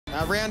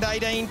Round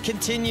 18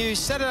 continues.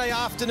 Saturday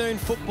afternoon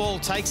football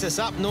takes us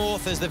up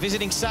north as the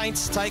visiting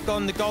Saints take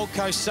on the Gold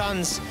Coast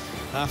Suns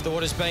after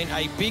what has been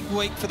a big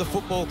week for the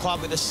football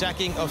club with the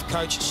sacking of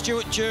coach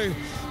Stuart Dew.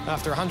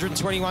 After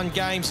 121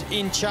 games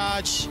in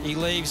charge, he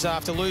leaves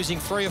after losing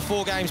 3 or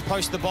 4 games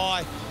post the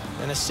bye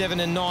and a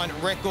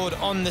 7-9 record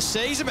on the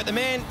season. But the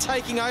man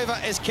taking over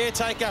as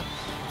caretaker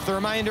for the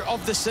remainder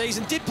of the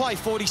season did play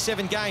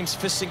 47 games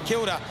for St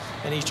Kilda,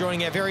 and he's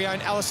joining our very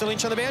own Alistair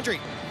Lynch on the boundary.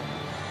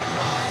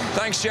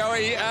 Thanks,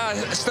 Joey.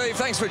 Steve,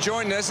 thanks for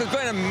joining us. It's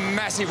been a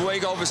massive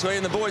week, obviously,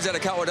 and the boys had a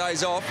couple of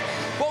days off.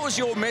 What was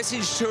your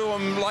message to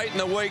them late in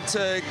the week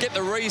to get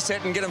the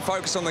reset and get them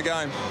focused on the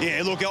game?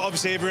 Yeah, look,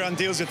 obviously everyone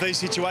deals with these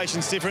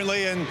situations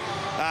differently, and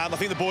I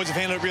think the boys have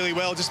handled it really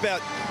well. Just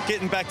about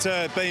getting back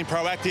to being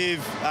proactive,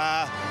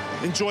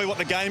 enjoy what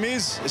the game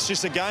is. It's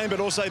just a game, but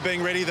also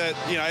being ready that,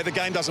 you know, the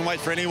game doesn't wait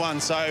for anyone.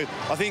 So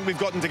I think we've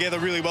gotten together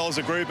really well as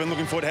a group and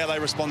looking forward to how they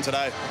respond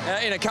today.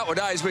 In a couple of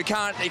days, we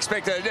can't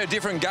expect a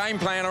different game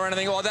plan or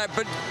anything like that,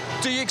 but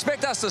do you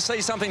expect us to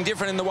see something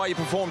different in the way you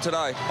perform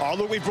today? Oh,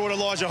 look, we've brought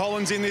Elijah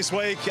Hollands in this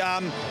week.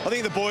 I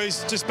think the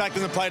boys just backed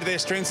them to play to their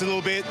strengths a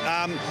little bit.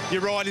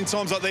 You're right, in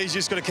times like these, you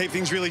just got to keep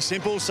things really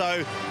simple.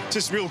 So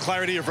just real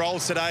clarity of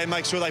roles today and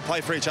make sure they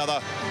play for each other.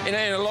 In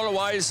a lot of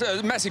ways,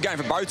 a massive game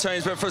for both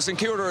teams, but for St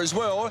Kilda as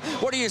well.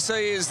 What do you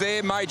see as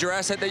their major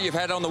asset that you've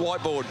had on the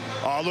whiteboard?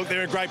 Oh, look,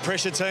 they're a great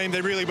pressure team.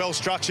 They're really well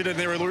structured and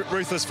they're a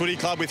ruthless footy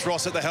club with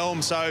Ross at the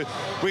helm. So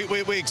we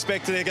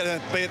expect they're going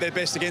to be at their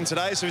best again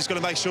today. So we've just got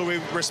to make sure we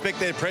respect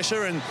their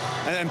pressure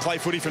and play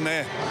footy from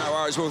there. No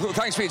worries. Well,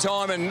 thanks for your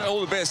time and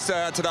all the best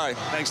today.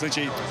 Thanks,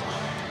 Lynchy.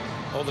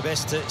 All the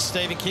best to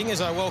Stephen King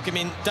as I welcome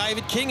in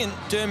David King and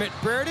Dermot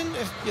Brereton.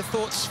 Your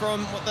thoughts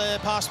from the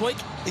past week?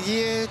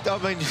 Yeah, I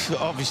mean,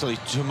 obviously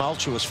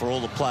tumultuous for all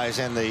the players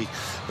and the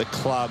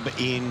club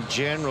in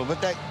general,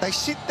 but they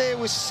sit there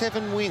with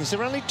 7 wins.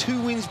 They're only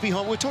 2 wins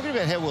behind. We're talking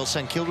about how well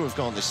St Kilda have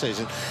gone this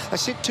season. They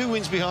sit 2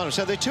 wins behind them,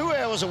 so they're 2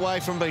 hours away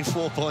from being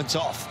 4 points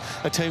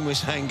off a team we're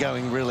saying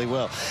going really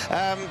well.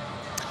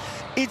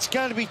 It's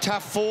going to be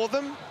tough for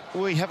them.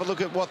 We have a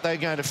look at what they're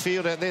going to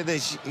field out there.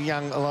 There's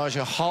young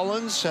Elijah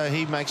Hollands, so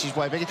he makes his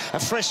way back in. A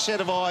fresh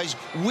set of eyes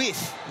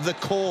with the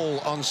call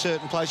on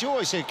certain players. You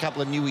always see a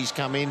couple of newies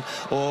come in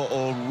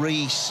or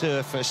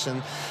resurface,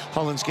 and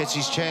Hollands gets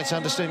his chance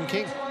under Stephen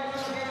King.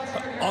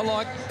 I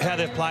like how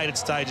they've played at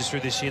stages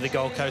through this year, the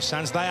Gold Coast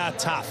Suns. They are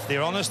tough.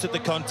 They're honest at the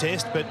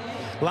contest, but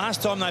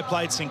last time they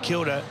played St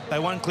Kilda, they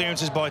won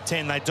clearances by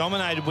 10. They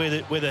dominated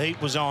where the heat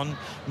was on.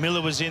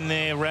 Miller was in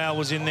there, Rowell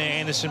was in there,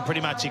 Anderson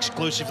pretty much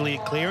exclusively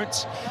at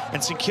clearance.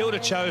 And St Kilda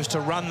chose to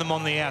run them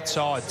on the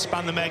outside,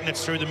 spun the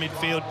magnets through the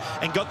midfield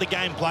and got the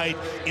game played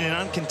in an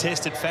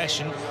uncontested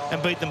fashion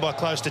and beat them by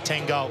close to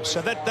 10 goals.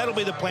 So that'll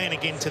be the plan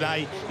again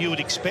today, you would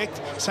expect.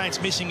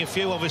 Saints missing a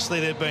few. Obviously,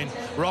 they've been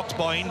rocked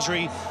by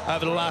injury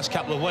over the last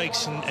couple of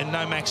weeks, and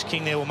no Max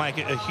King there will make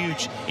a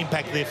huge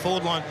impact to their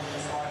forward line.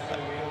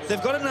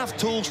 They've got enough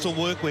tools to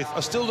work with. I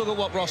still look at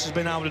what Ross has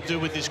been able to do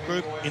with this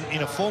group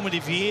in a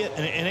formative year,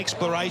 an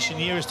exploration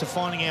year as to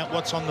finding out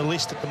what's on the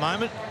list at the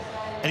moment.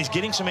 And he's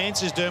getting some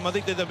answers, Derm. I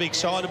think that they'll be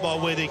excited by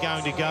where they're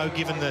going to go,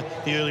 given the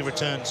early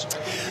returns.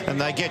 And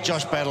they get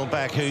Josh Battle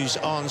back, who's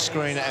on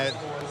screen at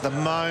the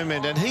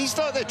moment, and he's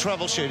like their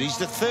troubleshooter. He's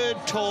the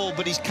 3rd tall,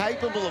 but he's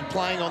capable of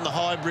playing on the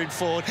hybrid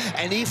forward,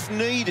 and if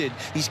needed,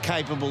 he's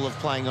capable of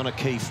playing on a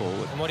key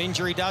forward. And what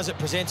injury does, it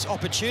presents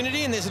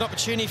opportunity, and there's an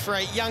opportunity for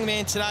a young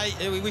man today.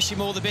 We wish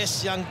him all the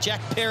best, young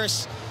Jack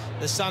Peris,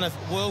 the son of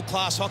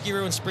world-class hockey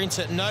ruin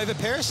sprinter Nova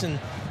Peris, and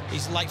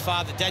his late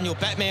father, Daniel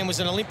Batman, was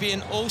an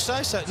Olympian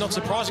also, so not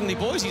surprisingly,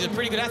 boys, he's a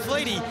pretty good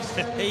athlete.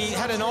 He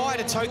had an eye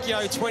to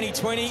Tokyo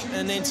 2020,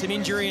 and then some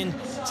injury and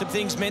some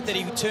things meant that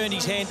he turned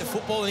his hand to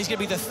football, and he's going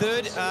to be the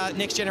 3rd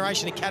Next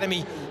Generation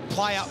Academy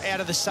player out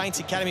of the Saints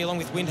Academy, along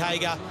with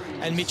Windhager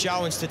and Mitch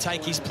Owens, to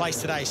take his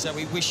place today, so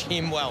we wish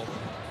him well.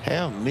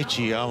 How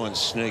Mitchy Owens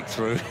sneaked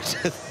through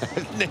to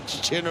that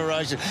Next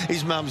Generation.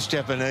 His mum's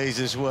Japanese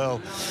as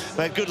well.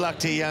 But good luck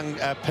to young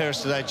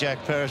Peris today, Jack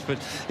Peris. But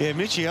yeah,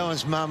 Mitchy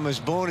Owens' mum was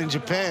born in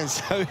Japan,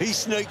 so he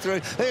sneaked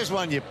through. There's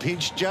one you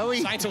pinched,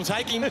 Joey. Saints will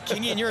take him.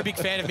 Kingy, and you're a big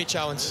fan of Mitch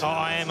Owens. Oh,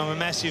 I am. I'm a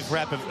massive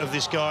rap of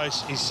this guy.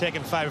 He's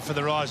 2nd favourite for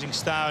the Rising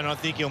Star, and I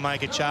think he'll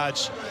make a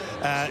charge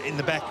in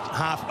the back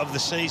half of the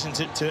season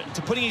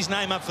to putting his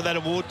name up for that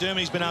award. Dermot,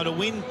 he's been able to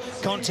win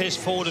contest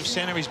forward of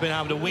centre. He's been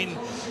able to win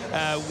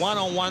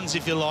one-on-ones,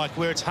 if you like,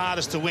 where it's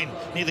hardest to win,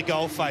 near the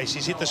goal face.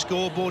 He's hit the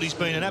scoreboard. He's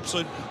been an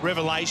absolute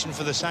revelation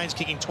for the Saints,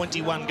 kicking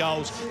 21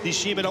 goals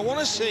this year. But I want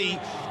to see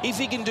if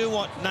he can do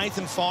what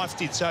Nathan Fyfe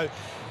did. So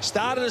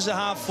started as a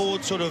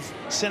half-forward, sort of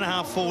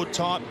centre-half-forward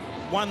type,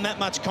 won that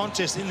much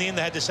contest. In the end,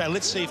 they had to say,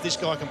 let's see if this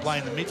guy can play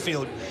in the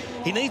midfield.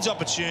 He needs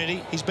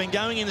opportunity. He's been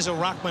going in as a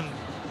ruckman,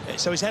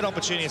 so he's had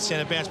opportunity at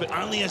centre bounce, but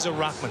only as a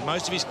ruckman.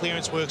 Most of his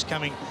clearance work's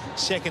coming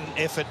 2nd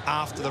effort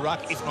after the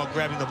ruck, if not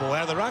grabbing the ball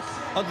out of the ruck.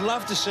 I'd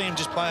love to see him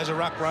just play as a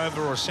ruck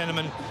rover or a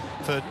centreman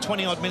for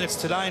 20-odd minutes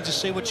today and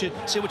just see what you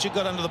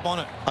got under the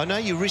bonnet. I know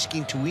you're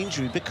risking to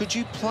injury, but could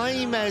you play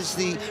him as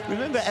the...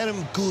 Remember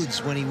Adam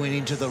Goods when he went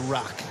into the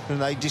ruck?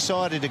 and they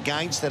decided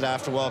against that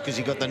after a while because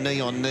he got the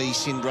knee-on-knee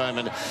syndrome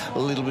and a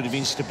little bit of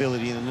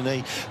instability in the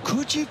knee.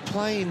 Could you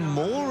play him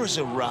more as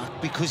a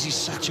ruck because he's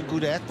such a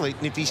good athlete,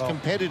 and if he's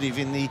competitive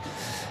in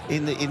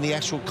the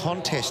actual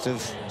contest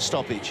of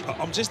stoppage?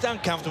 I'm just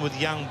uncomfortable with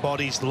young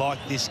bodies like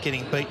this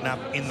getting beaten up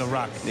in the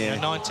ruck. Yeah.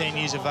 You know, 19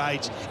 years of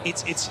age,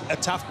 it's a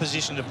tough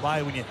position to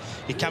play when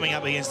you're coming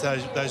up against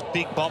those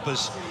big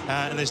boppers,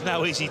 and there's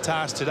no easy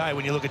task today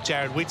when you look at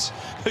Jared Witts,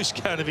 who's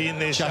going to be in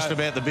there. Just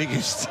about the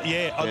biggest.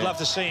 Yeah, I'd love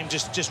to see him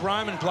just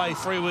roam and play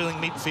freewheeling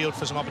midfield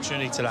for some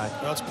opportunity today.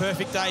 Well, it's a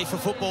perfect day for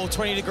football.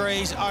 20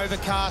 degrees,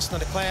 overcast,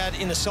 not a cloud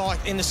in the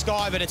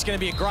sky, but it's going to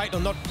be a great,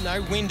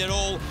 no wind at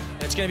all.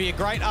 It's going to be a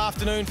great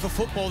afternoon for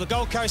football. The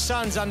Gold Coast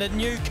Suns under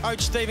new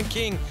coach Stephen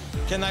King.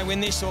 Can they win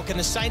this, or can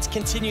the Saints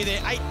continue their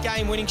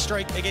 8-game winning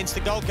streak against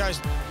the Gold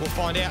Coast? We'll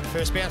find out.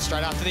 First bounce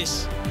straight after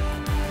this.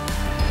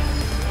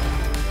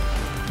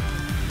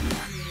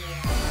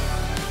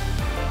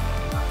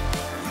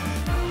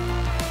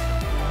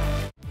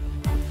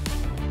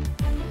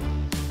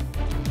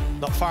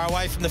 Not far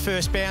away from the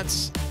first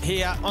bounce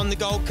here on the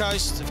Gold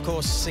Coast. Of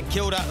course, St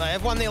Kilda, they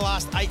have won their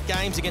last 8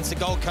 games against the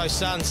Gold Coast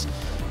Suns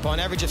by an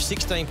average of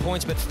 16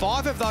 points, but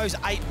 5 of those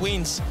 8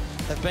 wins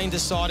have been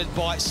decided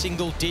by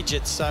single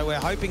digits. So we're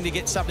hoping to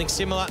get something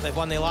similar. They've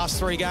won their last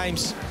 3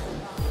 games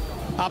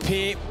up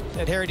here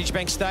at Heritage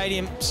Bank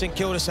Stadium, St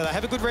Kilda, so they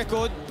have a good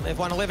record. They've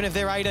won 11 of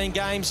their 18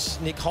 games.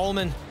 Nick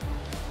Holman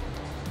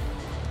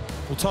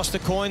will toss the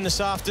coin this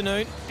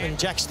afternoon, and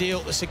Jack Steele,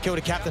 the St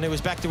Kilda captain, who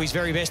was back to his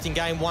very best in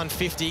game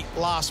 150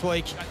 last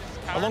week,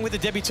 along with the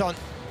debutant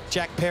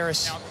Jack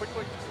Paris.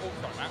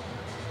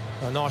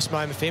 A nice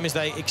moment for him as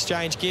they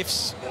exchange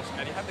gifts.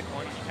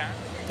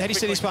 How do you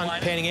see this one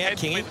panning out,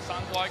 Kingy?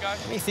 What are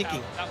you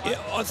thinking? Yeah,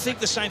 I think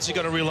the Saints have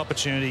got a real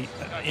opportunity.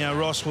 You know,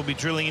 Ross will be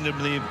drilling into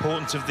the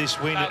importance of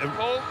this win. A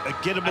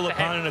gettable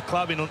opponent, a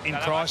club in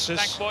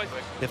crisis.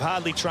 They've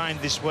hardly trained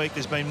this week.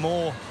 There's been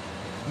more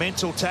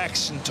mental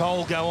tax and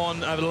toll go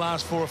on over the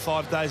last 4 or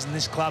 5 days than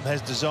this club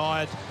has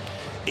desired.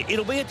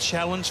 It'll be a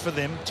challenge for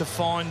them to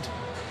find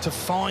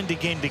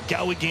again, to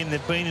go again.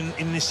 They've been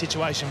in this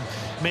situation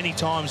many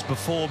times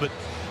before, but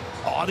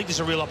I think there's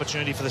a real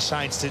opportunity for the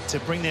Saints to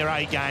bring their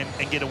A game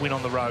and get a win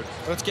on the road.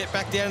 Let's get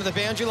back down to the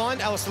boundary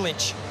line. Alistair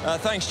Lynch.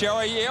 Thanks,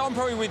 Joey. Yeah, I'm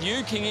probably with you,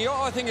 Kingy.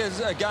 I think it's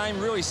a game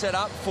really set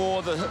up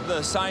for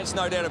the Saints,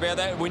 no doubt about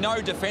that. We know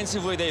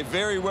defensively they're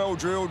very well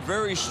drilled,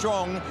 very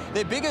strong.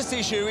 Their biggest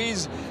issue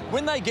is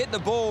when they get the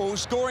ball,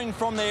 scoring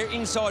from their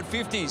inside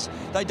 50s.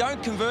 They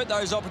don't convert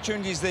those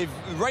opportunities. They've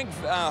ranked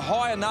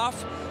high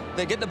enough.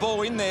 They get the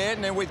ball in there,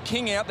 and then with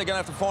King out, they're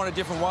going to have to find a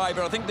different way.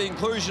 But I think the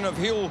inclusion of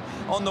Hill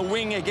on the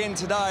wing again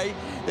today,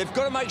 they've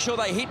got to make sure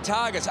they hit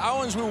targets.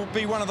 Owens will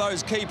be one of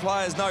those key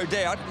players, no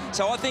doubt.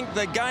 So I think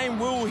the game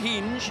will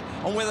hinge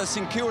on whether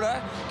St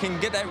Kilda can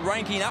get that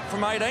ranking up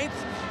from 18th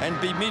and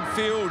be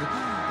midfield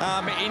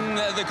in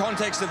the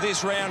context of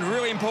this round.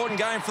 Really important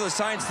game for the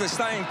Saints to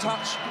stay in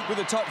touch with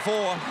the top 4,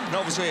 and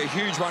obviously a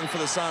huge one for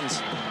the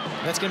Suns.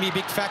 That's going to be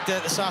a big factor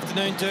this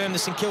afternoon, Durham, the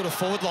St Kilda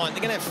forward line.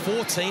 They're going to have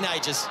 4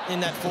 teenagers in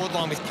that forward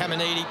line with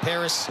Caminiti,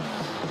 Paris,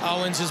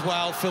 Owens as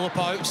well,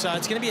 Filippo. So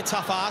it's going to be a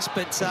tough ask,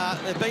 but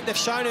they've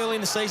shown early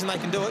in the season they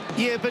can do it.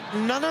 Yeah, but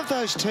none of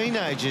those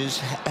teenagers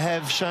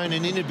have shown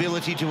an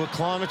inability to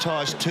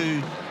acclimatise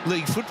to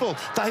league football.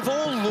 They've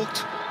all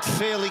looked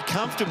fairly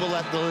comfortable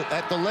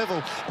at the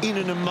level in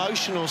an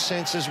emotional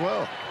sense as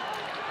well.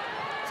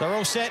 So we're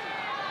all set.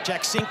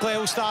 Jack Sinclair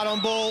will start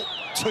on ball.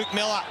 Touk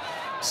Miller,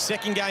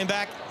 second game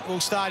back, will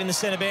start in the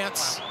centre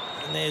bounce.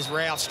 And there's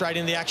Rao straight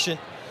into the action.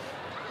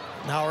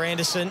 Noah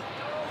Anderson,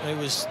 who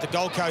was the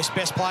Gold Coast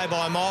best player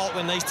by a mile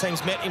when these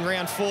teams met in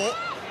round 4.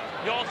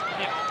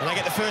 And they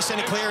get the first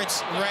centre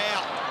clearance.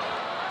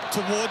 Rao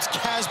towards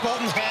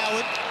Casbolt and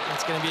Howard.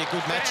 That's going to be a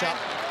good matchup.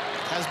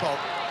 Casbolt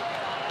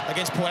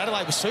against Port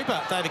Adelaide was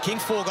super. David King,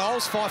 4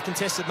 goals, 5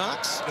 contested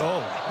marks.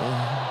 Dougal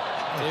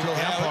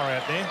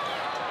Howard out there.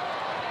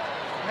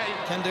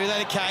 Can do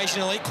that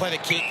occasionally. Clever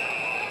kick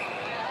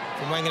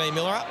from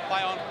Wanganeen-Milera.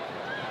 Play on.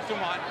 Still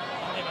mine.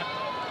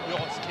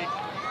 Yours, kick.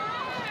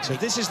 So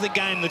this is the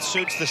game that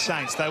suits the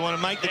Saints. They want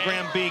to make the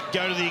ground big,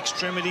 go to the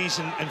extremities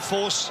and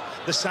force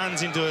the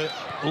Suns into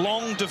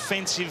long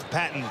defensive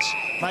patterns.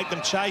 Make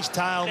them chase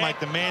tail, make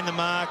them man the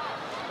mark.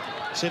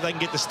 See if they can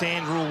get the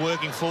stand rule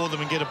working for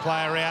them and get a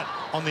player out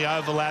on the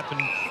overlap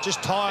and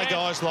just tire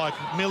guys like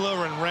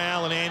Miller and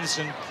Rowell and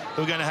Anderson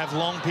who are going to have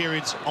long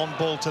periods on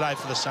ball today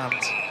for the Suns.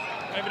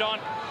 Move it on.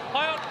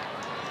 Play on.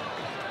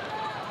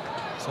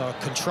 So a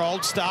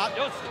controlled start.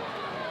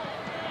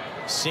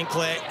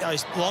 Sinclair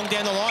goes long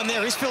down the line.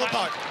 There is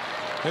Filippo,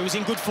 who was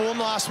in good form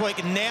last week,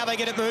 and now they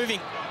get it moving.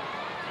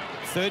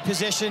 Third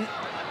possession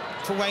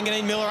for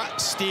Wanganeen-Milera.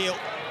 Steele,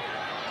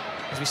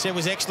 as we said,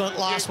 was excellent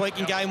last week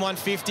in game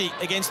 150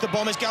 against the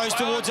Bombers. Goes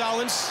towards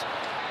Owens.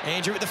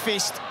 Andrew with the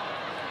fist.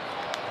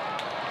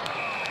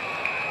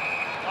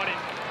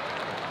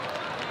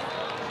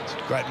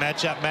 Great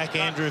matchup, Mac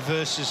Andrew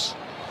versus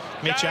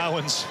Mitch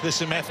Owens. There's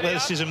some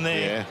athleticism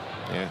there.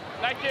 Yeah. Yeah.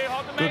 Thank you.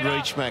 Hold the Good meter.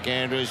 reach, Mac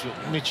Andrews.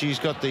 Mitchie's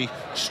got the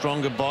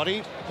stronger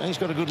body. He's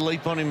got a good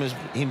leap on him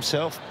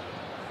himself.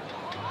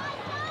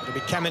 It'll be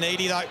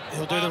Caminiti, though.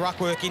 He'll do the ruck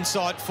work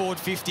inside forward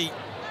 50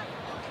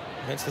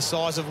 against the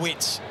size of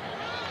Witts.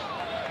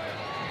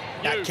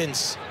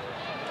 Atkins.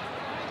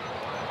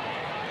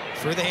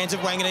 Through the hands of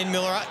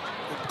Wanganeen-Milera.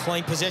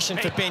 Clean possession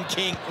for Ben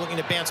King, looking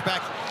to bounce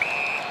back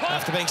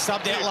after being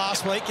subbed out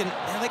last week. And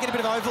now they get a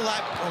bit of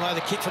overlap, although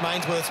the kick from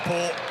Ainsworth's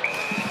poor.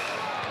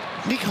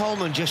 Nick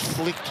Holman just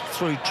flicked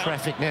through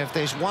traffic. Now, if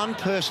there's one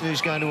person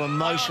who's going to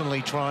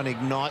emotionally try and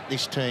ignite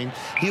this team,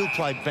 he'll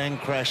play bang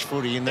crash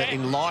footy.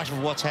 In light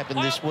of what's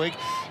happened this week,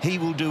 he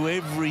will do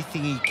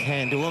everything he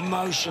can to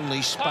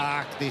emotionally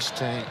spark this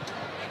team.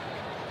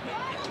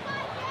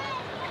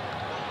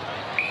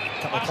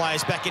 A couple of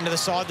players back into the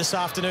side this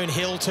afternoon.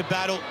 Hill to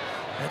battle.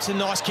 That's a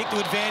nice kick to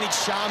advantage.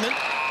 Sharman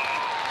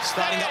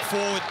starting up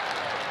forward.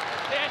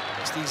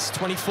 It's his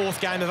 24th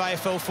game of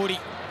AFL footy.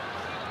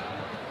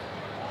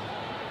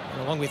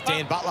 And along with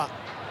Dan Butler,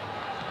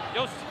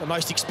 the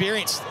most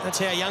experienced. That's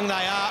how young they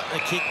are. The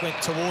kick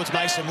went towards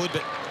Mason Wood,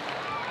 but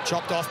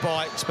chopped off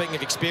by, speaking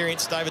of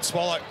experience, David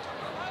Swallow.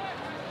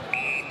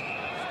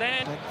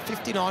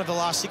 59 of the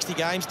last 60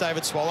 games,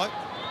 David Swallow.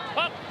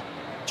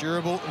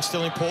 Durable and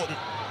still important.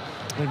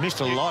 He missed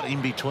a lot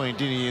in between,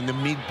 didn't he? In the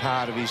mid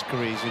part of his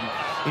career, he's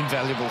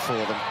invaluable for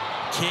them.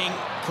 King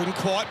couldn't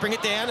quite bring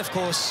it down. Of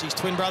course, his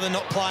twin brother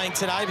not playing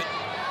today, but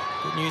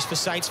good news for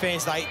Saints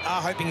fans. They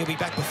are hoping he'll be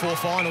back before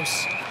finals,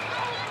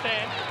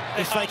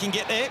 if they can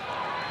get there.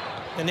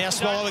 And now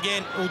Swallow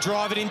again will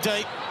drive it in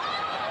deep.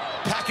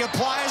 Pack of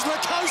players,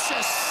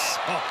 Lukosius.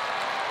 Oh,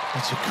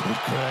 that's a good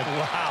grab.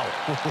 Wow.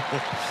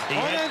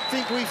 I don't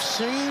think we've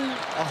seen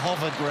a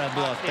hover grab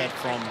like that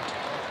from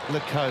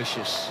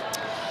Lukosius.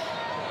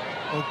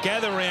 Well,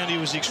 gather round, he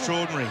was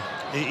extraordinary.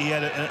 He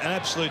had an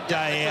absolute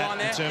day out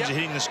in terms of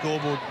hitting the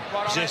scoreboard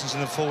possessions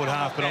in the forward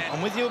half. But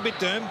I'm with you a bit,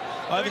 Derm.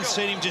 I haven't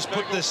seen him just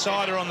put the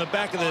cider on the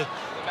back of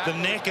the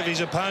neck of his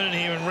opponent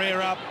here and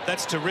rear up.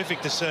 That's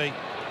terrific to see.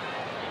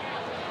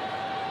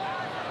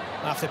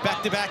 After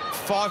back-to-back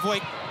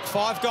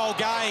 5-goal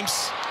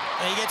games,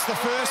 he gets the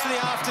first of the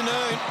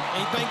afternoon.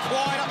 He's been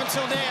quiet up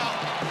until now.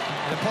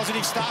 And a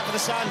positive start for the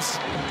Suns.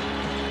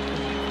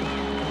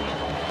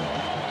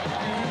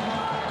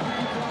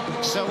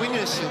 So in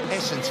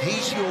essence,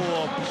 he's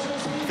your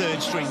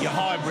third string, your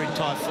hybrid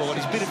type forward.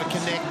 He's a bit of a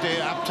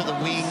connector up to the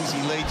wings.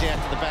 He leads out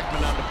to the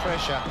backman under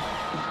pressure.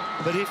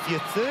 But if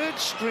your third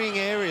string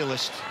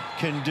aerialist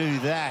can do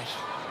that,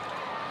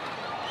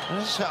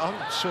 I'm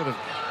sort of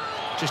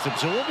just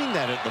absorbing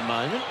that at the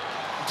moment.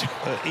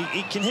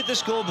 He can hit the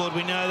scoreboard,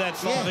 we know that.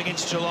 5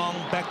 against Geelong,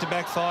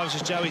 back-to-back 5s,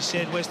 as Joey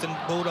said, Western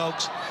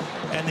Bulldogs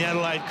and the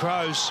Adelaide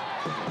Crows.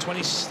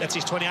 That's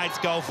his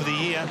 28th goal for the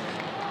year.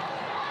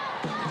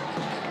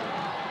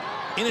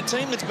 In a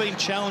team that's been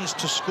challenged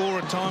to score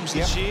at times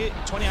this year,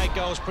 28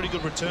 goals, pretty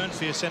good return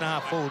for your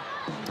centre-half forward.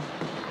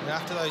 And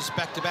after those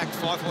back-to-back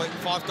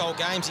 5-goal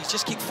games, he's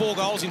just kicked 4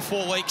 goals in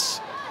 4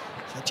 weeks.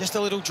 So just a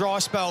little dry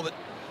spell, but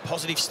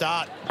positive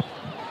start.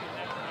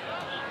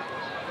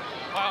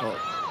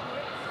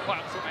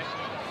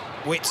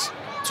 Witts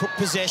took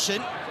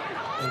possession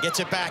and gets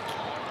it back.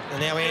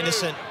 And now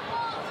Anderson.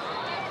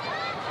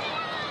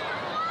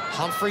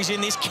 Humphrey's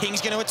in this.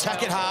 King's going to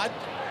attack it hard.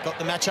 Got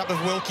the matchup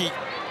of Wilkie.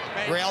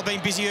 Real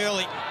being busy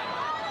early.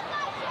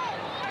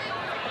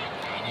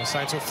 The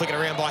Saints will flick it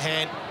around by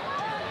hand.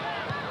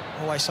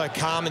 Always so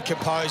calm and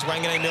composed.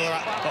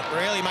 Wanganeen-Milera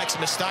rarely makes a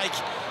mistake.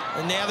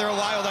 And now they're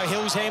away, although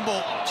Hill's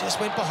handball just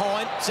went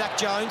behind. Zach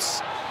Jones.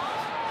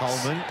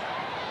 Holman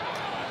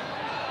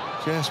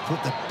just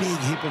put the big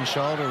hip and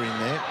shoulder in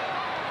there.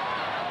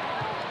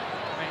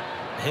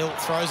 Hill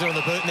throws it on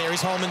the boot, and there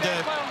is Holman.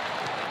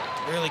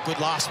 Really good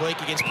last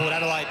week against Port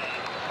Adelaide.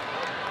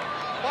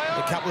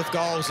 A couple of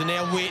goals, and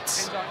now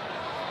Witts.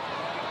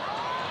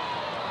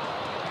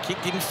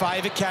 Kick didn't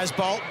favour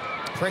Casbolt.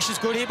 Pressure's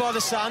good here by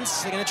the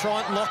Suns. They're going to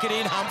try and lock it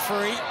in.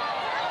 Humphrey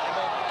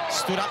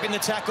stood up in the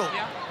tackle.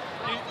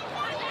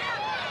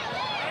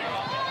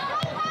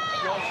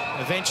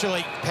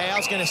 Eventually,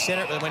 Powell's going to set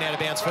it, but went out of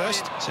bounds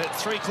first. So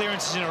 3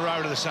 clearances in a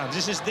row to the Suns.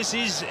 This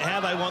is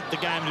how they want the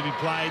game to be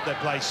played. They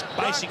play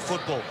basic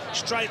football.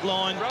 Straight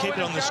line, keep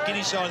it on the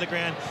skinny side of the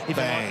ground. If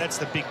you want, that's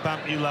the big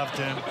bump you love,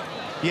 Term.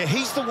 Yeah,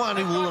 he's the one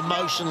who will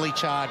emotionally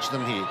charge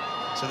them here.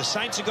 So the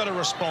Saints have got to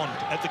respond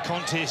at the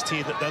contest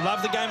here. They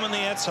love the game on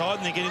the outside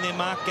and they're getting their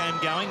mark game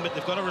going, but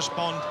they've got to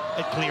respond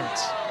at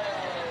clearance.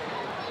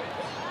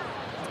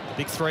 The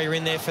big 3 are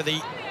in there for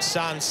the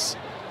Suns.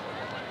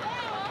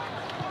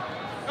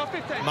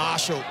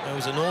 Marshall, who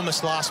was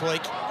enormous last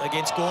week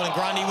against Gordon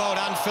Grundy. Well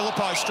done,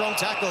 Filippo. Strong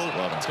tackle.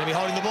 It's going to be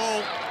holding the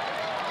ball.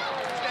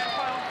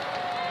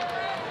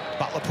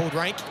 Butler pulled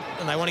rank,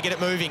 and they want to get it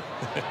moving.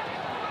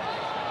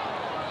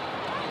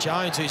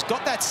 Jones, who's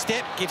got that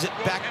step, gives it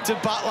back to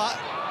Butler.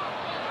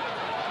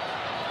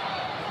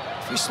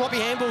 A few sloppy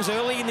handballs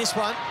early in this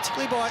one,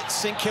 particularly by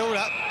St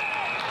Kilda.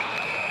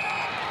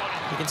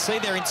 You can see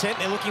their intent.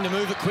 They're looking to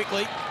move it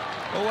quickly.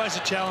 Always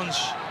a challenge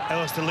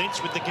Alistair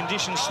Lynch, with the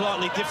conditions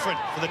slightly different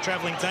for the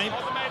travelling team.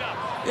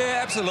 Yeah,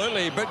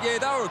 absolutely. But, yeah,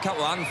 there were a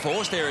couple of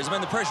unforced areas. I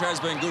mean, the pressure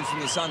has been good from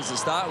the Suns to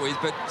start with,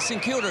 but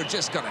St Kilda have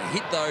just got to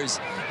hit those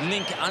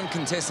link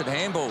uncontested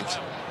handballs.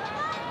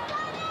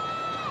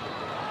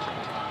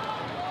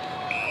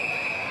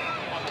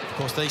 Of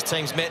course, these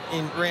teams met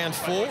in round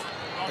 4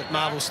 at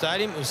Marvel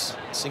Stadium. It was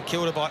St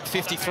Kilda by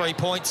 53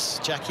 points.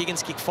 Jack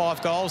Higgins kicked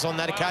 5 goals on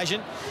that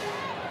occasion.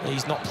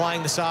 He's not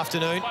playing this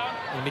afternoon.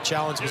 And Mitch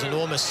Owens was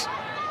enormous.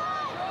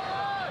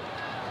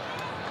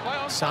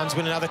 Suns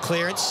win another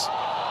clearance.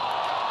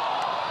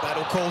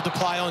 Battle called to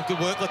play on. Good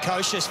work,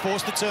 Lukosius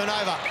forced the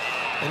turnover.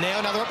 And now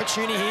another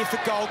opportunity here for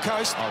Gold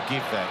Coast. I'll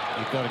give that.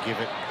 You've got to give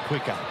it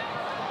quicker.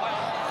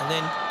 And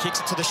then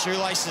kicks it to the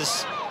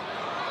shoelaces.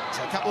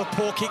 So a couple of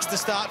poor kicks to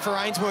start for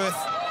Ainsworth.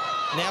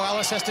 Now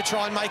Ellis has to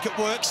try and make it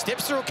work.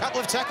 Steps through a couple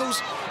of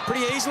tackles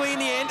pretty easily in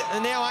the end.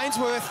 And now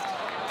Ainsworth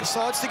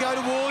decides to go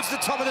towards the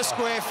top of the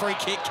square. Free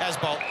kick,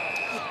 Casbolt.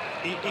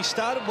 He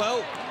started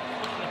well.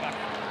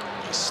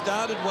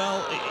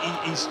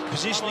 His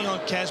positioning on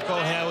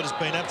Casbolt Howard has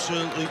been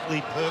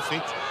absolutely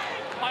perfect.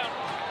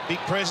 Big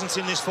presence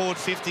in this forward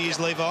 50 is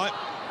Levi.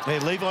 Yeah,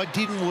 Levi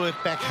didn't work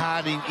back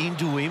hard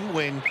into him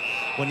when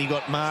he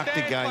got marked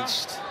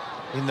against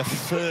in the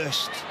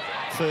first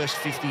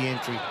 50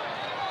 entry.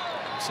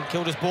 St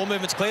Kilda's ball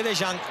movement's clear. There's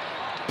young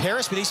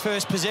Paris with his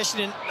first possession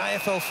in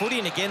AFL footy,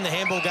 and again the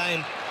handball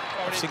game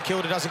of St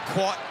Kilda doesn't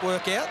quite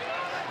work out.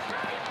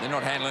 They're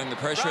not handling the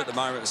pressure at the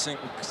moment at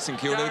St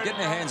Kilda. They're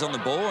getting their hands on the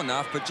ball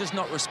enough, but just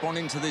not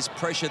responding to this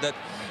pressure that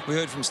we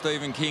heard from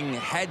Stephen King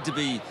had to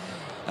be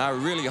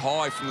really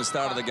high from the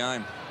start of the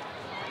game.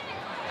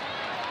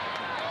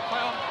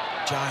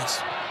 Jones,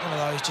 one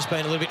of those, just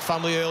been a little bit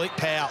fumbly early.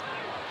 Powell.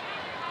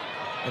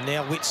 And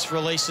now Witts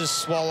releases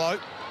Swallow.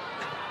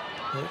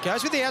 It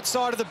goes with the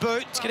outside of the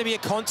boot. It's going to be a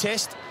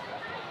contest.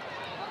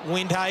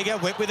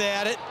 Windhager went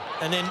without it.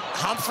 And then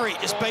Humphrey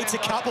just beats a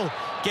couple.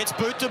 Gets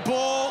boot to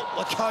ball.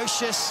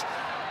 Lukosius.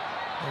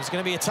 It was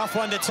going to be a tough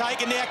one to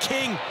take. And now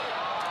King.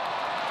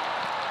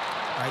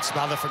 Great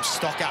smother from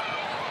Stocker.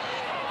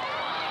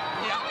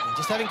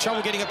 Just having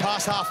trouble getting it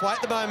past halfway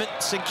at the moment,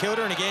 St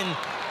Kilda. And again,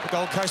 the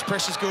Gold Coast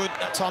pressure's good.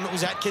 That time it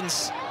was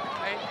Atkins.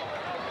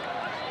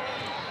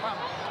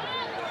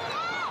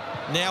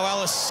 Now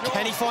Ellis,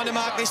 can he find a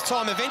mark this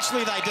time?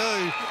 Eventually they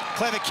do.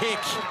 Clever kick.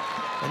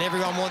 And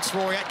everyone wants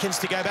Rory Atkins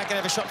to go back and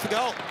have a shot for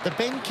goal. The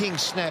Ben King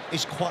snap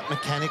is quite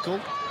mechanical.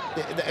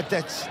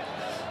 That's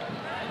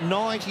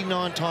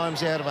 99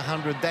 times out of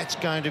 100, that's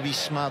going to be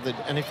smothered.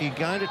 And if you're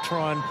going to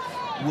try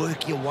and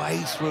work your way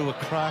through a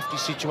crafty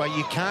situation,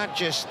 you can't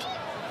just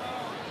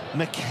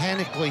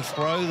mechanically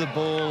throw the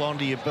ball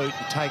onto your boot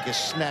and take a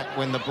snap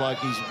when the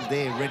bloke is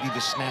there ready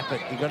to snap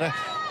it. You've got to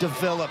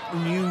develop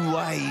new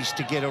ways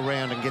to get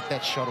around and get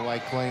that shot away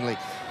cleanly.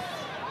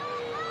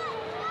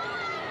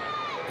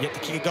 Yet to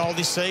kick a goal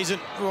this season,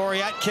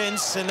 Rory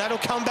Atkins, and that'll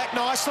come back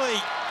nicely.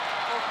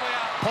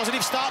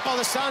 Positive start by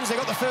the Suns. They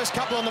got the first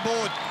couple on the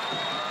board.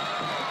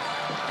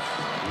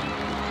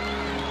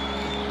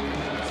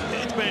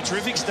 It's been a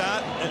terrific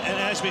start, and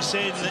as we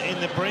said in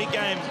the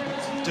pre-game,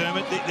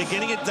 Dermot, they're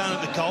getting it done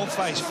at the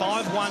coalface.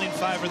 5-1 in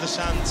favour of the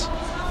Suns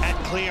at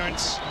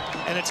clearance,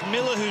 and it's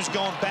Miller who's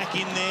gone back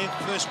in there.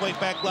 First week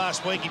back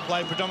last week, he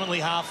played predominantly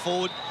half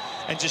forward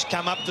and just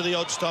come up to the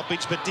odd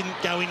stoppage, but didn't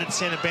go in at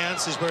centre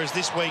bounces, whereas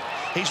this week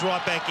he's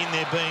right back in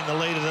there being the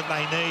leader that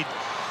they need.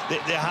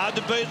 They're hard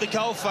to beat at the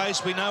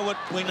coalface. We know what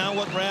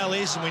Rowell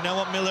is, and we know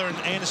what Miller and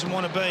Anderson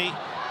want to be.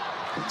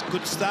 It's a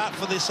good start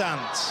for the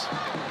Suns.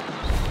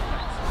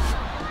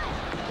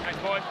 Thanks,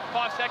 boys.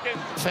 5 seconds.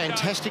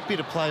 Fantastic bit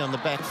of play on the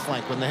back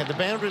flank. When they had the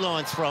boundary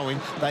line throw-in,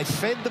 they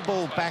fed the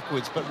ball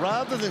backwards, but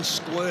rather than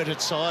squirt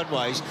it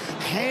sideways,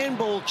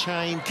 handball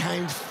chain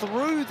came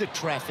through the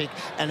traffic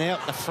and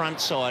out the front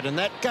side, and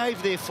that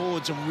gave their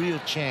forwards a real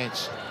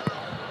chance.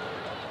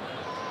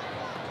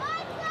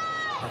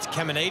 That's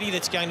Caminiti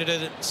that's going to do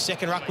the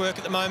second ruck work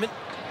at the moment.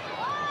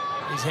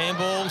 His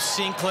handball,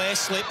 Sinclair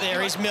slipped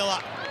there. Is Miller.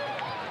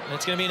 And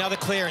it's going to be another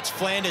clearance.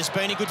 Flanders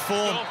been in good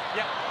form.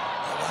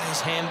 Away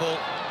his handball.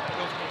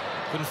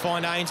 Couldn't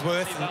find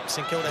Ainsworth. And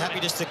St Kilda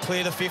happy just to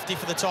clear the 50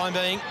 for the time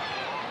being.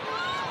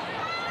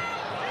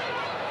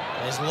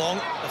 There's Long,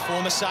 the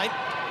former Saint.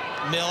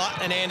 Miller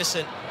and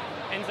Anderson.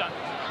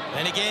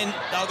 And again,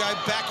 they'll go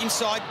back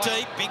inside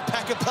deep. Big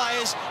pack of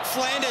players.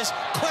 Flanders,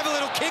 clever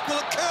little kick. Will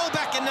it curl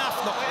back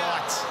enough? Not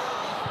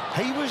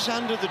quite. He was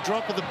under the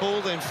drop of the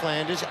ball then,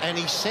 Flanders, and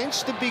he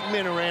sensed the big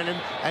men around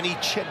him, and he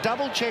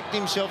double-checked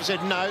himself and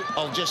said, no,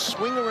 I'll just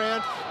swing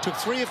around. Took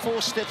 3 or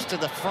 4 steps to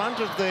the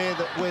front of there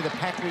where the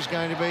pack was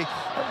going to be.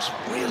 That was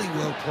really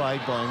well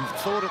played by him.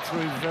 Thought it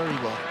through very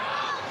well.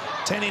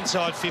 10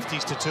 inside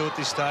 50s to 2 at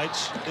this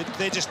stage.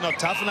 They're just not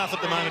tough enough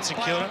at the moment,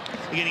 St Kilda.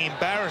 They're getting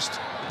embarrassed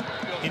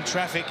in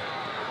traffic.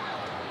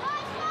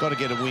 Got to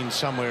get a win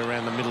somewhere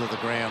around the middle of the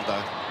ground,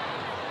 though.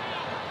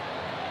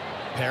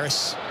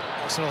 Paris,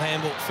 nice little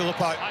handball.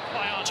 Phillippo,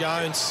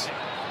 Jones.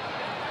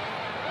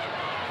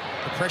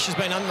 The pressure's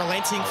been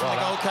unrelenting from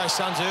the Gold Coast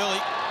Suns early.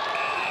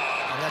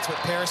 And that's what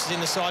Paris is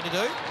in the side to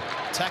do.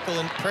 tackle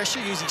and pressure,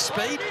 using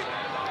speed.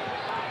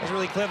 It was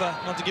really clever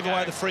not to give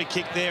away the free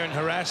kick there and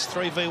harass.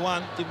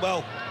 3v1, did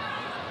well.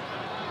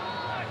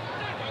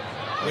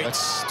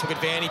 Wicks took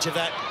advantage of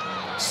that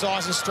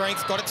size and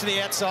strength, got it to the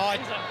outside.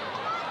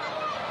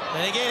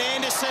 And again,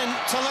 Anderson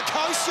to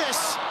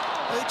Lukosius,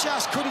 who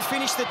just couldn't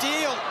finish the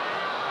deal.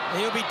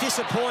 He'll be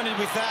disappointed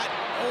with that.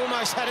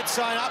 Almost had it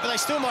sewn up, but they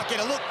still might get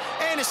a look.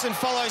 Anderson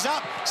follows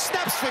up,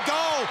 snaps for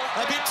goal.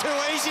 A bit too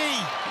easy.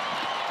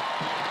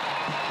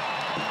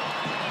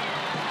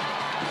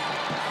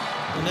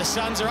 And the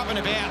Suns are up and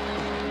about.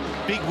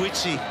 Big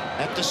Witsy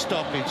at the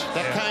stoppage.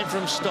 That came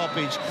from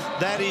stoppage.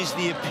 That is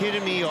the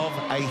epitome of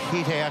a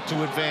hit out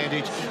to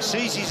advantage.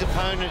 Sees his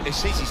opponent,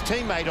 sees his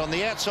teammate on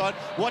the outside.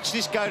 Watch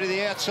this go to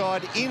the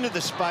outside, into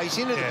the space,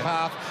 into the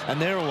path,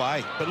 and they're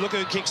away. But look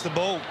who kicks the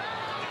ball.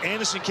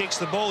 Anderson kicks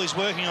the ball. He's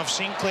working off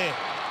Sinclair.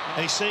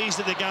 He sees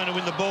that they're going to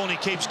win the ball and he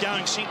keeps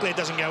going. Sinclair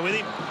doesn't go with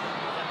him.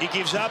 He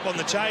gives up on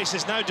the chase.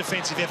 There's no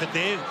defensive effort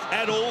there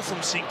at all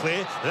from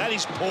Sinclair. That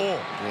is poor.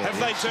 Yeah, have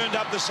they turned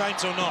up the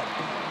Saints or not?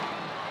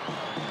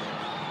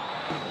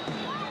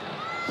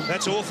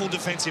 That's awful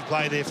defensive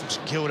play there from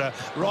St Kilda.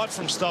 Right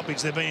from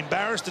stoppage. They've been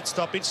embarrassed at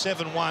stoppage,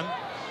 7-1.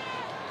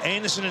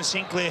 Anderson and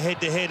Sinclair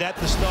head-to-head at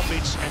the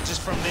stoppage. And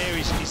just from there,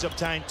 he's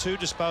obtained 2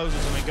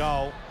 disposals and a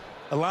goal.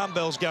 Alarm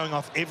bells going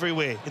off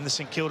everywhere in the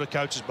St Kilda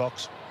coach's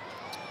box.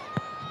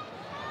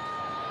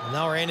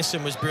 Noah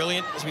Anderson was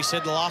brilliant, as we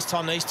said the last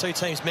time these two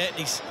teams met.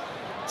 He's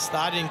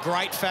started in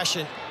great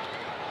fashion.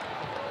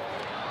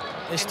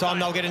 This time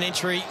they'll get an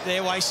entry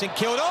their way, St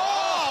Kilda.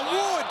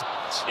 Oh,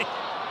 Wood!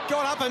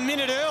 Got up a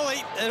minute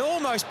early and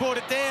almost brought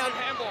it down.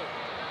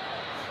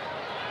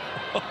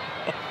 That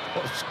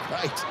was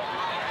great.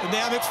 And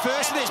now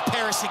McPherson, there's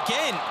Paris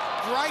again.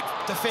 Great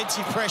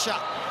defensive pressure.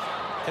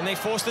 Can they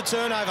force the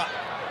turnover?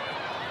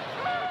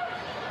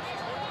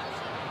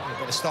 They've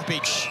got a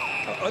stoppage.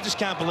 I just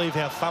can't believe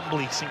how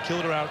fumbly St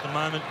Kilda are at the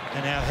moment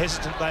and how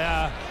hesitant they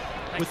are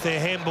with their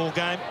handball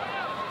game.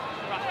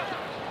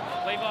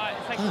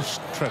 Oh,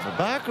 Trevor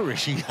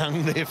Barker-ish, he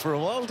hung there for a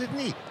while, didn't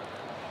he?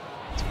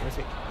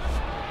 Terrific.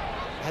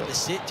 Had to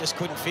sit, just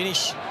couldn't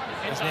finish.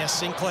 There's now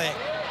Sinclair.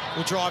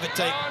 Will drive it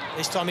deep.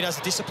 This time he does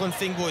the discipline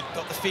thing, Wood.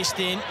 Got the fist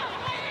in.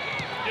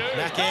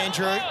 Mac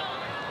Andrew.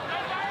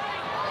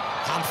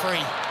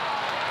 Humphrey.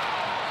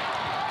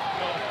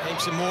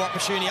 Needs some more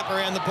opportunity up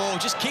around the ball.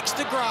 Just kicks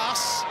the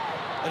grass.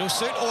 It'll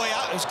suit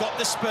Oya, who's got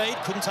the speed.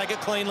 Couldn't take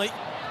it cleanly.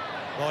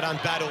 Well done,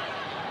 Battle.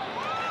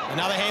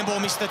 Another handball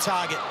missed the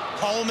target.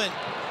 Holman.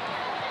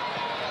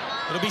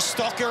 It'll be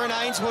Stocker and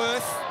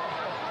Ainsworth.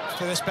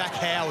 First back,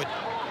 Howard.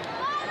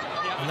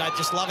 And they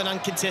just love an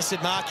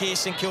uncontested mark here,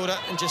 St Kilda,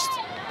 and just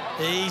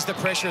ease the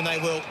pressure, and they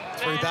will,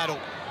 through Battle.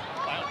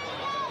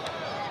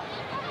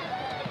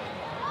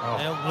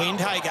 Now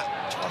Windhager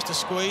tries to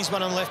squeeze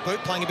one on the left boot,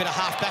 playing a bit of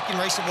half-back in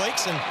recent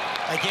weeks, and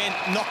again,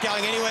 not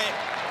going anywhere.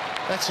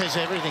 That says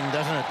everything,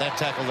 doesn't it, that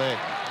tackle there?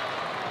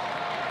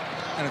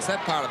 And it's that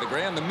part of the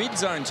ground. The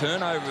mid-zone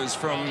turnovers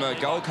from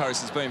Gold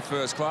Coast has been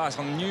first class.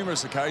 On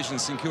numerous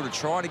occasions, St Kilda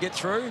tried to get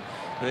through,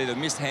 but either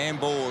missed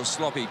handball or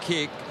sloppy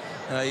kick.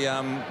 They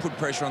put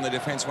pressure on the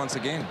defence once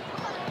again.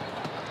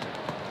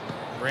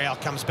 Rao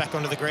comes back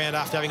onto the ground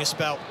after having a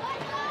spell,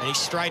 and he's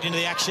straight into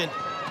the action.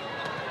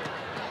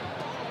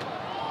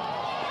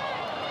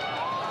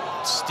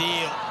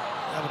 Steele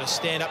able to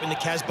stand up in the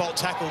Casbolt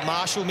tackle.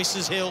 Marshall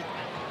misses Hill.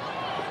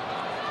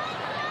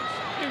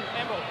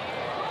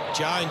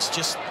 Jones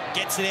just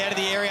gets it out of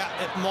the area.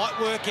 It might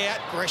work out.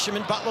 Gresham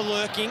and Butler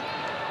lurking.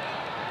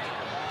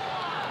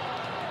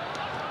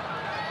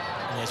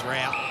 And there's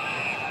Rao.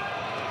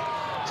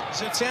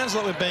 So it sounds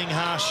like we're being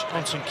harsh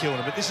on St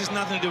Kilda, but this has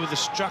nothing to do with the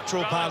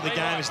structural part of the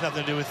game. It's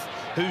nothing to do with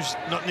who's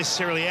not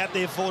necessarily out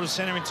there forward of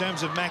centre in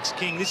terms of Max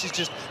King. This is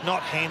just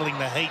not handling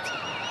the heat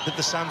that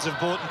the Suns have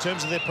brought in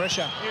terms of their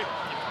pressure.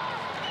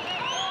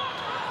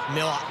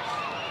 Miller,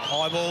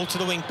 high ball to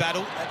the wing.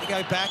 Battle, had to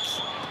go back.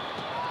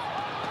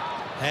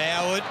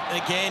 Howard,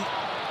 again,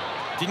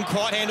 didn't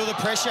quite handle the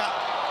pressure.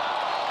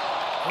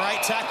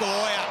 Great tackle,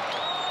 Oya.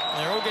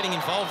 They're all getting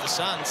involved, the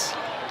Suns.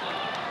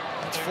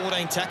 That's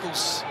 14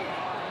 tackles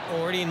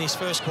already in this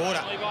first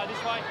quarter.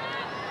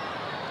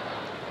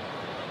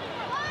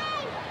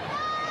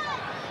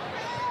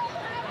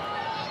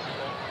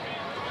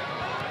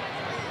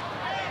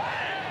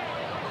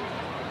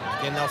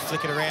 Again, they'll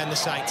flick it around the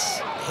Saints.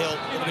 Hill,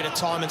 a little bit of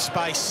time and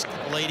space,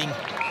 leading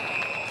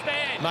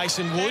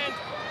Mason Wood.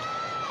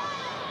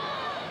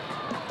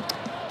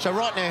 So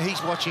right now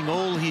he's watching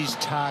all his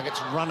targets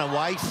run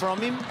away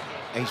from him.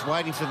 He's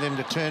waiting for them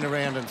to turn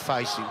around and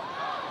face him.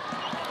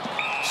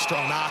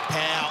 Strong mark,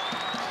 Powell.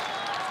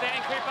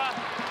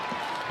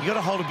 You've got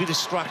to hold a bit of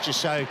structure,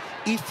 so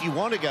if you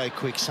want to go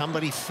quick,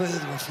 somebody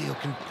further afield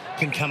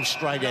can come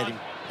straight at him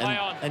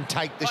and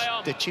take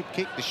the chip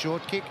kick, the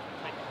short kick.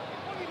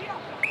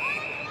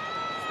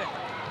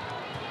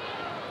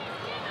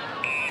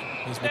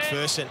 Here's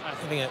McPherson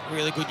having a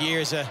really good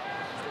year as a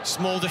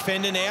small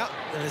defender now.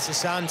 And as the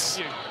Suns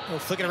will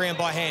flick it around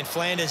by hand.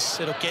 Flanders,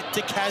 it'll get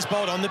to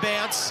Casbolt on the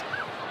bounce.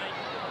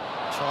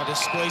 Tried to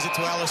squeeze it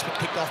to Ellis, but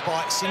picked off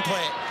by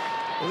Sinclair.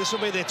 Well, this will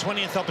be their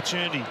 20th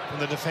opportunity from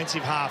the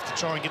defensive half to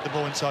try and get the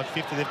ball inside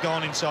 50. They've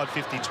gone inside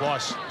 50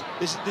 twice.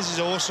 This is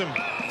awesome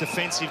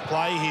defensive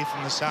play here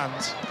from the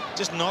Suns.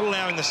 Just not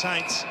allowing the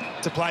Saints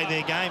to play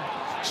their game.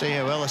 See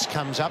how Ellis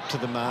comes up to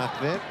the mark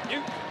there.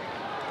 It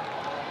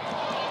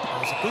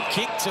was a good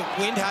kick to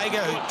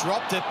Windhager, who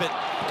dropped it, but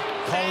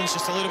Collins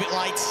just a little bit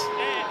late.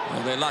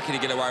 Well, they're lucky to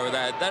get away with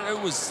that.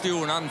 It was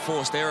still an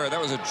unforced error.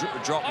 That was a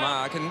drop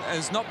mark, and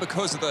it's not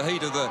because of the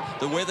heat of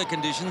the weather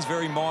conditions.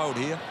 Very mild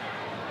here.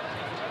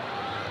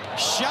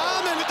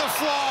 Sharman with the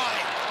fly.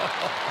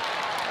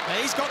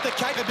 He's got the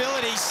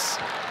capabilities.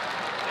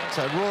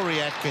 So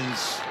Rory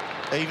Atkins,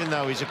 even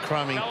though he's a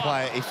crumbing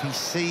player, if he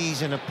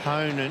sees an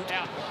opponent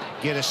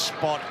get a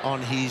spot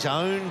on his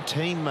own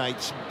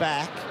teammate's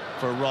back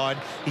for a ride,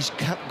 he's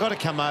got to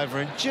come over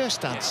and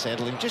just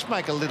unsettle him, just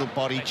make a little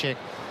body check.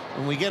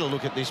 And we get a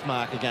look at this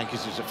mark again,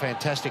 because it's a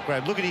fantastic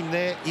grab. Look at him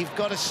there. You've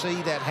got to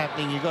see that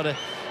happening. You've got to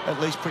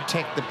at least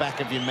protect the back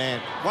of your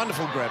man.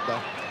 Wonderful grab,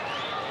 though.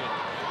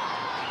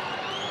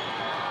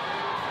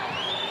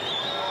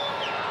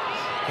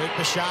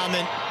 Cooper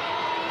Sharman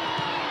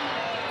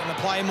going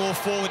to play more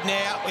forward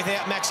now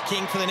without Max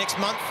King for the next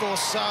month or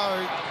so.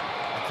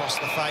 Across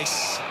the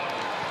face.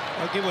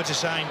 I get what you're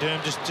saying,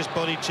 Doom. Just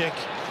body check.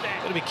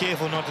 Got to be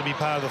careful not to be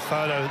part of the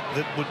photo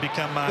that would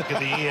become mark of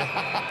the year.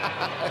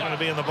 I'm going to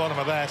be on the bottom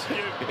of that.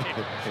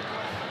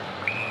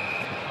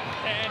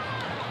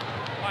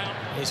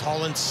 Here's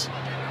Hollands.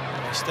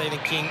 Stephen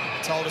King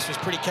told us was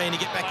pretty keen to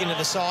get back into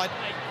the side.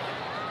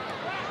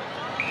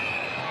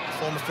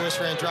 Former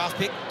first-round draft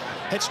pick.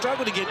 Had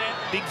struggled to get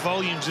big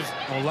volumes of,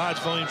 or large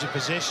volumes of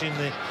possession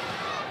the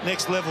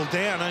next level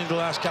down. Only the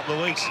last couple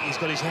of weeks he's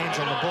got his hands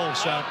on the ball,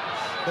 so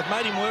they've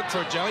made him work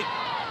for it, Joey.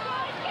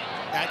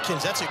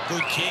 Atkins, that's a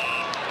good kick.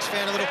 He's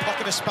found a little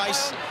pocket of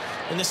space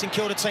in the St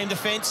Kilda team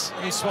defence.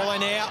 And Swallow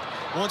now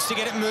wants to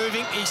get it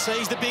moving. He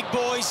sees the big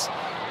boys.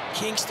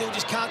 King still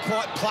just can't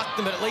quite pluck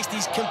them, but at least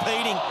he's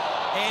competing.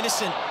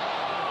 Anderson,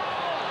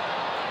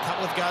 a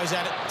couple of goes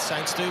at it.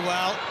 Saints do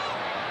well.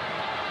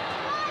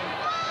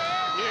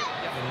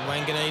 And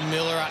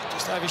Wanganeen-Milera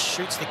just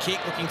overshoots the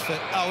kick, looking for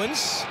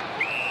Owens.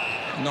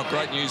 Not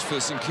great news for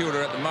St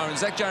Kilda at the moment.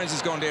 Zach Jones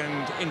has gone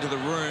down into the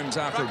rooms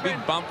after a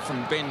big bump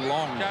from Ben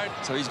Long.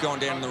 So he's gone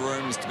down in the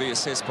rooms to be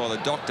assessed by the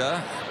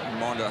doctor.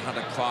 Reminder,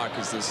 Hunter Clark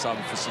is the sub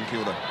for St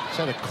Kilda.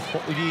 So do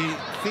you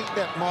think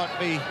that might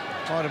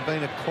have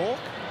been a cork?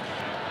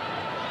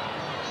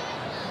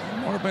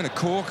 Might have been a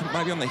cork,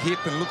 maybe on the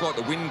hip, and looked like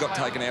the wind got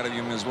taken out of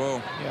him as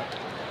well. Yeah.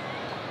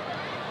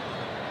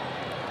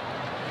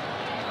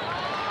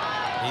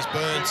 Here's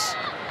Burns.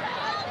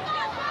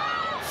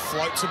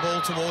 Floats the ball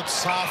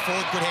towards half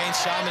forward. Good hands,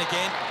 Sharman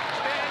again.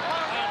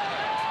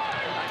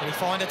 Can he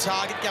find a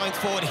target going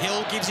forward?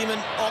 Hill gives him an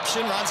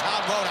option, runs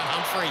hard. Well done,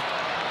 Humphrey.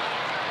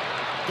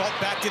 Got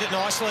back, did it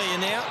nicely,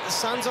 and now the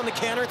Suns on the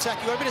counter-attack.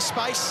 You've got a bit of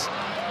space.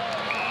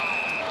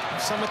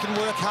 If someone can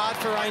work hard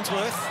for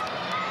Ainsworth.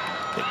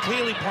 They're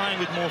clearly playing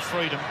with more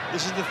freedom.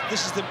 This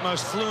is the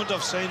most fluent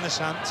I've seen the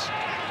Suns.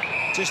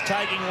 Just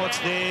taking what's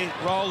there,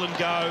 roll and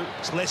go.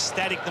 It's less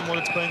static than what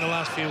it's been the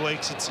last few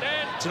weeks. It's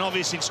an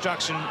obvious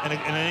instruction and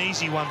an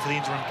easy one for the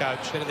interim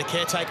coach. Bit of the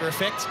caretaker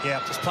effect.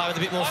 Yeah. Just play with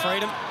a bit more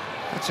freedom.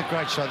 That's a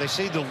great shot. They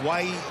see the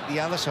way the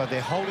other side.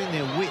 They're holding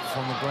their width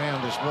on the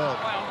ground as well.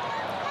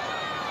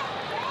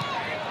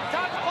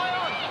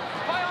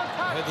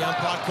 I heard the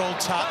umpire called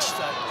touch.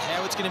 So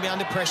Howard's going to be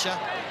under pressure.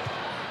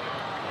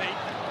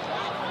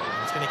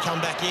 He's going to come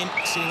back in,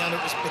 sitting under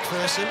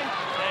McPherson.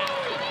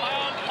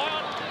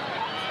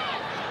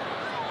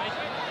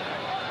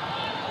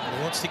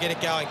 He wants to get it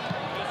going.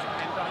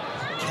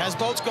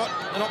 Casbolt's got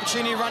an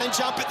opportunity to run and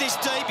jump at this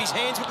deep. His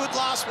hands were good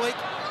last week.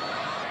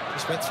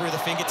 Just went through the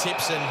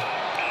fingertips, and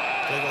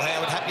Dougal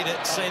Howard happy to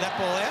see that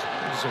ball out.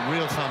 It was a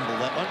real fumble,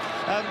 that one.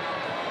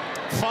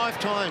 5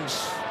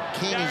 times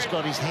Kenny's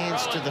got his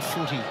hands to the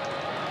footy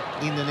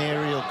in an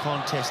aerial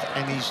contest,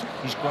 and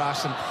he's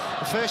grasped them.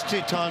 The first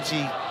 2 times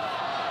he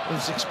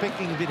was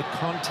expecting a bit of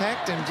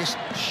contact and just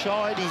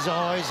shied his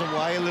eyes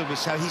away a little bit.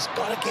 So he's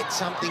got to get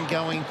something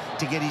going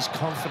to get his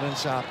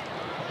confidence up.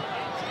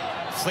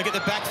 Flick at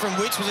the back from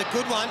Witch was a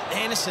good one.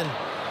 Anderson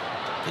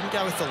didn't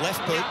go with the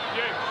left boot.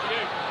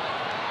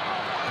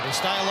 He'll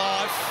stay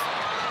alive.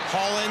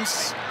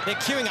 Hollands, they're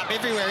queuing up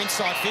everywhere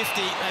inside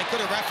 50. They could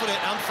have raffled it,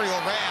 Humphrey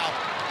or Rao.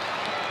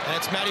 And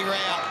it's Matty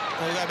Rao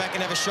who'll go back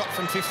and have a shot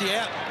from 50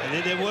 out.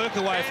 Their work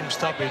away from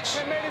stoppage,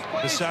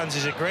 the Suns,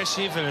 is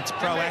aggressive and it's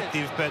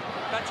proactive, but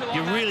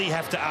you really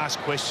have to ask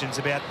questions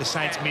about the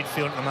Saints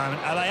midfield at the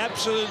moment. Are they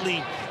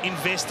absolutely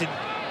invested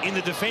in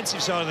the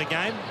defensive side of the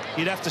game?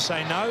 You'd have to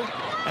say no.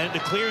 And at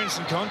the clearance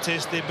and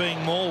contest, they're being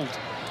mauled.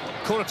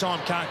 Quarter time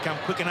can't come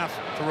quick enough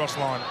for Ross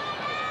Lyon.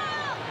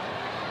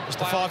 Just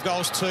the 5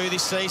 goals 2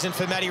 this season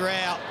for Matty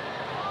Rao.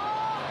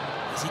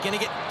 Is he going to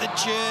get the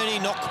journey?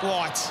 Not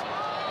quite.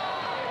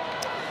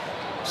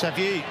 So if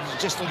you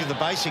just look at the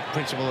basic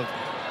principle of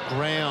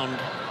ground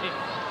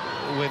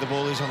where the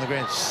ball is on the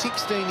ground.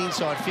 16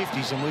 inside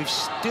 50s, and we've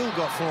still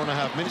got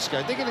 4.5 minutes to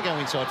go. They're going to go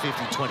inside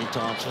 50 20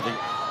 times for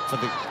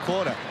the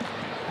quarter.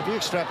 If you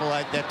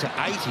extrapolate that to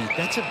 80,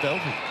 that's a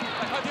belting.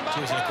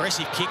 It was an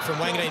aggressive kick from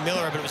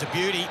Wanganeen-Milera, but it was a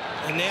beauty.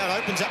 And now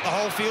it opens up the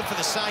whole field for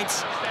the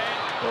Saints.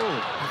 Oh,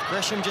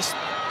 Gresham just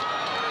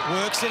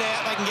works it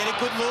out. They can get a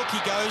good look. He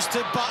goes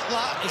to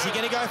Butler. Is he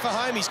going to go for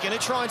home? He's going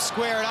to try and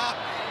square it up.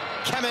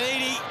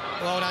 Caminiti.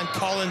 Well done,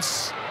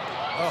 Collins.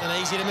 Wasn't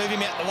easy to move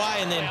him out the way,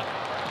 and then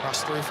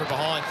rushed through from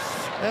behind.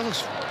 that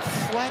was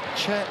flat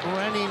chat,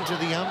 ran into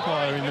the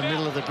umpire in the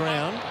middle of the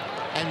ground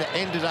and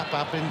ended up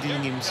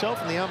upending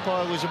himself, and the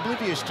umpire was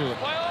oblivious to it.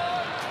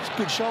 It's a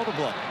good shoulder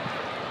block.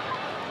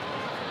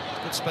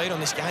 Good speed on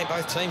this game.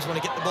 Both teams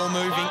want to get the ball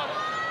moving.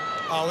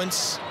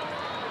 Owens.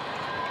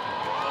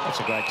 That's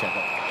a great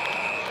tackle.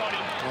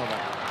 Well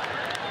done.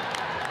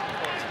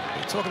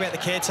 We talk about the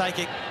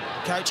caretaker,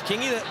 Coach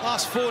Kingy. The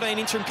last 14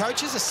 interim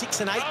coaches, a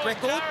 6-8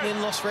 record,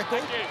 win-loss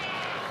record.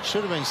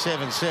 Should have been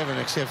 7-7,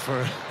 except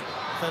for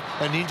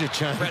an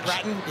interchange. Brett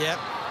Ratton, yep.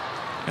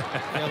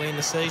 Early in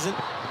the season.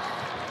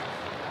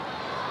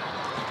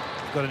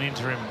 Got an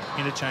interim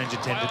interchange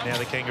attended now,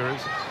 the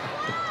Kangaroos.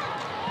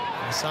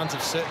 The Suns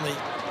have certainly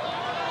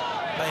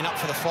been up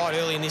for the fight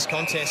early in this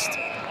contest.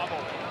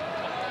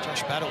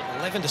 Josh Battle,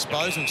 11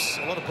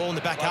 disposals, a lot of ball in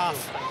the back half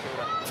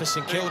for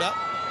St Kilda.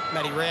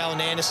 Matty Rowell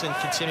and Anderson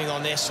continuing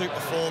on their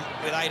super form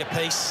with 8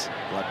 apiece.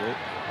 Bloodroot.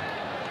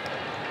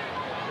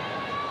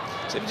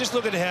 So if you just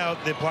look at how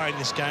they're playing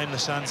this game, the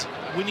Suns,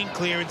 winning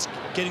clearance,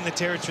 getting the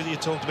territory that you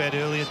talked about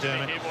earlier,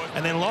 Dermot,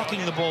 and then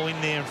locking the ball in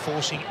there and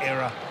forcing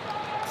error.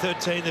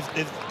 13, they've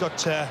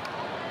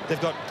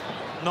got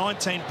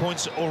 19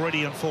 points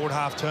already on forward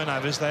half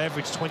turnovers. They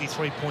average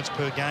 23 points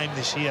per game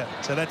this year.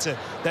 So that's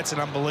an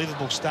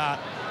unbelievable start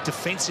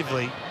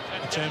defensively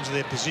in terms of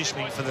their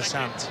positioning for the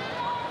Suns.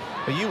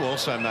 But you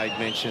also made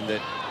mention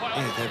that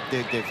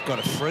they've got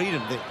a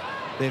freedom.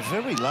 They're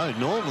very low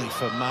normally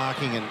for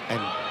marking and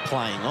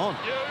playing on.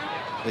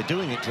 They're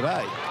doing it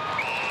today.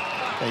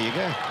 There you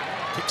go.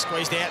 Kick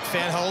squeezed out,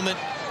 found Holman.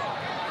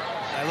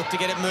 They look to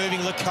get it moving.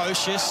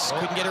 Lukosius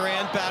couldn't get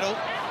around Battle.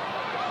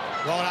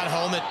 Well done,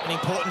 Holman. An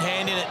important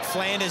hand in it.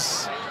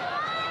 Flanders.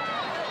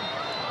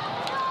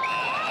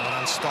 Well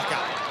done, Stocker.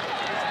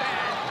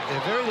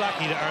 They're very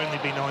lucky to only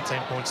be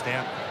 19 points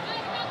down.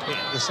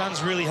 The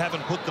Suns really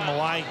haven't put them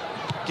away,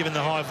 given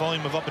the high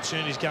volume of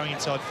opportunities going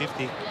inside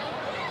 50.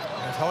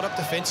 They've held up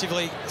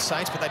defensively, the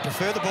Saints, but they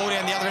prefer the ball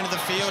down the other end of the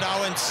field.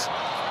 Owens.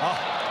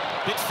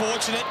 Bit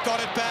fortunate, got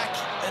it back,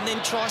 and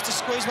then tries to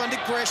squeeze one to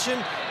Gresham,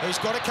 who's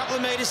got a couple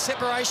of metres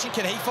separation.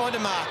 Can he find a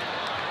mark?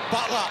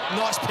 Butler,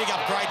 nice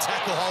pick-up, great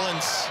tackle,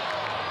 Hollins.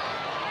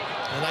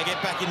 And they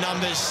get back in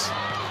numbers.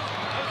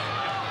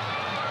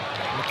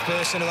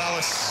 McPherson to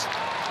Ellis.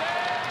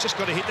 Just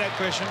got to hit that,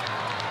 Gresham.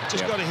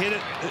 Just got to hit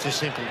it. It's a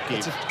simple kick.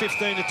 It's a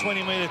 15 to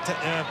 20 metre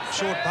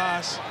short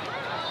pass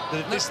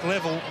that at this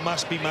level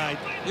must be made.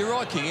 You're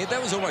right, King.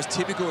 That was almost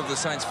typical of the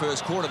Saints'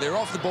 first quarter. They're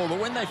off the ball, but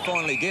when they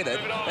finally get it,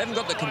 they haven't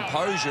got the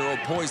composure or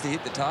poise to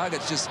hit the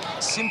target. It's just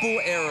simple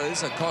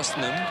errors are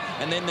costing them,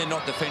 and then they're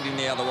not defending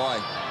the other way.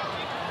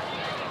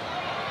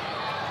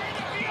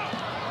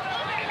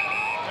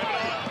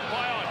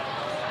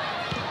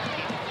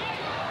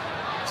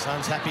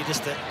 Suns happy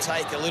just to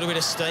take a little bit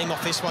of steam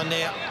off this one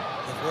now.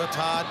 They've worked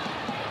hard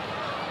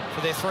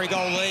for their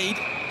 3-goal lead.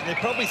 They're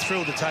probably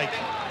thrilled to take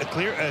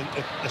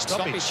a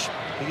stoppage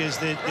because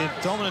their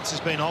dominance has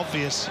been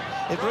obvious.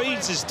 It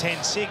reads as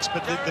 10-6,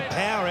 but the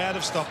power out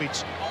of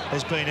stoppage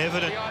has been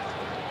evident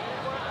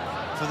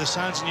for the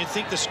Suns, and you'd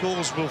think the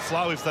scores will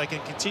flow if they can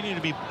continue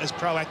to be as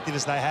proactive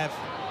as they have.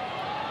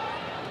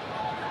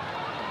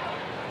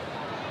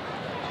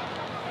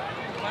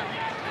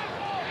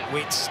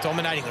 Witts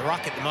dominating the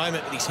ruck at the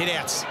moment with his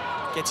hit-outs.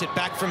 Gets it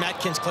back from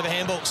Atkins. Clever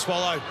handball.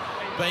 Swallow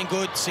being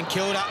good. St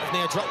Kilda have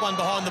now dropped one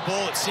behind the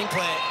ball. It's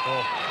Sinclair.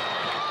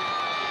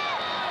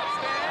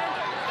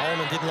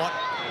 Holman didn't like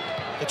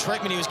the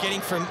treatment he was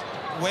getting from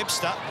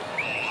Webster.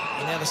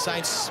 And now the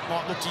Saints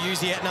might look to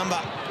use the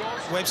outnumber.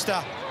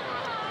 Webster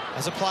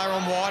as a player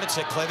on wide. It's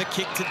a clever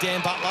kick to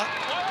Dan Butler.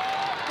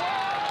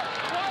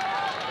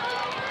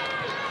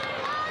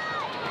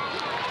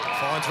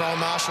 Finds Rowan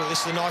Marshall. This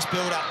is a nice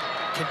build-up.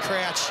 Can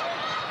crouch,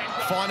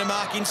 find a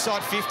mark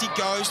inside 50,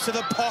 goes to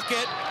the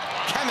pocket.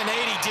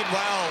 Caminiti did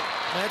well.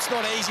 Now, it's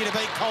not easy to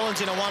beat Collins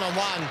in a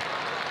one-on-one.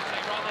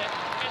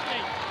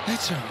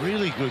 That's a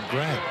really good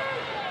grab.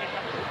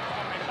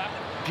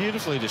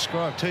 Beautifully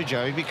described too,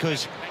 Joey,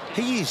 because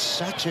he is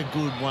such a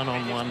good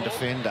one-on-one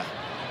defender.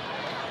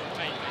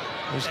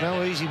 There's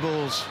no easy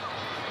balls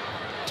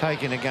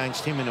taken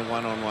against him in a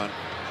one-on-one.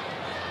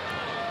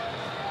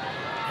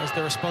 Has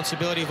the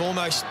responsibility of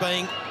almost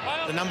being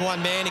the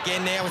 #1 man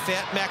again now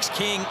without Max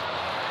King.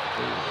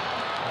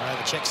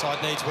 The check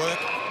side needs work.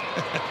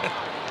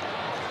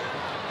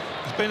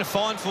 It's been a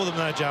find for them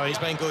though, Joey. He's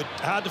been good.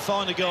 Hard to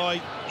find a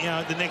guy, you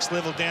know, the next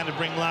level down to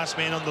bring last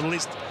man on the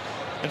list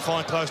and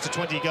find close to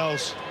 20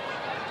 goals.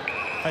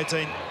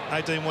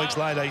 18 weeks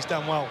later, he's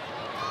done well.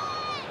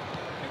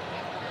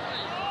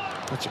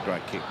 That's a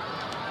great kick.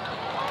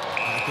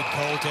 Good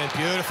call, Dan.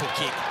 Beautiful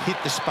kick. Hit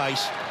the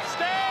space.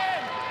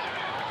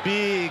 Stand!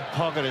 Big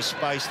pocket of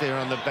space there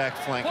on the back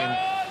flank, and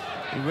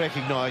he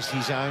recognised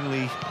his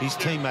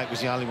teammate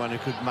was the only one who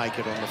could make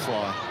it on the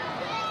fly.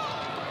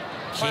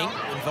 King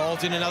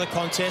involved in another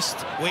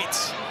contest.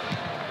 Witts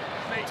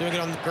doing it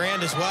on the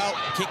ground as well.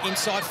 Kick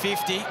inside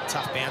 50.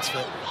 Tough bounce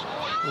for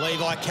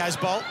Levi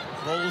Casbolt.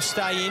 Ball will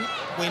stay in.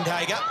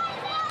 Windhager.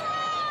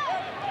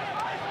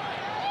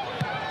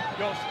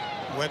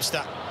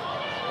 Webster.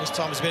 This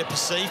time was a bit of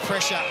perceived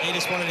pressure. He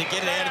just wanted to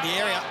get it out of the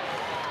area.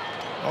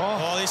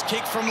 Oh, this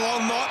kick from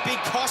long might be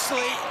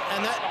costly.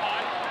 And that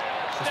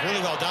was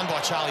really well done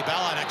by Charlie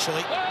Ballard,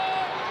 actually.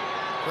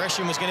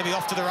 Gresham was going to be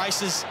off to the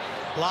races.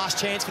 Last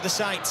chance for the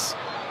Saints.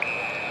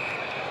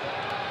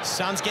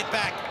 Suns get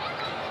back.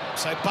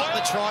 So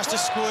Butler tries to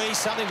squeeze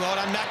something. Well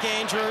done,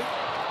 McAndrew.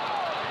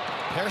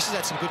 Harris has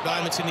had some good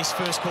moments in this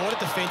first quarter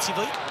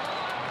defensively.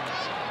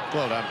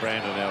 Well done,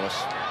 Brandon Ellis.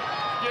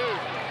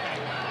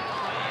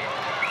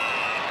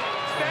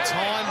 And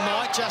time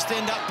might just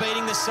end up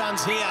beating the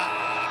Suns here.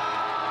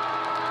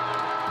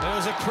 It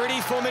was a pretty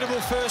formidable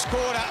first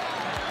quarter.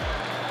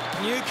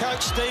 New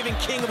coach Stephen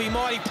King will be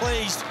mighty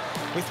pleased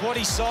with what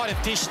his side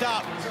have dished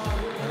up.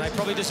 And they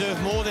probably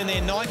deserve more than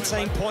their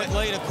 19-point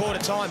lead at quarter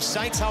time.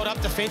 Saints hold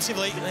up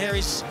defensively. There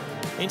is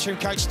interim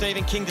coach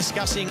Stephen King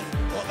discussing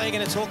what they're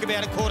going to talk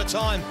about at quarter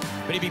time.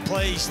 But he'd be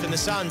pleased. And the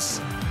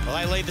Suns, well,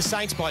 they lead the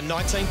Saints by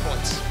 19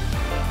 points.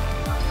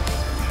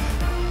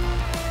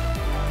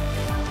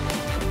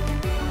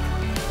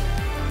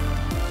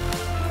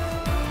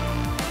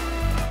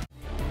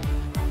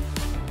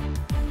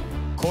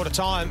 Quarter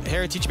time,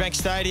 Heritage Bank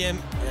Stadium,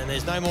 and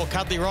there's no more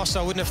Cuddly Ross,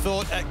 I wouldn't have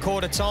thought, at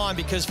quarter time,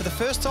 because for the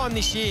first time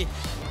this year,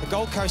 the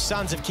Gold Coast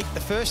Suns have kicked the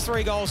first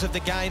 3 goals of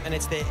the game, and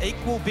it's their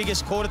equal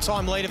biggest quarter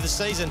time lead of the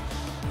season.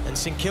 And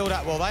St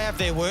Kilda, well, they have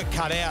their work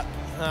cut out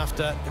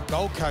after the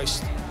Gold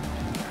Coast.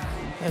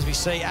 As we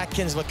see,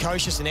 Atkins,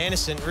 Lukosius and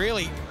Anderson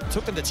really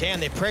took them to town.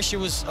 Their pressure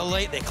was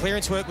elite, their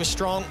clearance work was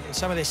strong, and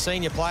some of their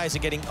senior players are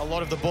getting a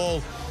lot of the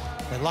ball.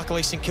 And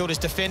luckily, St Kilda's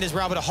defenders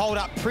were able to hold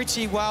up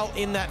pretty well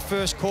in that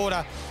first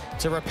quarter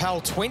to repel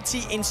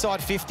 20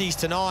 inside 50s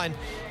to 9.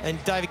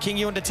 And David King,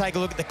 you want to take a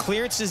look at the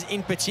clearances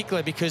in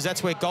particular, because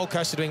that's where Gold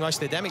Coast are doing most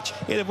of their damage.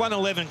 Yeah, they've won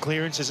 11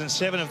 clearances, and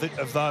 7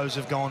 of those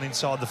have gone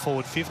inside the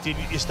forward 50.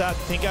 And you start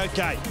to think,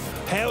 OK,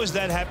 how is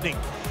that happening?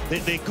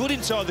 They're good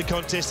inside the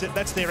contest.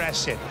 That's their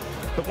asset.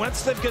 But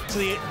once they've got to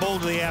the ball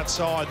to the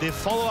outside, their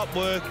follow-up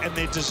work and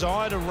their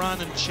desire to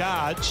run and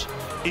charge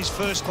is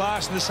first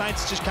class, and the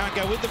Saints just can't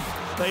go with them.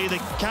 They either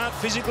can't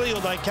physically or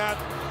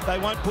they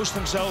won't push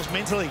themselves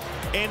mentally.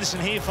 Anderson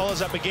here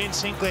follows up again.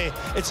 Sinclair,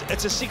 it's a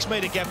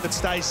 6-metre gap that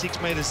stays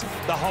 6 metres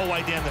the whole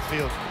way down the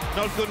field.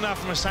 Not good enough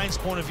from a Saints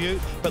point of view,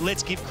 but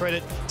let's give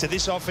credit to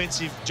this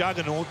offensive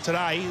juggernaut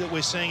today that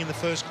we're seeing in the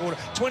first quarter.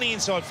 20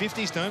 inside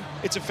 50s to him.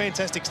 It's a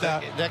fantastic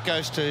start. That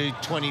goes to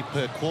 20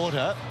 per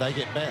quarter. They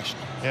get bashed.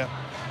 Yeah.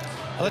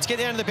 Well, let's get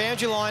down to the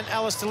boundary line.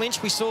 Alistair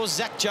Lynch, we saw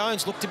Zach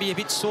Jones look to be a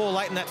bit sore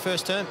late in that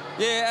first term.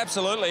 Yeah,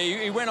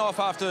 absolutely. He went off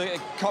after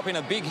copping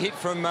a big hit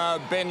from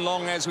Ben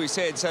Long, as we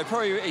said. So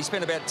probably he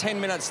spent about 10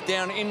 minutes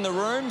down in the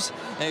rooms,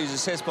 and he was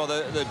assessed by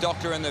the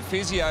doctor and the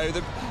physio.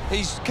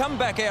 He's come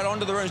back out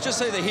onto the rooms. Just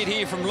see the hit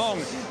here from Long.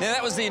 Now,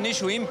 that was the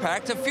initial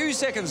impact. A few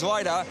seconds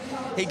later,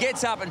 he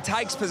gets up and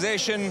takes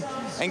possession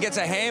and gets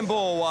a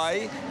handball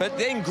away, but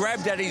then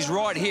grabbed at his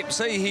right hip.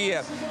 See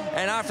here.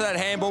 And after that,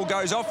 handball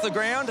goes off the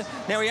ground.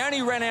 Now, he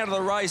only ran out of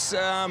the race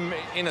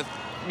in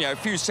a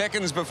few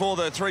seconds before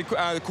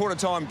the quarter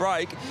time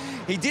break.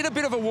 He did a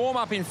bit of a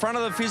warm-up in front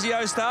of the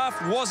physio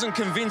staff. Wasn't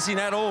convincing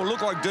at all.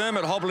 Looked like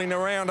Dermot hobbling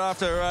around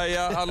after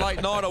a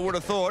late night, I would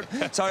have thought.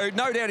 So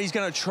no doubt he's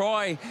going to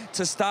try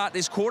to start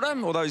this quarter,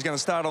 although he's going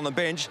to start on the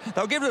bench.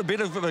 They'll give it a bit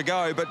of a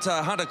go, but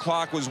Hunter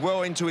Clark was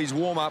well into his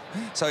warm-up,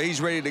 so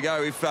he's ready to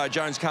go if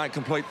Jones can't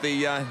complete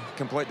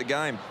the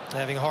game.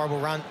 Having a horrible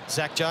run,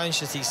 Zach Jones,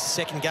 just his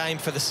second game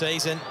for the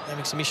season,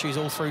 having some issues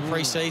all through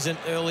pre-season,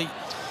 early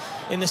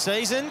in the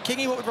season.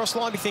 Kingy, what would Ross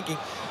Lyon be thinking?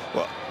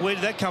 Well, where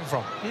did that come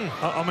from?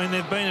 I mean,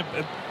 they've been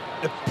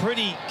a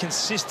pretty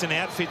consistent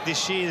outfit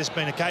this year. There's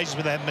been occasions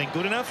where they haven't been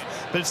good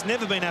enough, but it's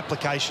never been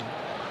application.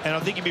 And I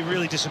think you'd be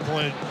really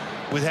disappointed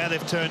with how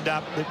they've turned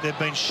up. They've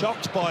been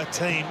shocked by a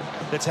team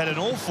that's had an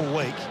awful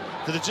week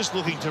that are just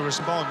looking to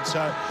respond.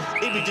 So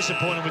he'd be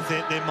disappointed with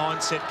their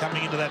mindset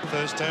coming into that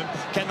first term.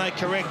 Can they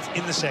correct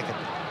in the second?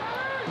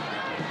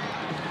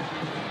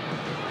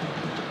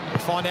 We'll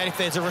find out if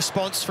there's a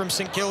response from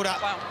St Kilda.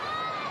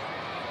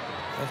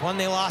 They've won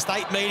their last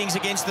 8 meetings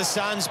against the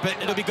Suns, but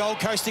it'll be Gold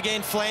Coast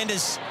again.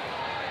 Flanders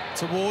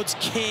towards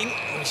King.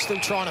 They're still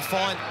trying to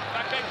find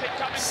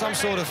some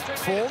sort of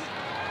form.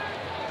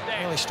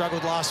 Really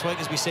struggled last week,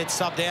 as we said,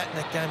 subbed out in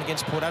that game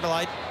against Port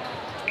Adelaide.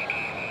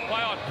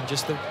 And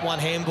just the one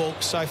handball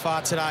so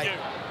far today.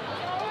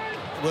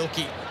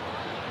 Wilkie.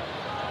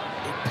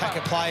 Big pack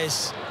of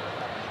players.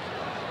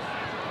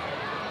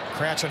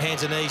 Crouch on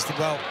hands and knees did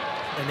well.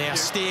 And now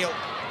Steele.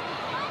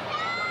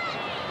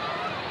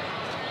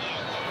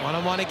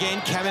 One-on-one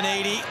again,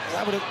 Caminiti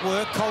able to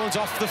work Collins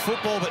off the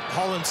football, but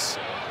Hollands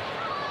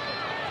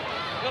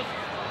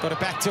Got it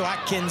back to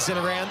Atkins and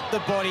around the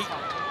body.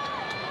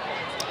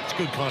 It's a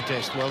good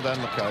contest. Well done,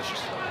 Lukosius.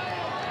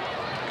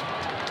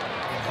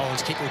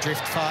 Holland's kick will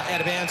drift far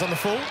out of bounds on the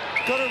full.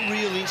 Got a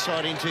real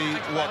insight into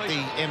what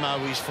the MO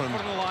is from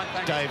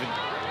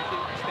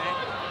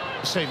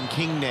Stephen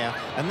King now,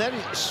 and that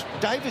is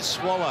David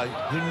Swallow,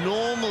 who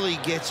normally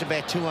gets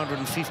about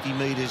 250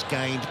 metres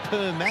gained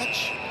per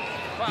match.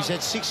 He's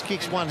had 6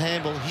 kicks, 1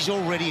 handball. He's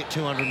already at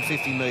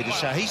 250 metres,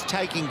 so he's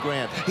taking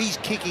ground. He's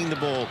kicking the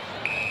ball.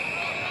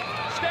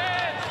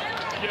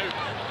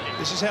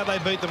 This is how they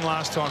beat them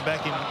last time,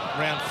 back in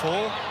round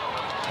 4.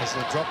 As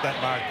they dropped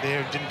that mark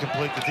there and didn't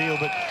complete the deal,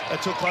 but they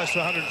took close to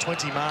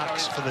 120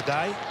 marks for the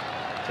day.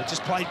 They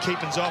just played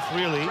keepings off,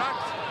 really,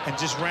 and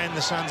just ran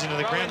the Suns into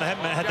the ground. They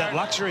haven't had that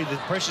luxury. The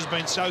pressure's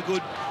been so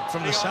good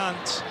from the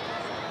Suns.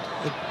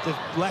 They've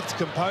lacked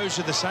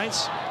composure, the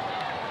Saints.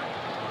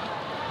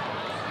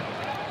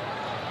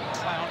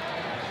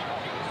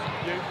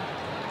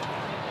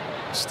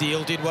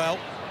 Steele did well.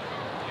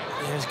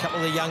 There's a couple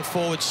of the young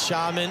forwards.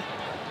 Sharman.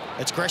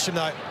 It's Gresham,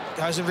 though.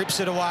 Goes and rips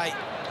it away.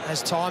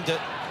 Has time to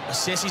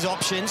assess his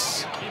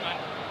options.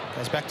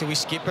 Goes back to his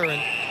skipper,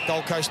 and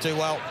Gold Coast do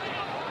well.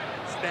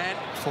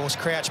 Force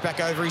Crouch back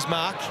over his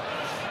mark.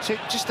 So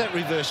just that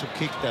reversal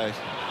kick, though.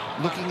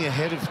 Looking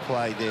ahead of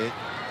play there,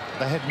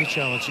 they had Mitch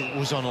Owens, who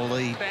was on a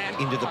lead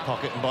into the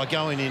pocket, and by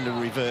going into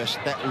reverse,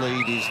 that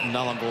lead is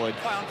null and void.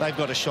 They've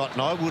got a shot,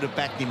 and I would have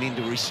backed him in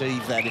to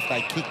receive that if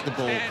they kicked the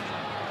ball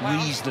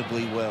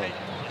reasonably well.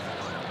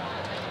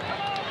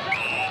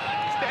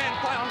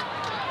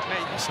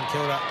 St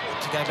Kilda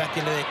to go back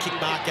into their kick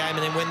mark game,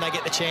 and then when they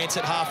get the chance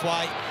at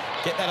halfway,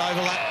 get that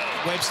overlap.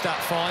 Webster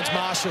finds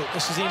Marshall.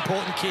 This is the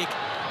important kick.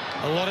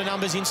 A lot of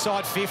numbers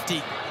inside 50.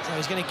 So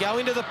he's going to go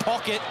into the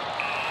pocket.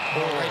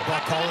 Read by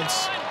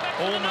Collins.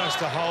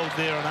 Almost a hold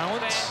there on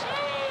Owens.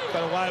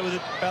 Got away with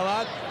it,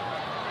 Ballard.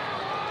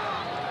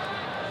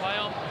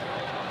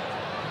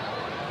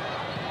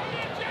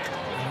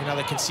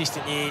 Another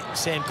consistent year.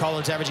 Sam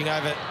Collins averaging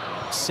over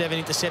 7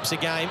 intercepts a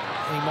game.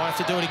 And he might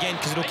have to do it again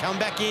because it'll come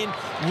back in.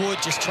 Wood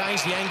just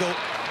changed the angle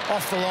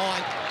off the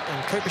line.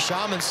 And Cooper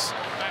Sharman's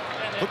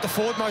looked the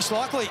forward most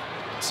likely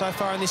so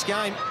far in this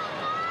game.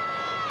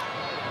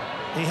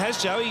 He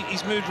has, Joe.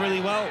 He's moved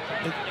really well.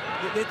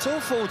 Their tall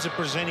forwards are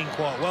presenting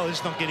quite well. They're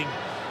just not getting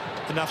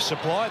enough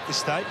supply at this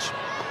stage.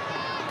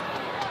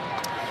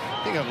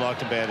 The thing I've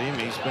liked about him,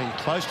 he's been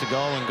close to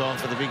goal and gone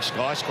for the big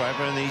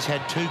skyscraper, and he's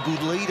had 2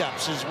 good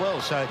lead-ups as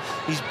well. So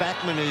his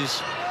backman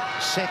is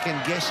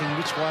second-guessing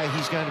which way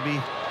he's going to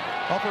be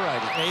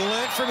operating. He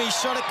learnt from his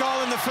shot at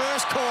goal in the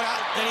first quarter,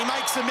 and he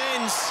makes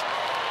amends.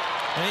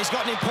 And he's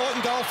got an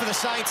important goal for the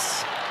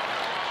Saints.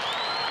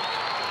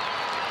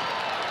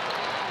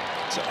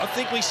 So I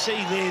think we see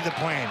there the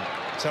plan.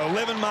 So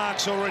 11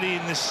 marks already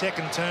in this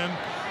second term.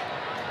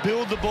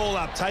 Build the ball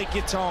up, take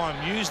your time,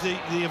 use the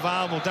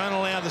available. Don't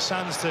allow the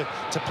Suns to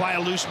play a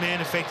loose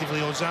man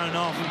effectively or zone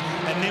off.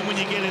 And then when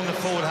you get in the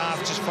forward half,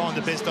 just find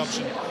the best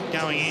option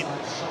going in.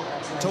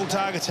 Tall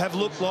targets have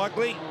looked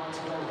likely.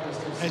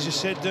 As you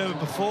said, Dermot,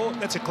 before,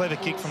 that's a clever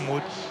kick from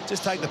Wood.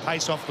 Just take the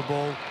pace off the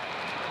ball.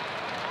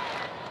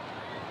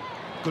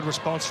 Good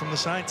response from the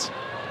Saints.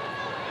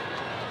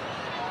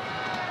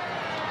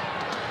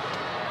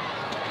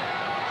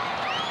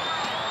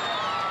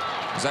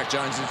 Zach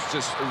Jones has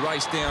just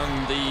raced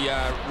down the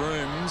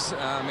rooms.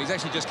 He's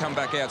actually just come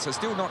back out, so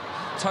still not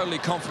totally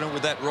confident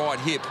with that right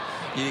hip.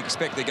 You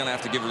expect they're going to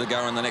have to give it a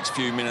go in the next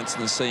few minutes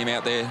and see him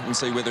out there and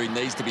see whether he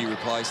needs to be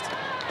replaced.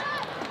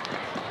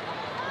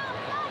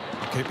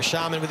 Cooper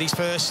Sharman with his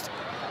first,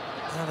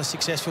 another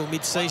successful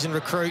mid-season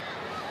recruit.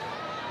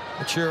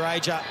 Mature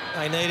ager,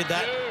 they needed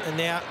that. And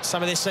now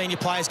some of their senior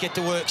players get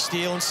to work.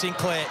 Steele and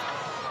Sinclair.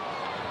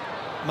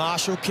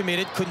 Marshall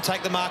committed, couldn't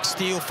take the mark.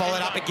 Steele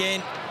followed up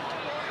again.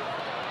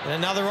 And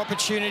another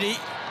opportunity.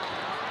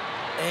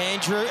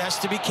 Andrew has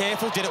to be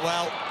careful, did it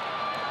well.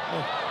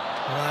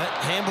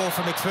 Handball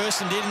from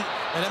McPherson didn't,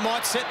 and it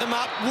might set them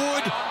up.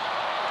 Wood.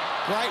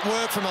 Great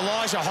work from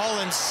Elijah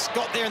Hollands.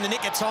 Got there in the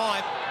nick of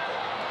time.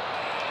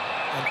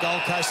 And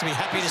Gold Coast will be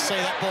happy to see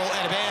that ball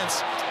out of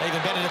bounds. Even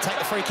better to take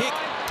the free kick.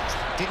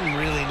 Didn't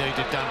really need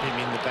to dump him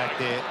in the back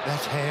there. That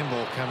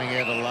handball coming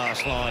out of the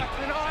last line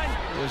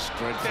was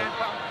dreadful.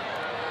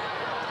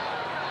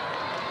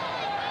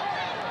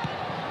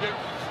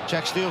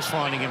 Jack Steele's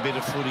finding a bit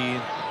of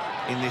footy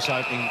in this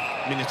opening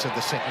minutes of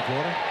the second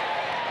quarter.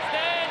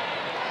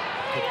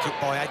 Good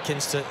kick by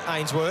Atkins to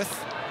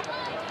Ainsworth.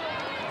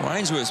 Well,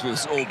 Ainsworth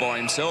was all by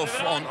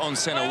himself on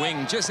centre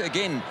wing. Just,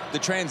 again, the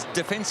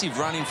defensive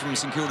running from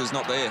St Kilda's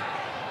not there.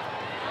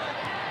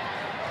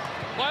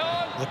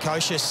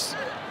 Lukosius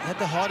had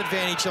the height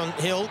advantage on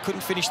Hill,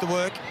 couldn't finish the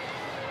work.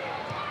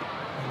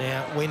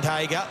 Now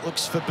Windhager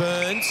looks for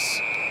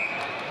Burns.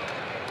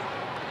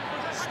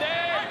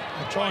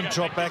 They'll try and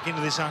drop back into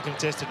this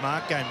uncontested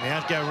mark game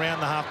now. Go around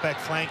the half-back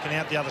flank and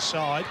out the other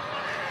side.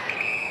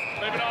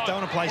 Don't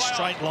want to play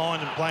straight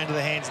line and play into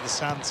the hands of the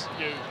Suns.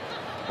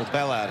 Well,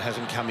 Ballard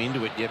hasn't come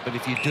into it yet, but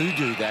if you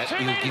do that,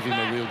 you'll give him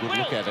a real good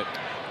look at it.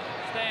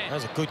 That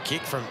was a good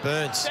kick from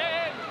Burns.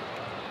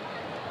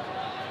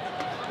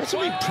 That's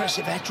some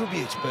impressive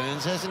attributes,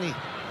 Burns, hasn't he?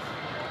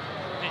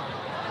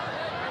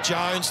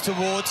 Jones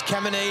towards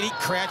Caminiti,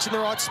 crouch in the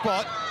right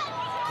spot.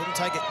 Couldn't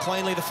take it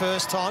cleanly the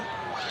first time.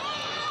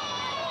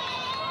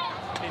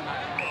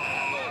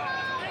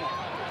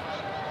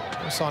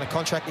 He'll sign a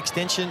contract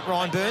extension,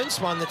 Ryan Burns,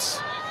 one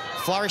that's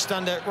flourished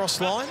under Ross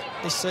Lyon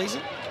this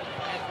season.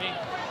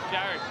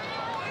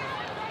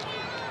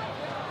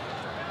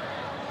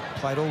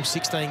 Played all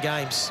 16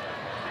 games.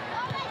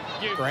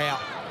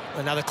 Drought,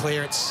 another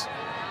clearance.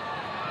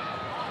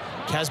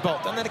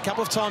 Casbolt done that a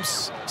couple of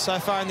times so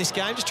far in this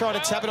game. Just tried to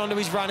tap it onto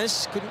his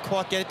runners. Couldn't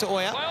quite get it to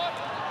Oya.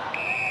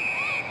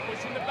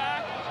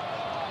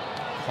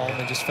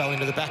 Holman just fell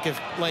into the back of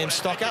Liam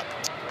Stocker.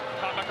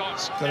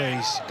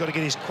 He's got to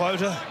get his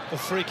quota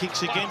of free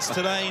kicks against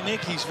today,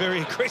 Nick. He's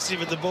very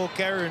aggressive at the ball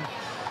carrier and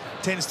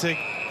tends to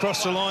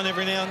cross the line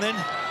every now and then.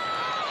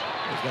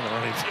 He's going to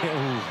run him.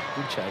 Ooh,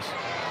 good chase.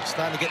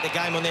 Starting to get the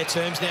game on their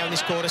terms now in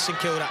this quarter, St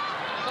Kilda.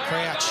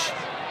 Crouch.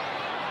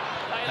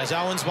 As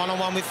Owens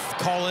one-on-one with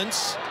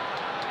Collins.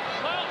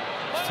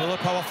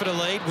 Filippo offered a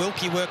lead.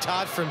 Wilkie worked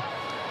hard from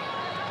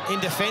in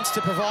defence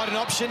to provide an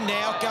option.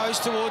 Now goes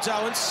towards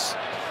Owens.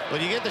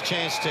 Well, you get the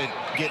chance to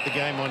get the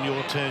game on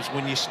your terms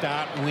when you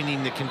start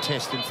winning the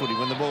contested footy,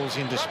 when the ball's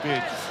in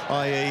dispute,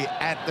 i.e.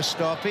 at the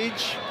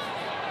stoppage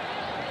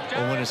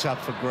or when it's up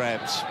for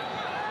grabs.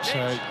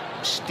 So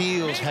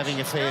Steele's having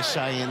a fair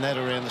say in that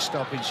around the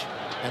stoppage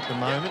at the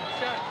moment.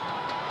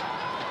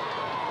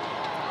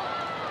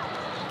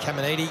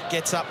 Caminiti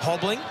gets up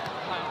hobbling.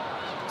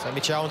 So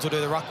Mitch Owens will do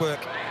the ruck work.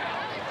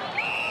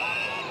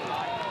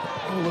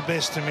 All the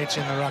best to Mitch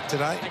in the ruck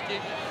today.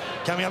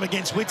 Coming up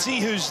against Witsy,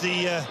 who's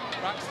the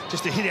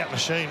just a hit-out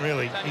machine,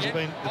 really. He's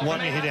been the one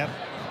hit-out.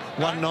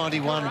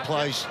 191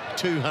 plays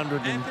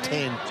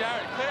 210.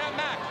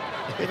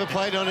 Ever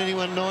played on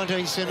anyone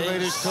 19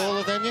 centimetres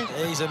taller than you?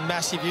 He's a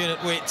massive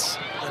unit, Wits.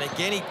 And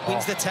again, he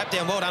wins the tap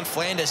down. Well done,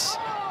 Flanders.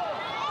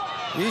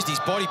 Used his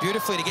body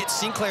beautifully to get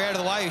Sinclair out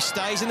of the way, who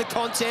stays in the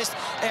contest.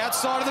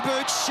 Outside of the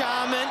boot,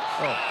 Sharman.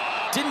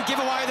 Didn't give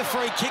away the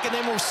free kick and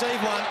then will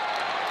receive one.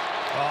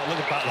 Oh, look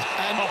at Butler.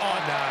 And no,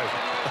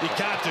 you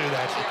can't do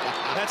that.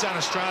 That's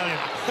un-Australian.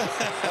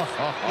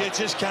 You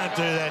just can't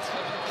do that.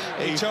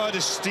 He tried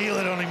to steal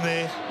it on him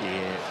there.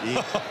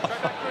 Yeah.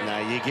 No,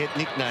 you get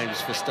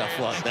nicknames for stuff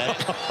like that.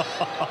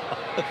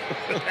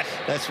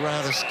 That's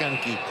rather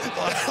skunky.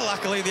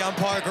 Luckily, the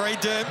umpire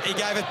agreed to him. He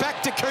gave it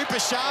back to Cooper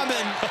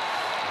Sharman,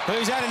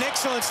 who's had an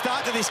excellent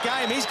start to this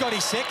game. He's got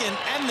his second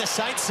and the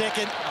Saints'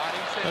 second.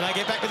 And they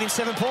get back within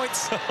 7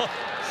 points.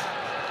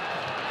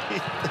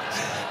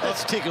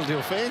 That's tickled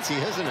your fancy,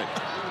 hasn't it?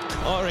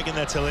 I reckon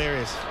that's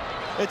hilarious.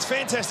 It's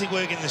fantastic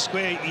work in the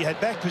square. He had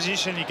back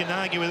position. You can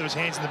argue whether it was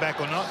hands in the back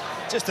or not.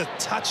 Just a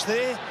touch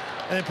there,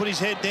 and then put his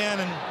head down,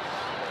 and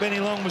Benny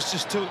Long was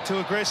just too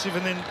aggressive.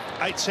 And then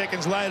 8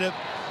 seconds later,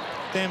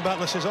 Dan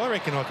Butler says, I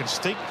reckon I can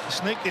sneak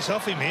this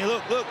off him here.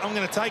 Look, I'm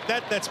going to take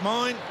that. That's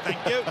mine.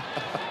 Thank you.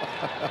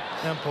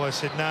 The umpire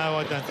said, no,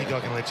 I don't think I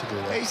can let you do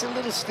that. He's a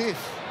little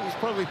stiff. He's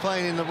probably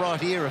playing in the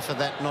right era for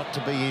that not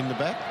to be in the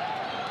back.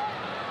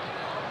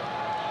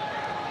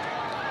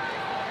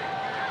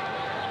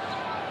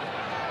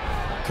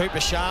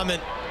 Cooper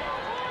Sharman,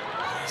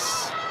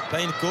 he's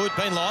been good,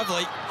 been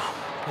lively,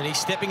 and he's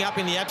stepping up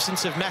in the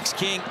absence of Max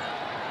King.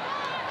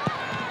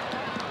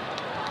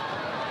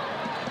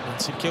 And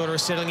St Kilda are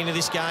settling into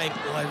this game.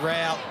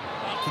 Rao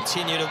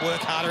continue to work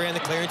hard around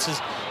the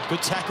clearances.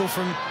 Good tackle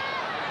from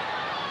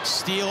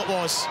Steele it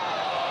was.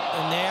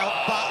 And now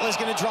Butler's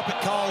going to drop it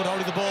cold,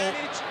 holding the ball.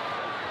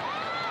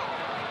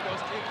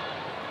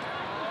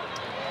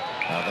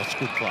 Oh, that's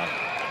good play.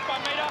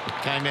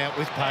 Came out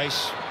with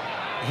pace.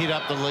 Hit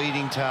up the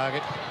leading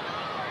target.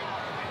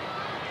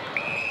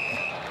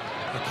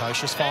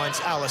 Precocious finds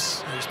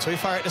Alice, who's too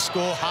far out to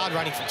score. Hard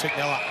running from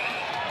Tucnella.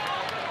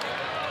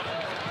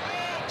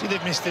 See,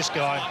 they've missed this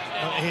guy.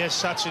 He has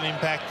such an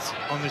impact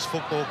on this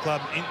football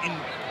club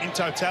in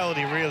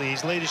totality, really.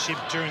 His leadership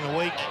during the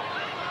week,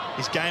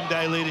 his game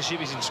day leadership,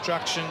 his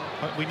instruction.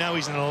 We know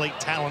he's an elite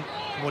talent,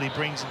 what he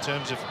brings in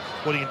terms of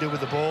what he can do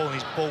with the ball and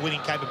his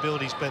ball-winning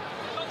capabilities, but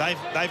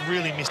they've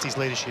really missed his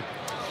leadership.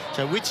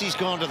 So Witsy's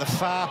gone to the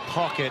far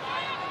pocket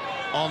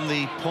on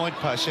the point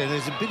post. So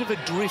there's a bit of a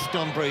drift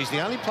on Breeze. The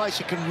only place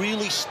it can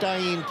really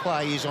stay in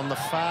play is on the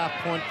far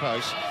point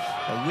post.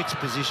 Witts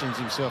positions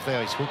himself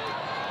there. He's hooked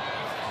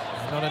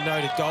it. Not a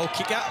noted goal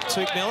kicker,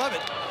 Tucnella,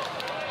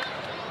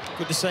 but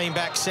good to see him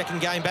back.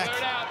 Second game back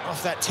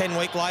off that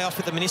 10-week layoff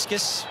with the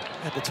meniscus.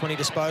 Had the 20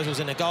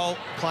 disposals and a goal,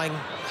 playing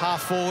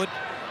half forward,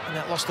 and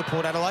that lost to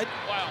Port Adelaide.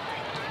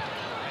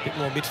 A bit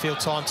more midfield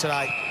time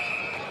today.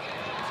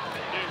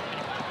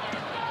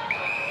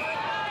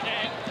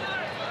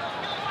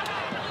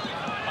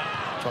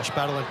 Josh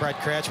Battle and Brad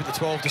Crouch with the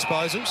 12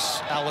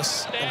 disposals.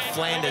 Alice and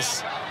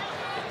Flanders.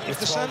 If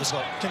the Suns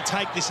can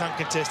take this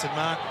uncontested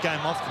game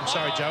off them,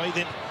 sorry, Joey,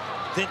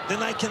 then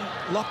they can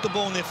lock the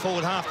ball in their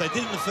forward half. They did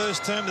it in the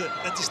first term, but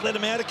they just let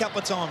them out a couple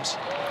of times.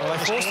 Well,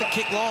 they forced the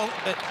kick long,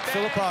 but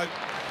Filippo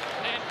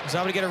was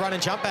able to get a run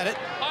and jump at it.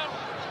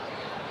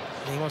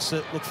 He wants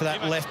to look for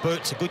that left boot.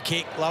 It's a good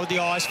kick. Lowered the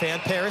eyes,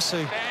 found Paris,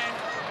 who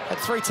had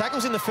 3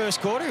 tackles in the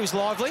first quarter. He was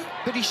lively.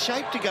 But he's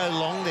shaped to go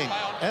long then.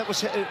 That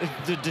was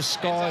the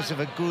disguise of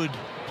a good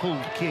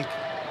pulled kick.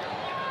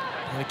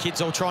 And the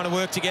kids all trying to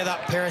work together.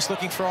 Paris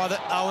looking for either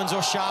Owens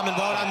or Sharman.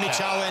 Well done,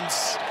 Mitch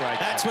Owens. Great.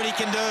 That's what he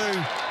can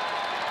do.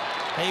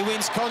 He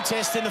wins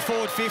contest in the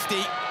forward 50.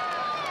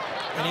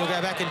 And he'll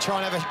go back and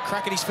try and have a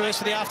crack at his first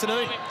for the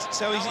afternoon.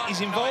 So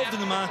he's involved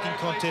in the marking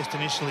contest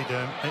initially,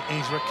 Derm, and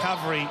his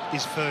recovery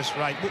is first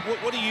rate.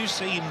 What do you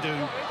see him do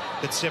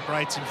that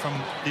separates him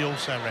from the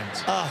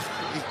also-rans?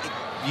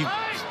 You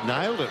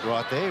nailed it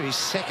right there, his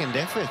second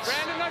efforts.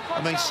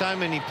 I mean, so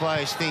many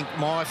players think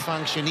my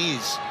function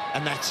is,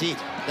 and that's it.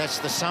 That's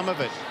the sum of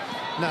it.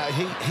 No,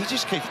 he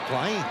just keeps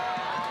playing.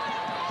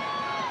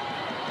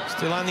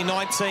 Still only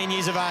 19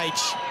 years of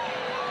age.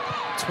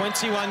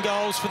 21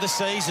 goals for the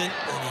season.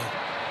 And he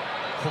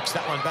hooks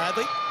that one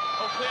badly.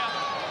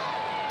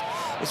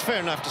 It's fair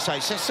enough to say,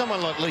 so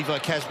someone like Levi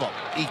Casbolt,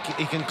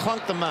 he can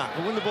clunk the mark,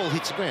 but when the ball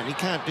hits the ground, he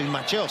can't do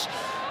much else.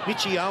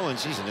 Mitchy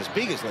Owens isn't as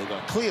big as Levi,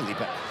 clearly,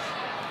 but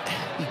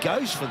he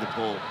goes for the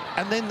ball,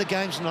 and then the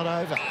game's not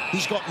over.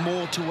 He's got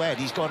more to add.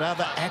 He's got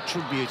other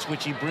attributes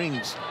which he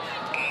brings.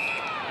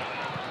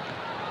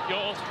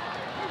 Yours.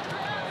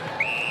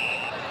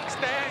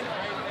 Stand.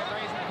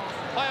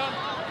 Play on.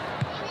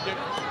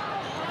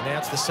 Now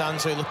it's the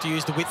Suns who look to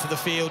use the width of the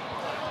field.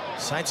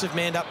 Saints have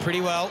manned up pretty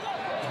well,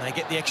 and they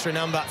get the extra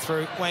number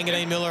through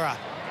Wanganeen-Milera.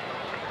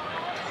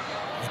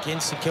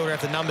 Again, St Kilda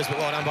have the numbers, but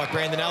well done by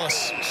Brandon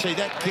Ellis. See,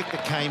 that kick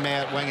that came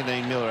out,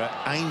 Wanganeen-Milera,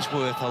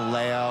 Ainsworth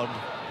allowed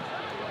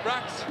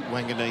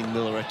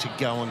Wanganeen-Milera to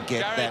go and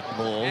get that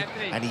ball,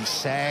 and he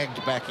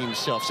sagged back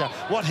himself. So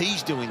what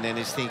he's doing then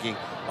is thinking,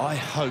 I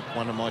hope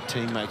one of my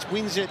teammates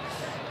wins it.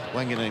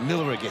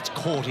 Wanganeen-Milera gets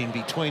caught in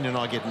between, and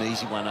I get an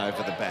easy one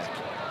over the back.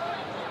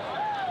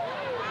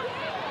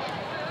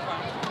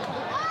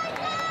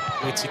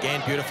 Wits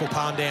again, beautiful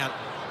palm down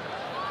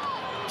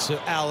to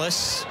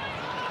Alice.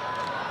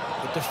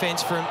 Good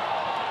defence from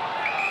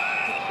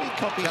He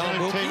copied his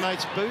own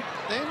teammate's boot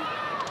then.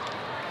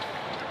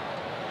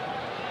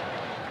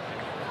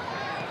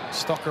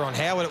 Stocker on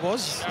Howard it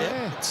was.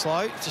 Yeah.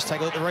 Slow. Just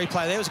take a look at the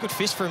replay there. It was a good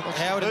fist from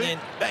Howard and then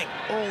bang.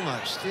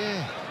 Almost,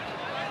 yeah.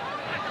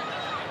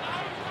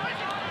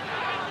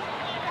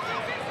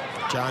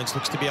 Jones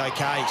looks to be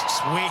okay.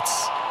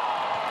 Wits.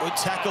 Good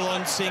tackle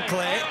on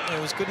Sinclair. It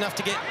was good enough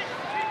to get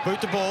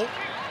boot the ball.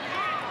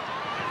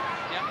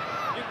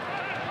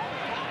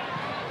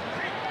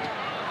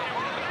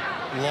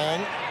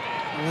 Long.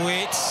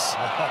 Wits.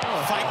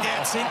 Faked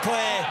out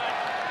Sinclair.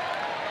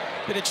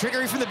 Bit of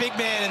trickery from the big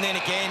man, and then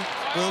again,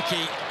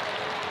 Wilkie.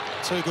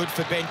 Too good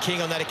for Ben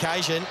King on that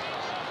occasion.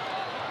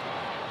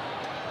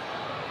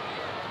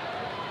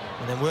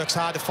 And then works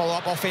hard to follow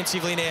up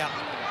offensively now.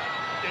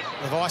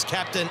 The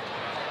vice-captain.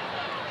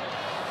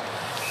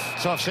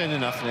 So I've seen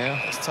enough now.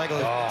 Let's take a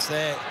look. It's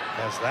there.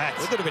 How's that?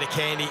 A little bit of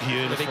candy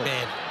for the big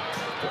man.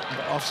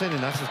 I've seen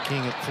enough of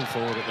King at full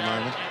forward at the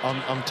moment.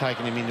 I'm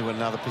taking him into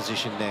another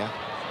position now.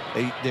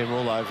 They're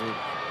all over it.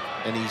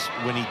 And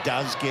when he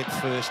does get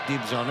first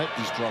dibs on it,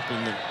 he's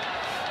dropping them.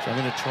 So I'm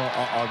going to try.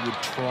 I would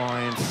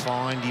try and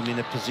find him in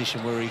a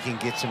position where he can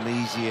get some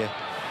easier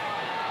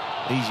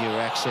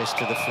access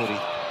to the footy.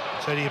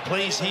 So do you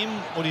please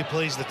him or do you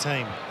please the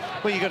team?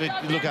 Well, you've got to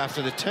look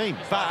after the team,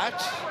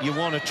 but you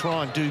want to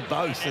try and do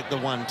both at the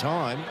one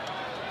time.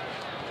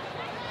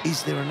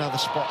 Is there another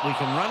spot we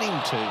can run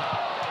him to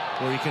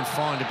where he can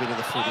find a bit of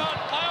the footy?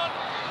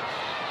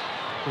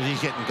 Well, he's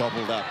getting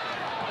gobbled up.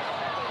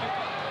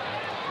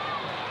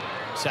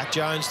 Zach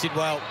Jones did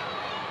well.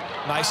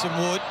 Mason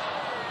Wood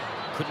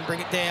couldn't bring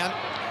it down.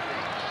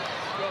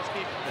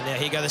 And now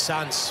here go the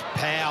Suns.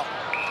 Powell,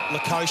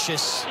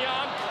 Lukosius.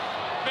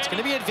 It's going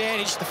to be an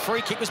advantage. The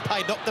free kick was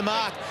paid, not the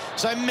mark.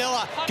 So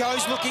Miller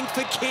goes looking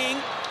for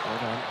King.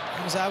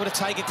 He was able to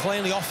take it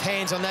cleanly off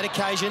hands on that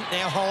occasion.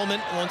 Now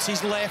Holman wants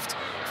his left.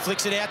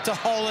 Flicks it out to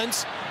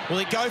Hollins. Will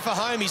he go for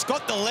home? He's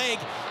got the leg.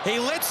 He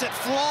lets it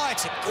fly.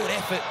 It's a good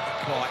effort.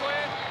 Quite.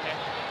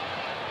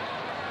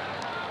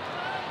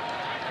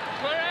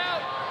 Clear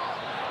out.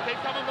 Keep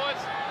coming, boys.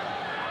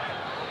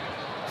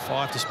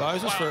 5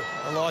 disposals for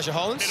Elijah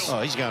Hollins.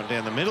 Oh, he's going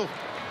down the middle.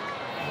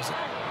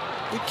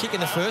 Good kick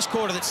in the first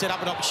quarter that set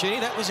up an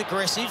opportunity. That was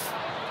aggressive.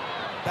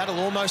 Battle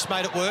almost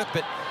made it work,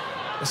 but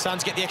the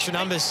Suns get the extra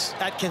numbers.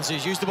 Atkins,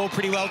 who's used the ball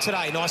pretty well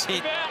today. Nice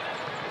hit.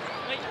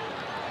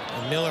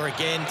 And Miller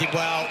again did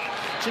well.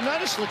 Did you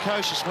notice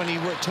Lukosius, when he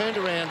turned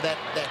around that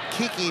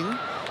kick in,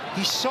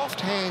 his soft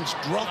hands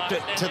dropped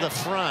it to the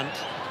front,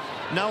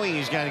 knowing he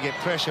was going to get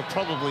pressure,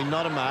 probably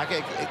not a mark.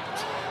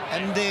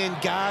 And then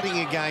guarding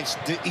against,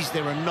 is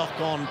there a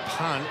knock-on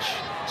punch?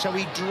 So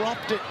he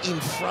dropped it in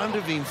front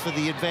of him for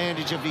the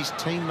advantage of his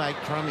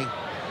teammate Crumming.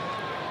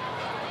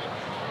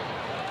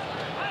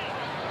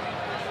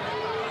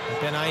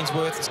 Ben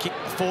Ainsworth has kicked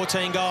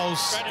 14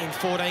 goals in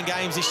 14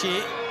 games this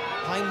year.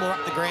 Playing more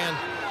up the ground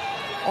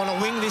on a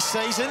wing this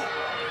season.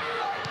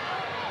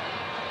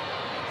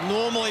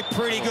 Normally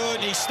pretty good.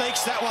 He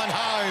sneaks that one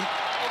home.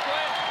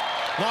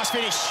 Nice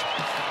finish.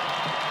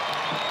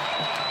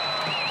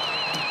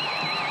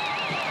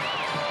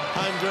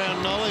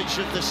 on-ground knowledge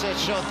of the set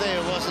shot there,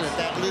 wasn't it?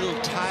 That little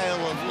tail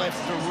of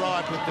left to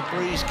right with the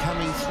breeze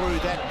coming through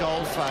that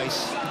goal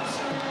face.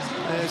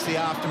 There's the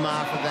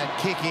aftermath of that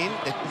kick in.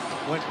 It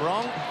went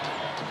wrong.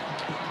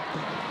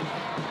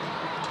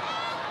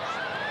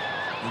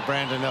 And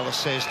Brandon Ellis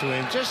says to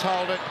him, just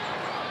hold it.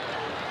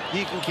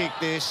 You can kick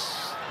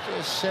this.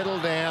 Just settle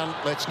down.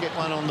 Let's get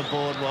one on the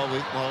board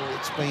while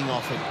it's being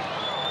offered.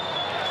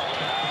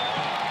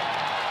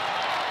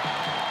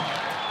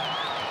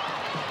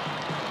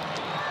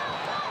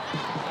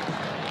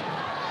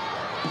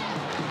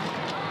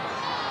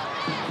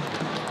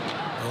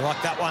 I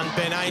like that one,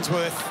 Ben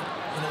Ainsworth.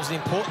 And it was an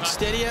important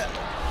steadier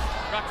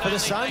for the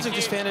Suns, who've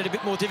just found it a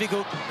bit more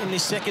difficult in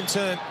this second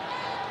term.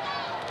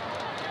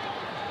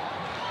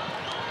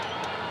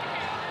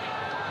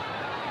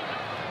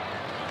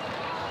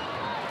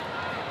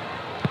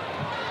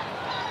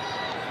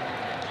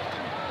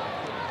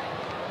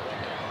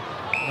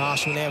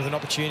 Marshall now with an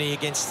opportunity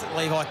against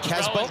Levi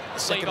Casbolt,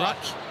 second ruck.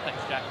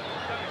 Thanks, Jack.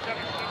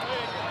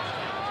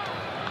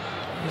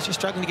 He's just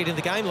struggling to get in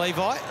the game,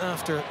 Levi,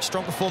 after a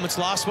strong performance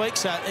last week.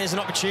 So there's an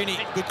opportunity,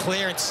 good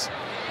clearance.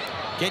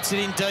 Gets it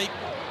in deep.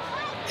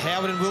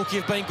 Howard and Wilkie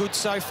have been good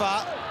so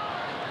far.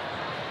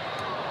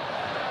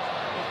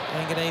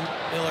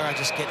 Wanganeen-Milera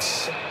just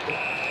gets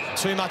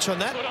too much on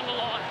that. Good on the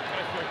line.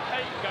 Go through.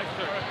 Hey, go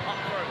through. Up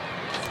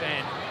through.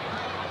 Stand.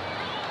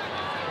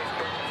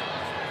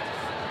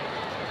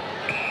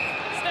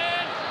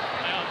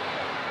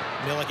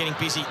 Miller getting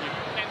busy.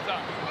 Hands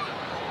up.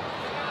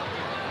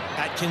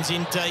 Atkins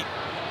in deep.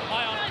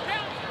 High on.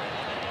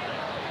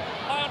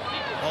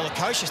 Oh,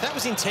 Lukosius, that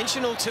was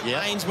intentional to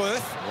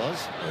Ainsworth. It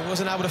was. He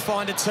wasn't able to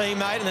find a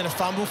teammate, and then a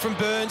fumble from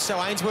Burns, so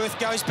Ainsworth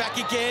goes back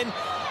again.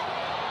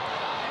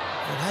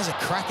 And has a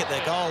crack at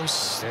their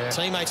goals. Yeah.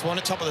 Teammates want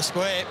it top of the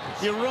square.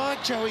 You're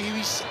right, Joey.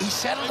 He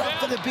settled up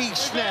for the big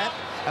snap,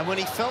 and when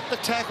he felt the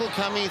tackle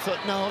coming, he thought,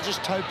 no, I'll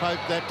just toe poke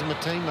that to my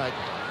teammate.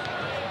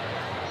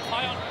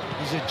 High on.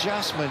 His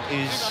adjustment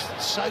is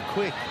so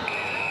quick.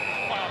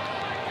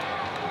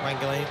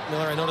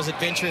 Wanganeen-Milera not as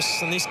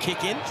adventurous on this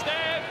kick in.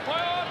 Stand.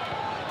 High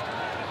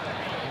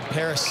on.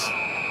 Paris.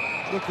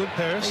 Look good,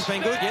 Paris. He's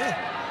been good, yeah.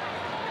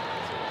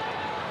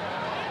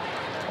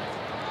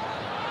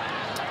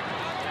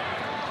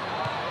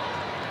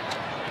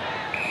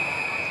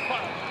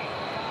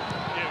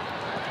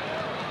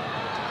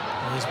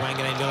 Here's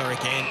Wanganeen-Milera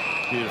again.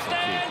 Beautiful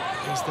kick.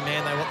 He's the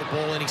man. They want the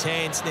ball in his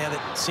hands now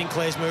that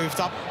Sinclair's moved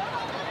up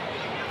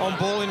on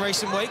ball in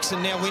recent weeks,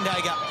 and now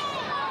Windhager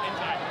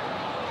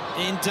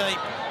in deep.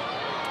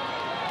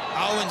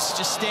 Owens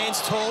just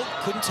stands tall,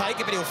 couldn't take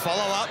it, but he'll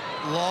follow up.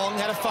 Long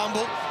had a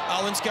fumble.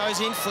 Owens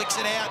goes in, flicks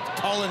it out.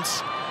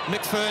 Collins,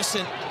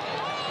 McPherson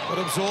would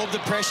absorb the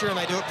pressure, and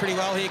they do it pretty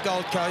well here,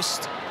 Gold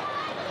Coast.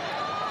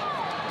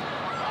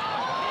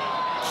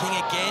 King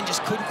again,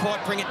 just couldn't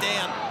quite bring it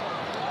down.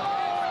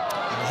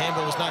 And the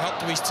handball was no help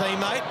to his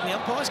teammate, and the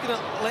umpire's going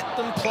to let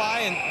them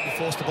play, and he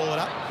forced the ball it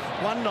up.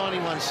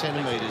 191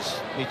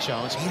 centimetres, Mitch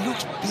Owens. He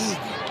looks big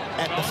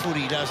at the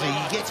footy, doesn't he?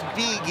 He gets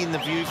big in the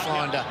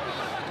viewfinder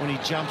when he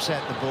jumps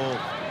at the ball.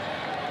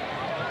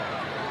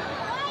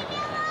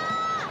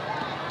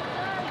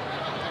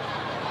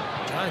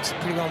 Jones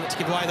pretty well to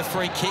give away the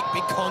free kick.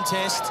 Big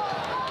contest.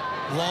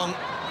 Long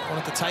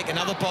wanted to take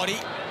another body.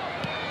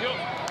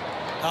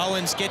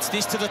 Owens gets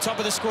this to the top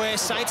of the square.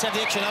 Saints have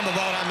the extra number.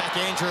 Well done,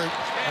 McAndrew.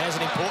 That was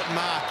an important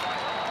mark.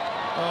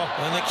 Oh,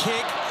 and the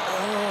kick.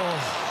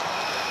 Oh.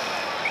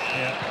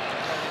 Yeah.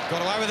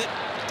 Got away with it.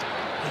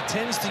 He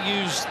tends to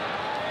use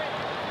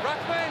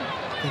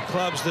the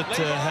clubs that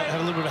have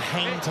a little bit of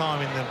hang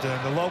time in them.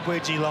 The lob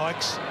wedge he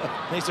likes.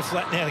 Needs to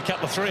flatten out a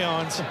couple of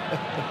 3-irons.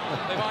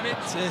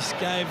 Just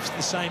gave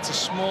the Saints a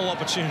small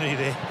opportunity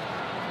there.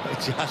 They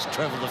just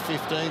travelled the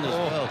 15 as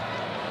well.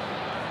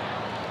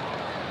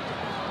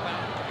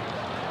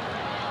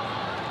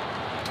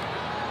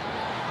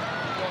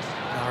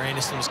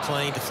 Anderson was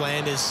clean to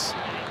Flanders.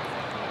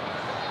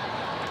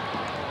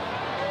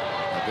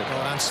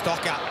 Well done,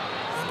 Stocker.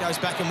 He goes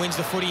back and wins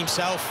the footy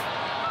himself.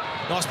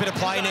 Nice bit of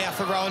play now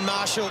for Rowan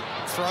Marshall.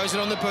 Throws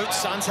it on the boot.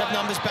 Suns have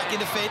numbers back in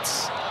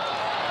defence.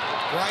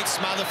 Great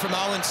smother from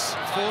Owens.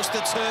 Forced the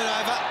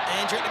turnover.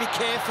 Andrew had to be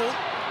careful.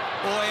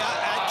 Boyer,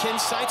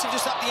 Atkins. Saints have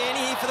just upped the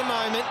ante here for the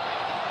moment.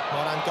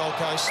 Well done, Gold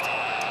Coast.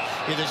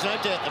 Yeah, there's no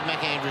doubt that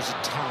McAndrew's a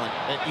talent.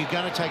 You're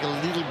going to take a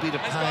little bit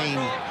of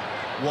pain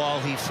while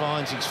he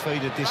finds his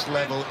feet at this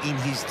level in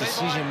his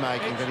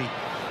decision-making, but he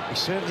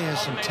certainly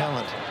has some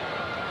talent.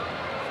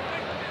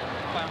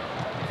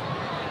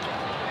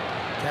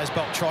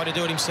 Casbolt tried to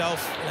do it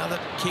himself. Another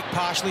kick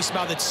partially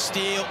smothered.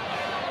 Steele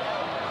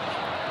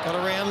got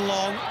around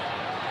Long.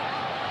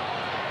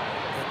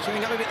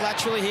 Queuing up a bit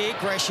laterally here.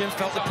 Gresham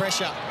felt the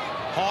pressure.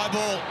 High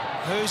ball.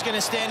 Who's going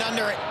to stand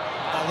under it?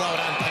 Oh, well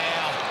done,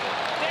 Powell.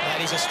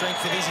 That is a strength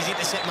of his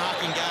intercept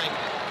marking game.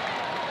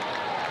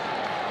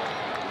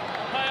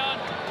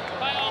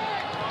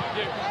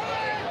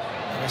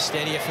 And a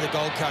steadier for the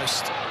Gold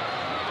Coast.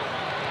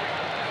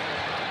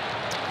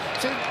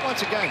 So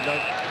once again, though,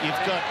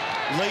 you've got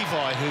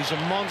Levi, who's a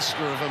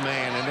monster of a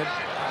man, and a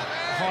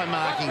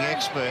high-marking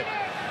expert.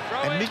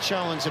 And Mitch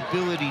Owen's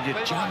ability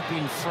to jump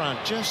in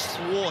front just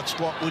thwarts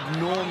what would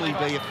normally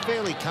be a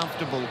fairly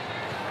comfortable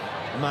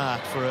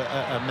mark for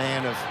a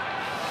man of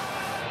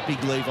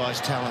Big Levi's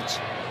talents.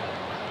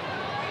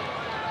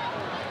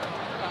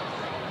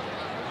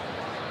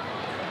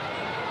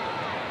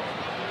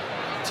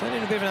 Turned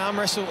into a bit of an arm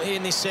wrestle here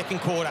in this second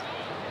quarter.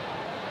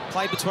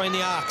 Played between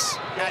the arcs.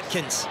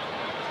 Atkins.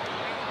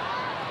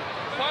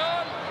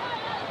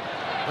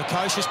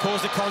 Lukosius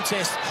caused the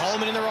contest.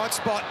 Holman in the right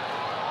spot.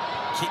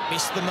 Kick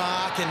missed the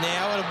mark, and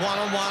now a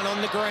one-on-one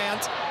on the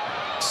ground.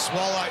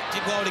 Swallow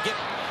did well to get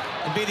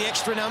and be the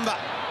extra number.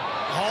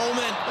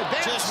 Holman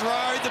just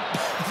rode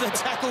the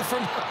tackle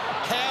from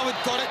Howard,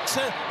 got it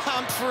to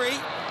Humphrey.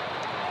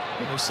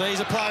 Who sees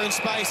a player in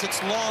space,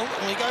 it's long.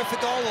 Will he go for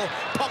goal or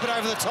pop it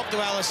over the top to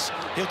Ellis?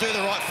 He'll do the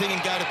right thing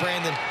and go to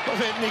Brandon. What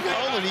about Nick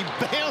Holman? He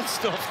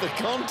bounced off the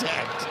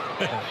contact.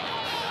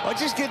 I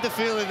just get the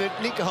feeling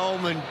that Nick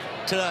Holman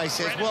today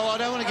says, well, I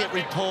don't want to get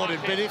reported,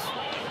 but if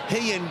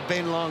he and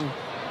Ben Long,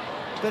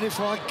 but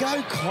if I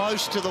go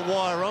close to the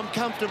wire, I'm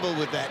comfortable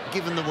with that,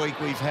 given the week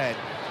we've had.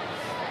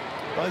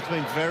 Both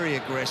been very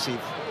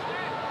aggressive.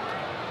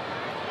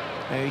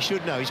 Now, he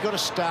should know, he's got to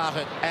start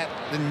it at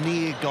the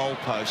near goal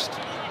post.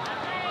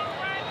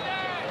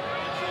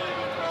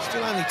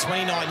 Still only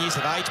 29 years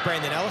of age,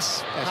 Brandon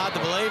Ellis. Hard to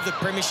believe, the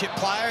premiership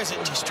player, as it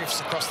just drifts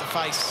across the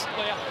face.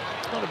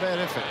 Not a bad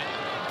effort.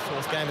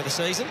 Fourth game of the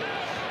season.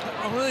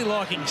 I'm really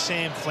liking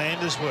Sam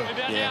Flanders' work.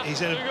 Yeah. He's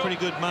had a pretty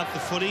good month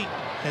of footy.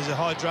 Has a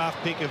high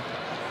draft pick of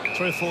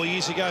 3 or 4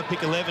 years ago.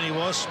 Pick 11 he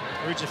was.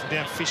 Originally from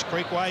down Fish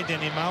Creek way,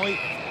 down near Maui.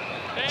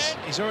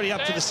 He's already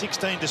up to the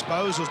 16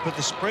 disposals, but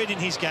the spread in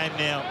his game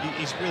now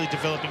is really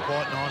developing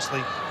quite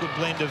nicely. Good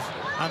blend of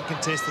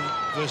uncontested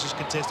versus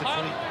contested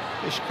footy.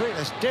 Fish Creek,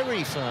 that's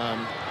Dairy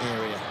Farm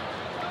area.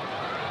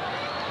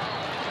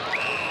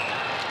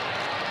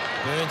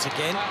 Burns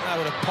again,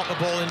 able to pop the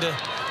ball into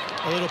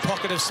a little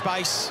pocket of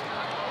space.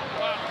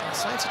 The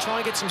Saints are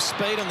trying to get some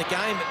speed on the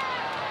game, but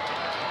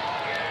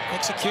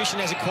execution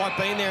hasn't quite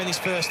been there in this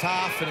first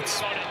half, and it's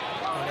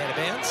gone out of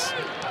bounds.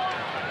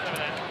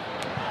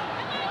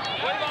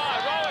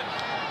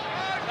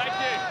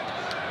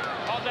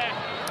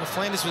 Well,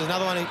 Flanders was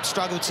another one who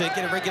struggled to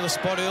get a regular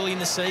spot early in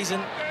the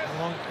season,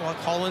 along like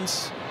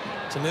Hollins.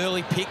 Some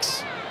early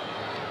picks,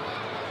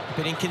 a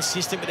bit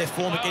inconsistent with their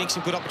form, but getting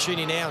some good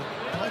opportunity now.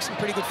 Playing some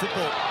pretty good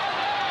football.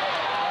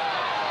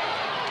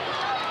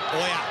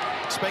 Oya,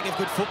 speaking of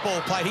good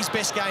football, played his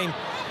best game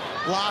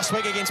last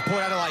week against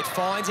Port Adelaide.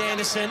 Finds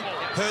Anderson,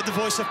 heard the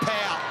voice of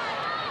power.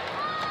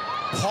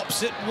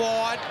 Pops it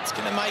wide. It's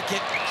going to make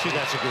it. See,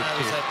 that's a good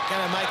kick.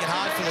 Going to make it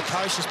hard for the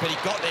Lukosius, but he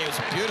got there. It was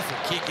a beautiful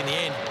kick in the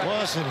end.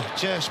 Wasn't it?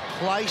 Just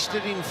placed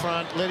it in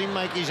front, let him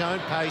make his own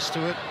pace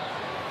to it.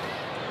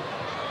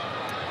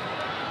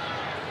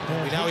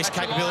 We know his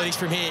capabilities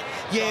from here.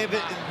 Yeah,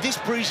 but this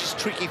breeze is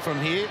tricky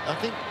from here. I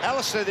think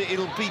Alice said that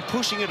it'll be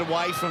pushing it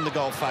away from the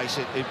goal face.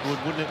 It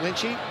would, wouldn't it,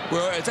 Lynchy?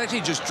 Well, it's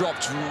actually just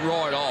dropped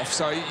right off.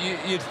 So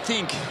you'd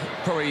think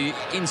probably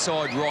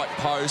inside right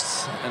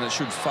post, and it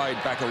should fade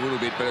back a little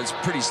bit, but it's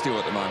pretty still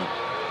at the moment.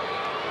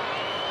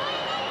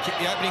 Kick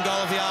the opening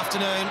goal of the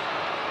afternoon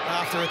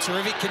after a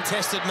terrific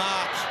contested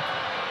mark.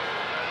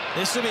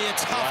 This will be a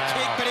tough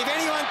kick, but if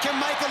anyone can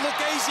make it look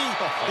easy,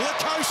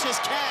 Lukosius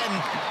can.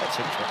 That's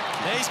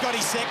it. He's got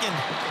his second.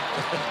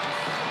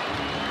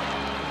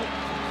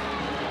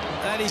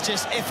 That is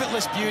just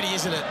effortless beauty,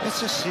 isn't it?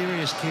 That's a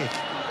serious kick.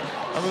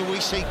 I mean, we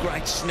see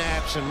great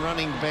snaps and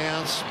running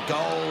bounce,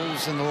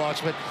 goals and the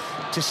likes, but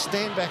to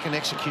stand back and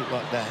execute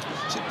like that.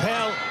 So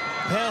Powell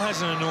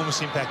has an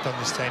enormous impact on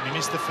this team. He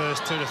missed the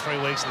first 2 to 3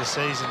 weeks of the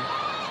season.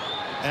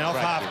 And off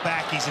half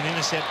back, he's an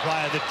intercept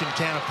player that can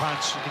counter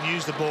punch. You can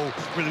use the ball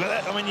really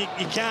well. I mean,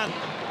 you can't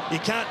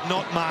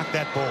not mark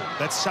that ball.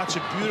 That's such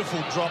a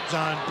beautiful drop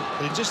zone.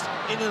 But just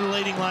into the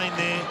leading lane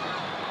there,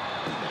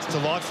 it's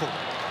delightful.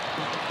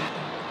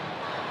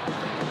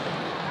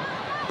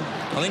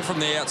 I think from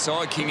the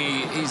outside,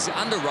 Kingy, he's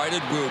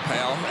underrated Will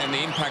Powell and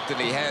the impact that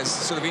he has.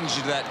 Sort of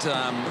injured that,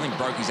 I think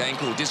broke his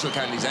ankle,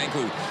 dislocated his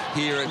ankle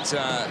here at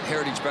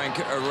Heritage Bank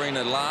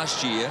Arena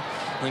last year.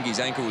 I think his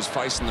ankle was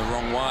facing the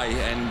wrong way,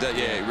 and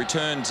yeah,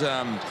 returned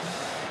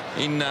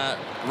in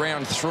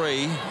round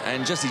 3,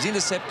 and just his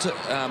intercept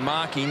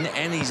marking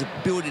and his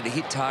ability to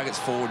hit targets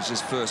forward is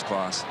just first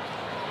class.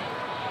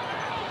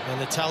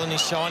 And the talent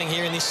is shining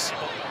here in this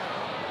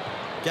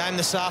game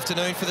this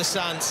afternoon for the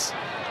Suns.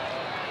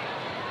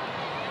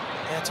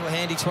 Out to a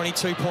handy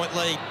 22-point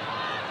lead.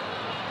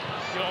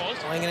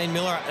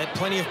 Wanganeen-Milera had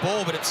plenty of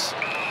ball, but it's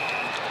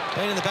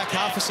been in the back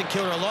half for St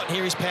Kilda a lot.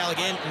 Here is Powell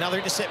again, another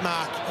intercept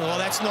mark. Oh,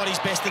 that's not his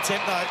best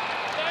attempt, though.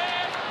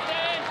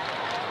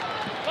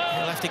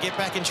 He'll have to get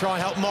back and try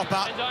and help mop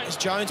up as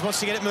Jones wants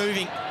to get it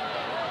moving.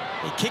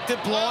 He kicked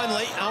it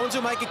blindly. Owens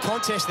will make a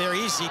contest. There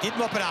he is. He did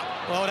mop it up.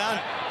 Well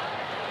done.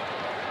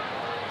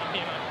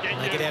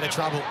 They get out of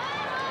trouble.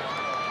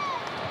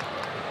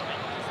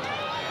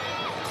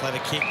 Clever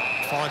kick.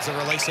 Finds the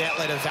release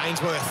outlet of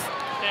Ainsworth.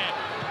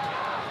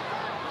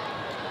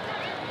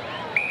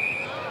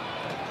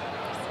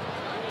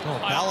 Oh,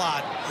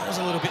 Ballard, that was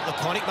a little bit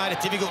laconic, made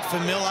it difficult for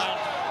Miller.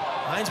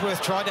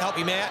 Ainsworth tried to help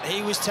him out.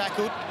 He was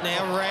tackled.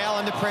 Now Rowell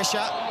under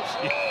pressure.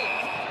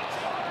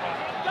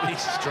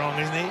 He's strong,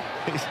 isn't he?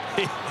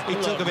 He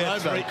took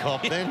about 3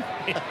 cop then.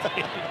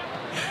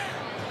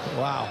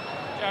 Wow.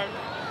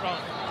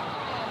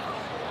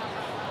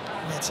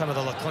 Had some of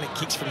the laconic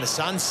kicks from the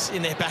Suns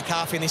in their back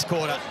half in this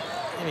quarter.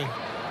 I mean,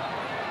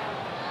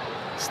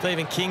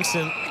 Stephen King,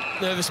 some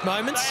nervous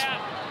moments.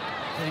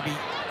 He'd be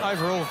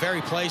overall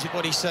very pleased with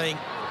what he's seeing.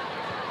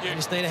 You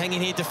just need to hang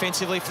in here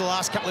defensively for the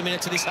last couple of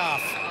minutes of this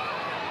half.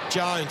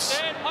 Jones,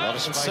 and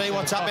see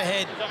what's up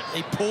ahead.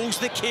 He pulls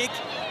the kick.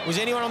 Was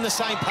anyone on the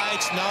same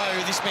page?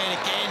 No, this man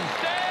again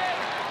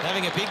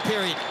having a big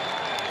period.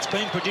 It's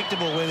been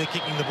predictable where they're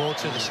kicking the ball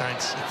to, the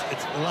Saints.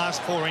 It's the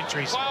last 4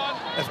 entries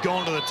have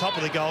gone to the top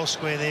of the goal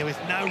square there with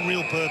no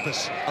real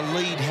purpose. A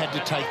lead had to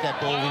take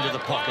that ball into the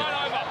pocket.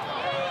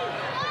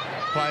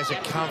 Players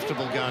are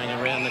comfortable going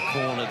around the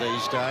corner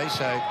these days,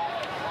 so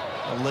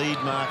a lead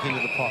mark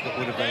into the pocket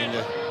would have been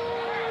the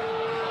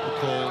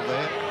call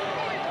there.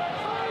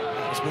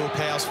 It was Will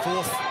Powell's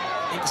 4th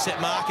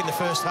intercept mark in the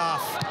first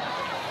half.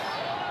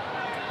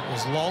 It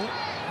was long.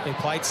 He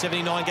played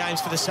 79 games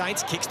for the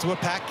Saints. Kicks to a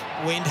pack.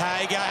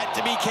 Windhager had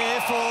to be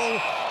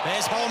careful.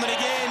 There's Holman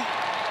again.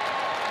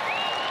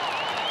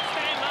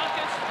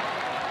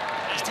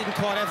 Just didn't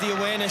quite have the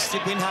awareness,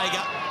 did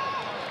Windhager.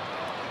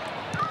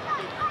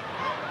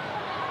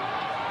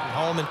 And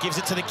Holman gives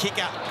it to the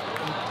kicker.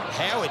 And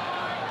Howard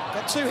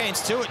got 2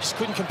 hands to it, just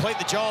couldn't complete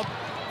the job.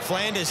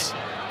 Flanders,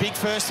 big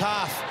first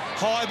half.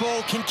 High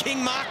ball, can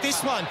King mark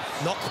this one?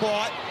 Not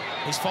quite.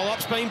 His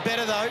follow-up's been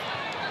better, though.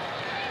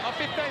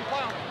 15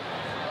 pounds.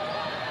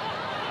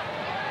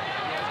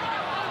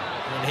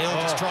 And Hill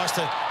just tries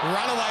to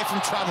run away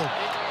from trouble.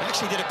 He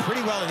actually did it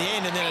pretty well in the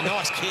end, and then a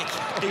nice kick.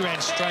 He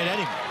ran straight at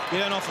him. You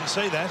don't often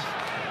see that.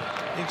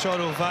 He tried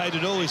to evade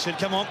it all. He said,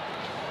 come on,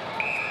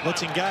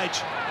 let's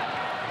engage.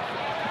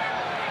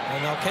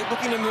 And they'll keep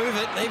looking to move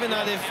it, even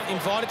though they've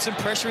invited some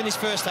pressure in this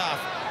first half.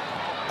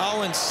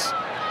 Owens.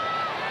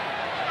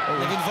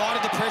 They've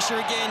invited the pressure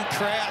again.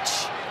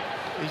 Crouch.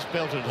 He's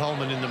belted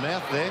Holman in the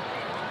mouth there.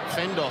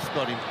 Fendoff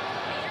got him.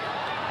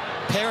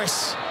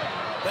 Peris.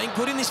 Been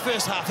good in this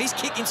first half. He's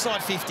kicked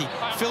inside 50.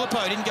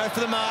 Filippo didn't go for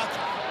the mark.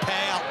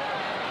 Powell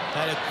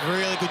had a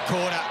really good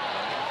quarter.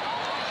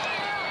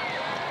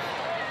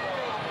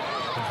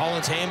 And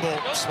Holland's handball,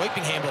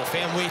 sweeping handball,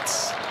 found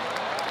Witts.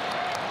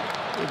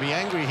 He'll be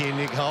angry here,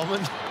 Nick Holman.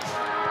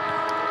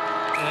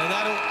 And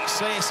that'll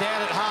see us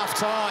out at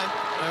half-time.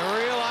 A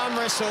real arm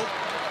wrestle.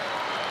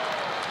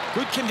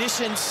 Good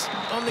conditions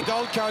on the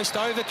Gold Coast.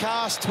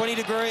 Overcast, 20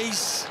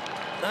 degrees.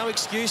 No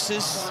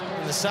excuses.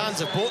 And the Suns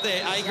have brought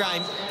their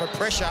A-game for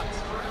pressure.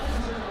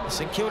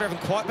 St Kilda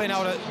haven't quite been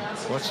able to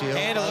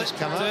handle it.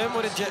 Come Derm,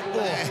 what did you...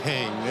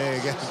 Bang, there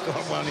you go.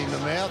 Got one in the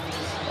mouth.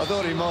 I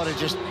thought he might have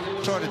just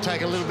tried to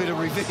take a little bit of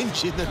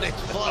revenge in the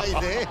next play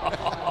there.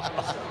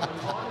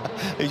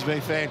 He's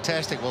been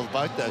fantastic. Well,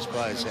 both those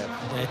players have.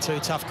 They're 2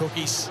 tough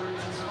cookies.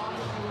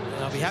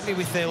 And I'll be happy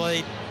with their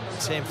lead.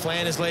 Sam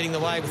Flanders leading the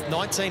way with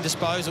 19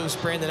 disposals.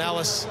 Brandon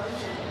Ellis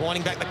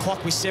winding back the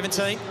clock with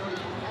 17.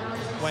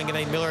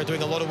 Wanganeen-Milera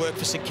doing a lot of work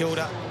for St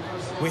Kilda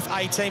with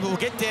 18. But we'll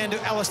get down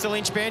to Alistair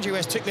Lynch-Bandry, who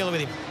has Took Miller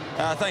with him.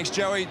 Thanks,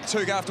 Joey.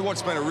 Took, after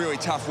what's been a really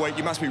tough week,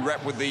 you must be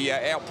wrapped with the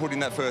output in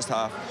that first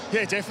half.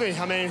 Yeah, definitely.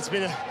 I mean, it's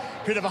been a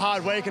bit of a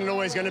hard week, and it's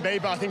always going to be,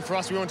 but I think for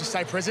us, we want to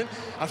stay present.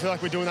 I feel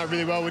like we're doing that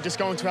really well. We're just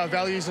going to our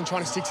values and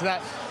trying to stick to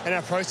that in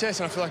our process,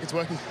 and I feel like it's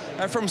working.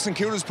 From St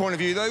Kilda's point of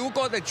view, they look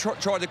like they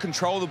tried to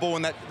control the ball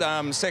in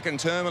that second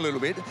term a little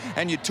bit,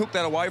 and you took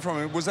that away from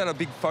them. Was that a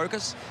big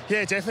focus?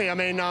 Yeah, definitely. I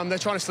mean, they're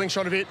trying to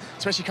slingshot a bit,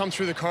 especially come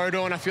through the corridor,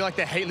 and I feel like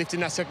they're heat lifted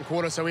in that second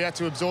quarter, so we had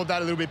to absorb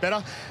that a little bit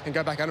better and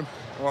go back at them.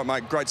 All right,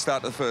 mate, great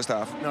start to the first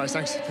half. No,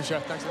 thanks. For sure.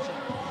 Thanks.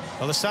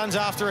 Well, the Suns,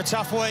 after a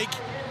tough week,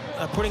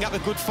 are putting up a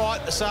good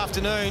fight this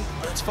afternoon.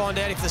 Let's find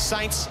out if the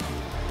Saints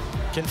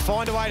can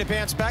find a way to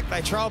bounce back.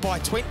 They trail by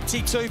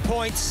 22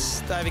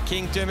 points. David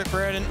King, Dermot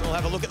Brereton will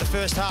have a look at the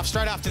first half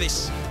straight after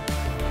this.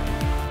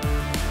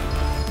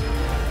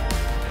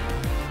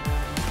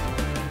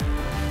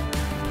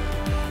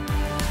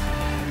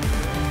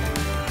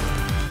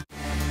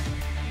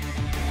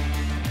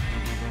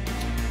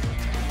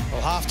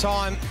 Well,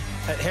 half-time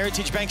at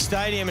Heritage Bank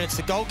Stadium, and it's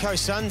the Gold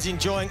Coast Suns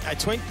enjoying a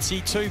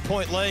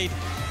 22-point lead.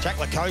 Jack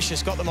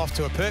Lukosius got them off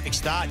to a perfect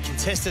start.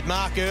 Contested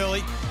mark early,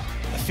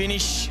 a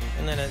finish,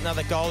 and then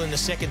another goal in the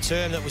second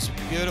term that was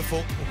beautiful.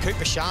 And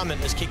Cooper Sharman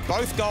has kicked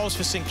both goals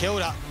for St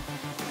Kilda.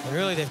 And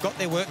really, they've got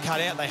their work cut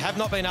out. They have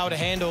not been able to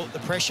handle the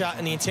pressure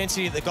and the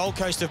intensity that the Gold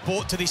Coast have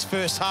brought to this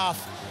first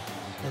half.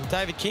 And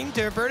David King,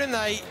 Derek Brereton,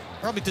 they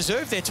probably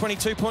deserve their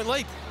 22-point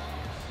lead.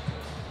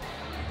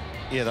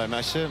 Yeah, they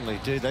most certainly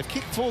do. They've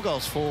kicked 4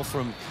 goals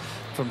from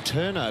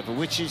turnover,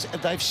 which is,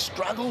 they've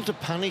struggled to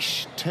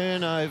punish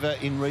turnover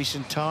in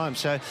recent times.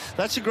 So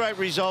that's a great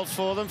result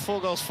for them.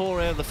 4 goals, 4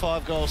 out of the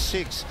 5 goals,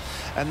 6.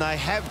 And they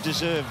have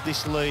deserved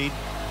this lead.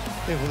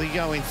 Well, they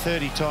go in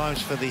 30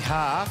 times for the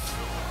half.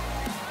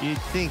 you'd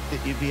think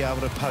that you'd be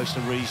able to post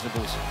a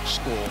reasonable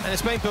score. And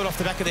it's been built off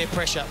the back of their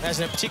pressure,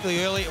 hasn't it?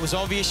 Particularly early, it was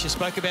obvious. You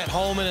spoke about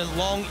Holman and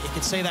Long. You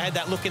could see they had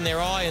that look in their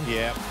eye, and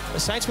the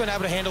Saints weren't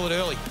able to handle it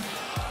early.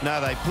 No,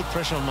 they put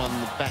pressure on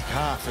the back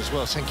half as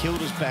well, St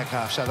Kilda's back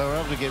half, so they were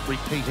able to get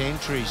repeat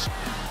entries.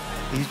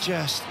 They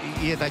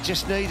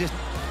just need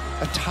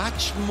a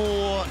touch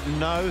more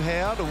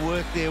know-how to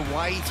work their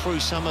way through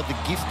some of the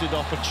gifted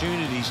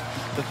opportunities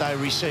that they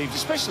received,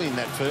 especially in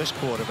that first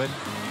quarter. But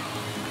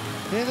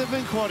yeah, they've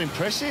been quite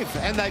impressive,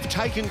 and they've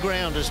taken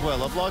ground as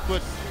well. I've liked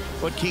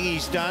what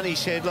Kingy's done. He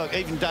said, look,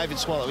 even David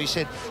Swallow, he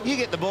said, you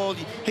get the ball.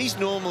 He's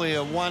normally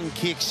a 1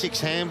 kick,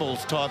 6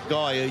 handballs type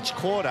guy each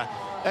quarter.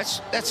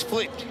 That's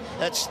flipped.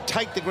 That's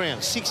take the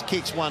ground. 6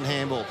 kicks, 1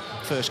 handball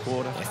first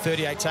quarter.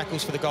 38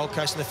 tackles for the Gold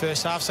Coast in the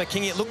first half. So,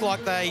 Kingy, it looked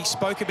like they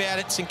spoke about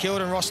it. St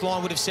Kilda and Ross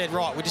Lyon would have said,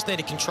 right, we just need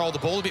to control the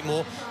ball a bit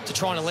more to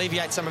try and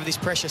alleviate some of this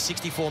pressure.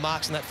 64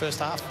 marks in that first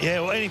half. Yeah,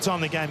 well, any time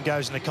the game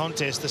goes in the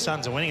contest, the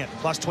Suns are winning it.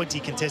 Plus 20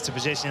 contested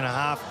possession and a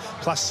half,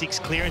 plus 6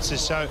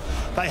 clearances. So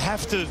they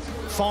have to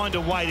find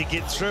a way to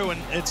get through,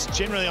 and it's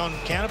generally on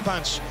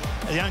counterpunch.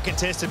 The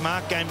uncontested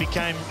mark game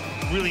became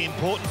really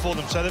important for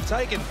them. So they've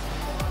taken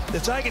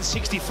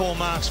 64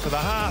 marks for the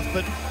half,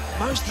 but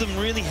most of them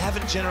really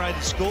haven't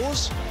generated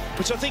scores,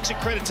 which I think is a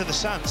credit to the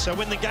Suns. So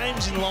when the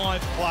game's in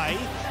live play,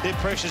 their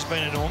pressure's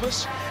been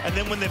enormous. And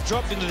then when they've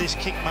dropped into this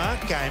kick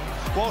mark game,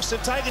 whilst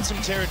they've taken some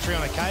territory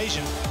on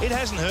occasion, it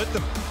hasn't hurt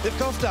them. They've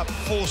coughed up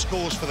 4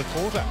 scores for the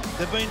quarter.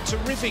 They've been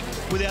terrific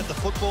without the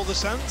football, the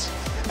Suns.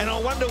 And I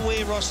wonder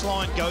where Ross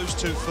Lyon goes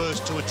to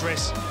first to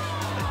address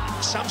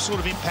some sort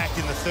of impact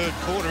in the third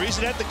quarter. Is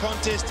it at the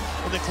contest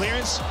and the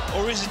clearance,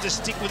 or is it to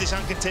stick with this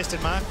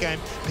uncontested mark game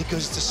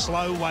because it's a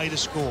slow way to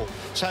score?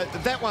 So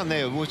that one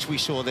there, which we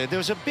saw there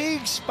was a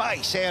big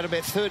space out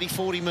about 30,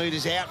 40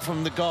 metres out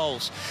from the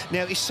goals.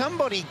 Now, if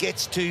somebody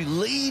gets to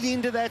lead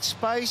into that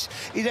space,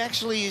 it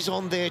actually is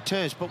on their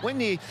terms. But when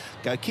you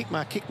go kick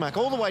mark,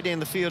 all the way down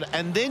the field,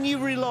 and then you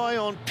rely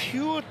on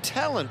pure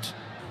talent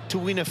to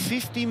win a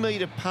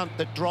 50-metre punt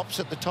that drops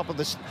at the top of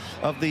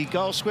the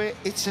goal square,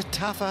 it's a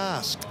tough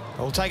ask.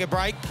 We'll take a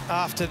break.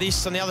 After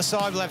this, on the other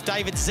side, we'll have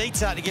David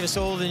Zita to give us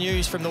all the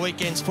news from the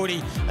weekend's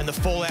footy and the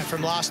fallout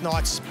from last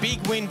night's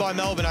big win by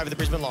Melbourne over the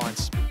Brisbane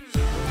Lions.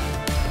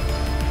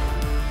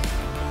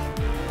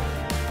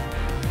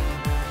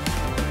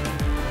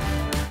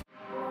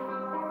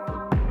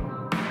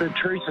 The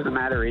truth of the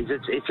matter is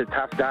it's a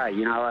tough day.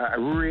 You know, a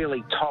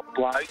really top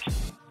bloke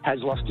has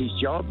lost his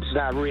job.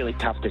 They're really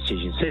tough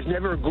decisions. There's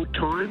never a good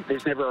time.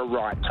 There's never a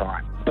right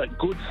time. But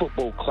good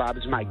football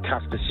clubs make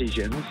tough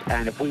decisions.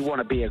 And if we want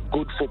to be a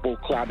good football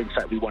club, in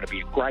fact, we want to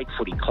be a great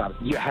footy club,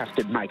 you have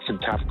to make some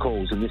tough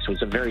calls. And this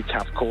was a very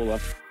tough caller.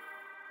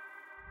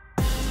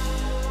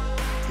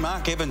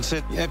 Mark Evans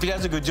said if he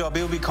does a good job,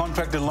 he'll be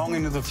contracted long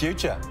into the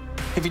future.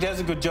 If he does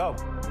a good job.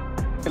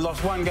 He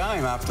lost 1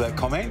 game after that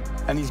comment,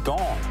 and he's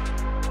gone.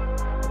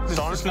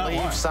 Don't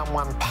leave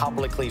someone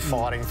publicly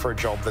fighting for a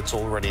job that's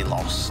already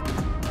lost.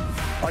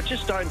 I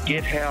just don't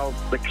get how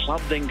the club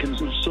then can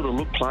sort of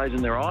look players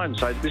in their eye and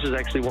say, this is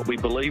actually what we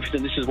believed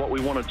and this is what we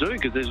want to do,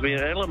 because there's been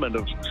an element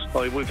of,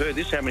 we've heard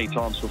this how many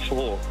times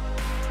before.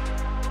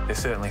 There's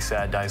certainly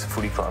sad days for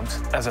footy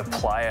clubs. As a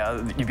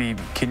player, you'd be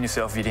kidding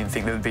yourself if you didn't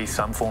think there would be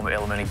some form of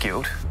element of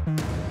guilt.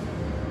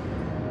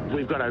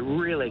 We've got a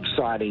really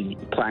exciting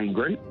playing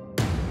group.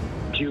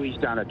 Dewey's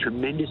done a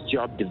tremendous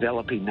job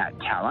developing that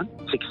talent.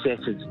 Success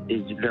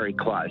is very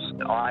close.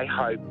 I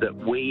hope that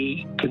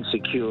we can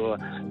secure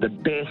the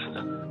best,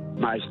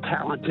 most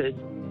talented,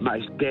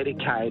 most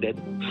dedicated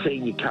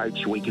senior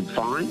coach we can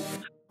find.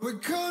 We're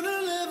gonna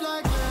live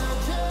like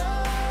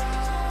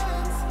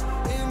legends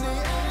in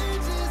the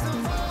ages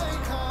of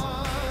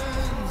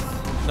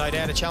icons. No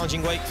doubt a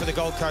challenging week for the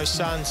Gold Coast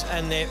Suns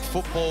and their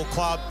football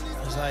club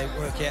as they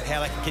work out how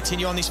they can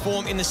continue on this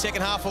form in the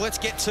second half. Well, let's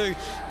get to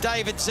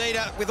David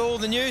Zita with all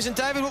the news. And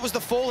David, what was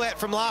the fallout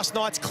from last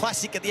night's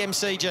classic at the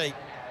MCG?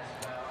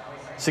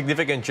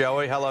 Significant,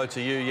 Joey. Hello to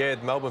you. Yeah,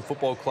 the Melbourne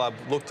Football Club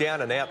looked down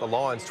and out. The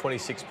Lions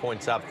 26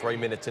 points up 3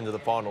 minutes into the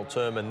final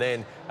term, and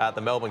then the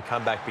Melbourne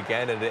comeback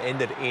began, and it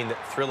ended in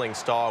thrilling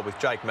style with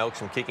Jake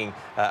Melksham kicking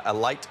a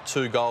late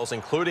 2 goals,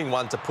 including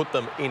one to put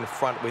them in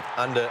front with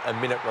under a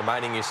minute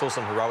remaining. You saw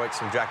some heroics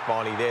from Jack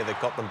Viney there that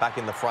got them back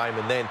in the frame,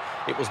 and then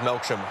it was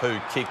Melksham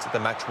who kicked the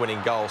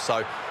match-winning goal.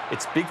 So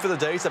it's big for the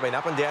D's. They've been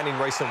up and down in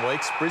recent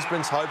weeks.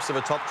 Brisbane's hopes of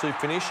a top 2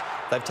 finish,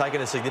 they've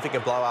taken a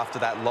significant blow after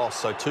that loss.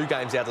 So 2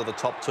 games out of the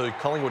top 2.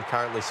 Collingwood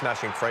currently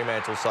smashing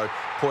Fremantle, so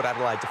Port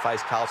Adelaide to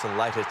face Carlton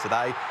later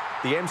today.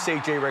 The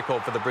MCG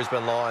record for the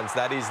Brisbane Lions,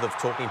 that is the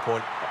talking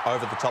point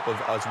over the top of,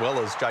 as well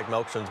as Jake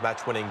Melksham's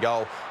match-winning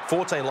goal.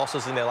 14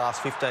 losses in their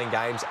last 15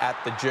 games at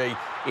the G.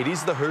 It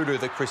is the hoodoo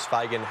that Chris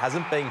Fagan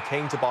hasn't been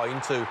keen to buy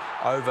into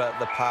over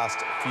the past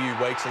few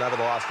weeks and over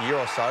the last year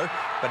or so,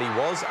 but he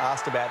was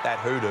asked about that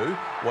hoodoo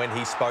when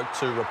he spoke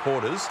to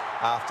reporters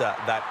after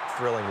that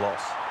thrilling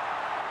loss.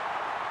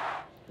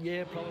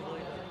 Yeah,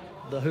 probably.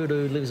 The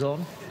hoodoo lives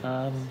on.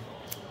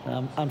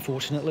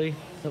 Unfortunately,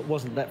 it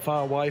wasn't that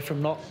far away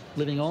from not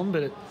living on,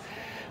 but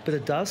but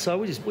it does. So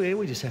we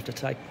just have to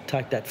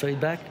take that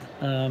feedback.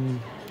 And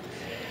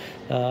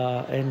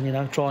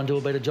try and do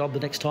a better job the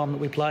next time that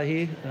we play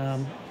here.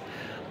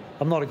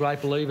 I'm not a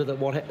great believer that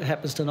what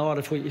happens tonight,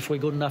 if we're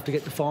good enough to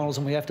get to finals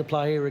and we have to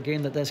play here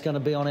again, that's going to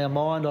be on our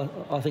mind.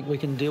 I think we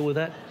can deal with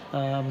that.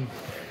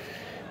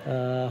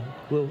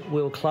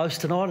 We were close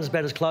tonight,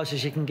 about as close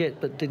as you can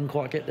get, but didn't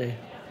quite get there.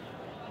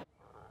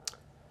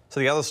 So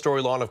the other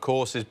storyline, of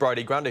course, is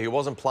Brodie Grundy, who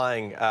wasn't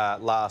playing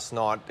last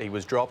night. He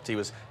was dropped. He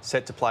was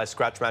set to play a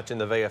scratch match in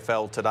the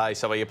VFL today.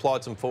 So he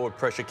applied some forward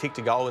pressure, kicked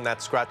a goal in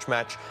that scratch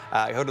match.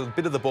 Held a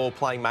bit of the ball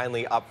playing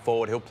mainly up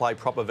forward. He'll play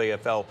proper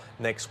VFL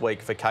next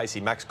week for Casey.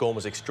 Max Gawn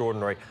was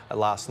extraordinary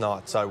last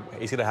night. So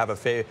he's going to have a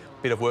fair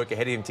bit of work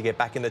ahead of him to get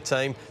back in the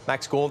team.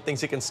 Max Gawn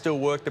thinks it can still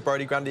work, the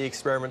Brodie Grundy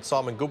experiment.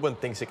 Simon Goodwin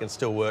thinks it can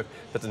still work,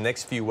 but the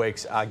next few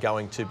weeks are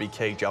going to be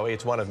key, Joey.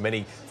 It's one of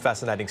many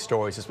fascinating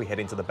stories as we head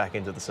into the back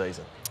end of the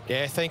season.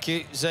 Yeah, thank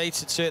you,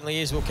 Zeets. It certainly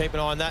is. We'll keep an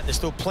eye on that. There's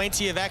still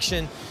plenty of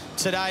action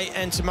today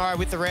and tomorrow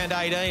with the round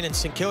 18 and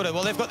St Kilda.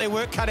 Well, they've got their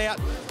work cut out.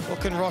 What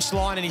can Ross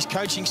Lyon and his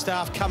coaching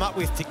staff come up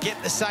with to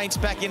get the Saints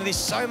back into this?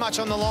 So much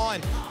on the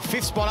line.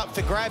 5th spot up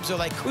for grabs, or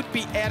they could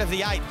be out of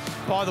the 8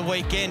 by the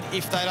weekend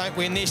if they don't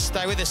win this.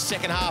 Stay with us,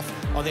 second half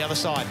on the other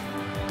side.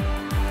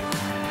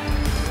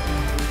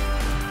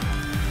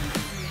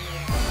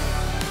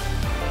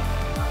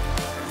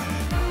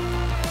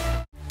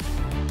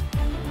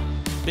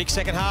 Big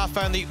second half,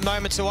 only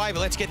moments away, but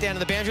let's get down to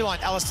the boundary line.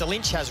 Alistair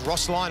Lynch has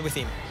Ross Lyon with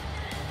him.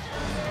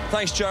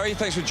 Thanks, Joey.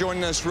 Thanks for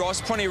joining us, Ross.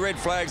 Plenty of red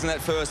flags in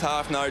that first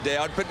half, no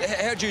doubt. But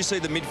how do you see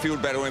the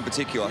midfield battle in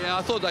particular? Yeah,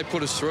 I thought they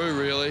put us through,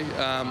 really.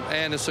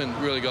 Anderson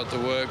really got to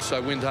work,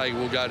 so Windhager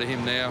will go to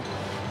him now.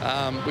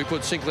 We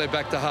put Sinclair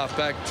back to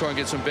half-back, try and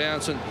get some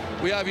bounce. And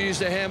we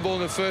overused our handball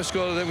in the first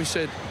quarter. Then we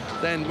said,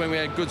 when we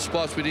had good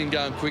spots, we didn't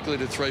go in quickly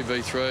to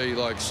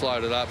 3v3,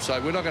 slowed it up.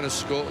 So we're not going to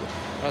score.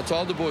 I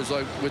told the boys,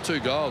 we're 2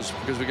 goals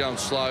because we're going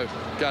slow,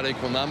 got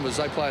equal numbers.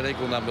 They played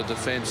equal number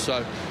defence.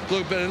 So,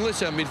 look, but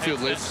unless our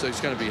midfield lifts, it's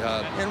going to be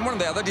hard. And one of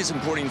the other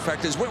disappointing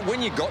factors, when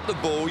you got the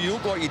ball, you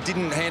looked like you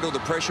didn't handle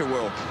the pressure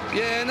well.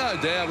 Yeah,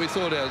 no doubt. We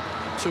thought our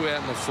 2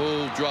 out in the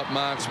full, drop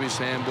marks, miss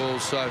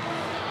handballs. So,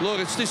 look,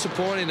 it's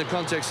disappointing in the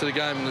context of the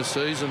game in the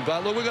season.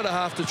 But, look, we've got a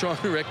half to try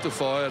and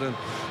rectify it.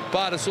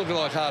 But it's looking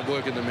like hard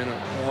work in the minute.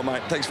 Oh,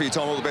 mate, thanks for your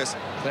time. All the best.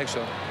 Thanks,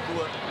 Sean. Good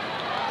work.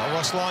 Well,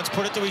 Ross Lyon's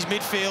put it to his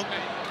midfield.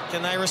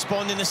 Can they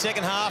respond in the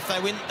second half? They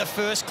win the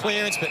first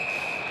clearance, but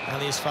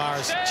only as far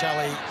as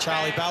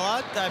Charlie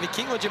Ballard. David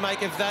King, what do you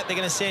make of that? They're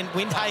going to send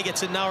Windhager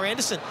to Noah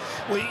Anderson.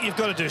 Well, you've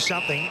got to do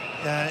something.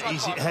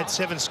 He's had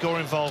 7 score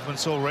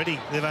involvements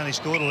already. They've only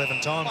scored 11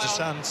 times, the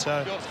Suns,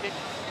 so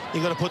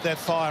you've got to put that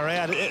fire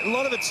out. A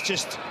lot of it's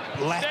just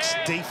lax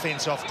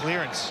defence off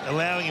clearance,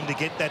 allowing him to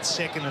get that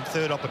second and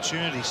third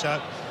opportunity.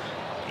 So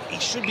he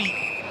should be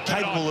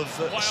capable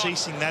of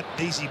ceasing that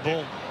easy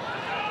ball.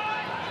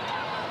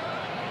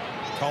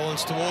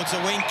 Collins towards the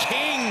wing.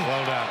 King.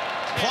 Well done.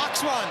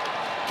 Plucks one.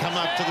 Come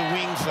up to the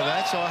wing for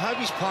that. So I hope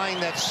he's playing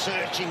that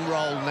searching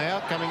role now,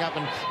 coming up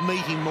and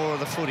meeting more of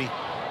the footy.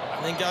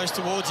 And then goes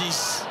towards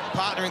his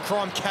partner in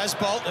crime,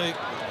 Casbolt, who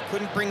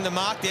couldn't bring the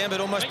mark down,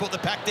 but almost brought the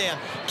pack down.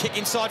 Kick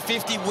inside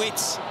 50,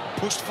 Witts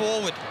pushed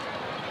forward.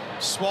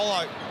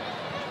 Swallow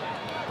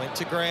went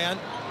to ground.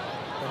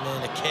 And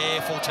then a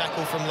careful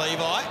tackle from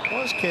Levi.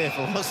 It was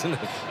careful, wasn't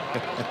it?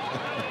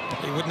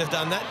 He wouldn't have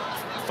done that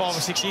 5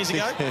 or 6 years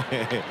ago.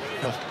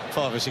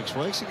 5 or 6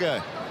 weeks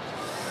ago.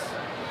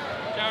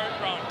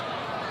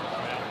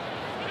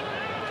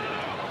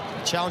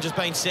 The challenge has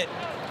been set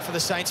for the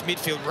Saints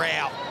midfield.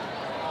 Rao.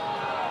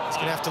 He's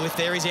going to have to lift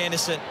there. Is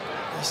Anderson.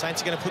 The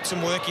Saints are going to put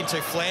some work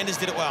into. Flanders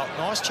did it well.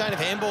 Nice chain of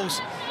handballs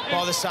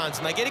by the Suns.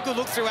 And they get a good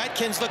look through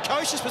Atkins.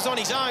 Lukosius was on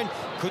his own.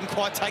 Couldn't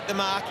quite take the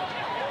mark.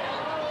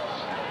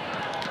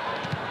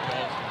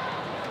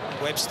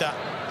 Webster.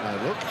 No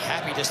look.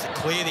 Happy just to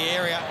clear the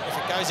area. If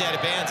it goes out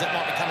of bounds, that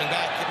might be coming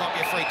back. It might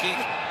be a free kick.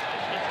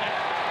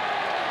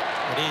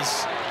 It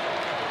is.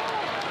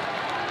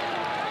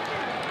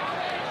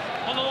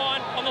 On the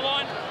line, on the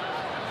line.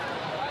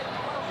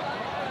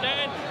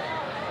 Dan.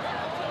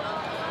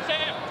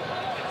 Sam.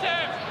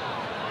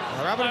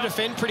 They're able to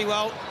defend pretty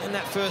well in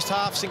that first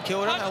half, St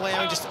Kilda,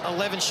 allowing just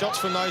 11 shots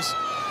from those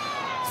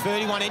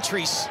 31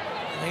 entries.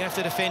 They're going to have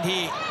to defend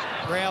here.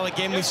 Rowell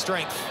again with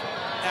strength.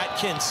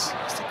 Atkins,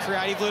 just a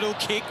creative little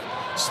kick.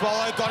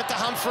 Swallow got it to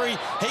Humphrey.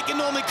 He can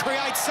normally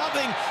create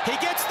something. He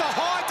gets the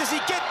height. Does he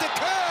get the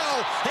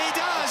curl? He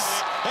does.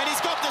 And he's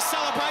got the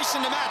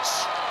celebration to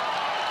match.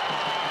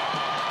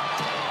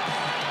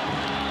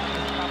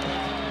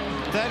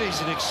 That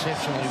is an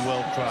exceptionally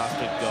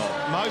well-crafted goal.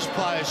 Most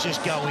players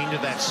just go into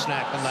that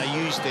snap and they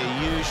use their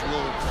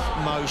usual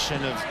motion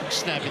of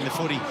snapping the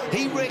footy.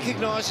 He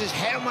recognises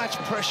how much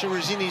pressure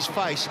is in his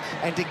face,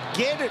 and to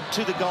get it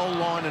to the goal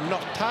line and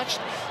not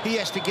touched, he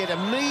has to get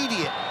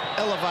immediate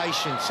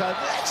elevation. So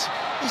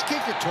he's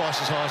kicked it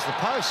twice as high as the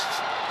posts.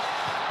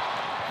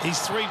 He's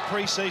 3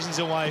 pre-seasons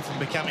away from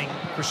becoming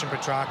Christian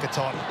Petrarca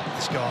type,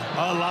 this guy.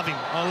 I love him.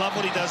 I love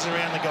what he does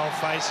around the goal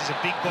face. He's a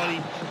big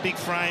body, big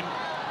frame,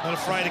 not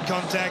afraid of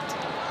contact.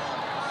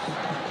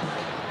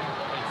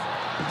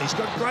 He's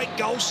got great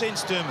goal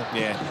sense, Dermot.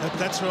 Yeah.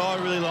 That's what I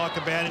really like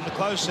about him. The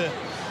closer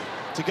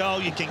to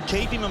goal you can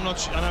keep him. I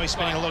know he's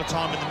spending a lot of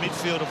time in the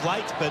midfield of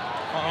late, but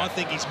I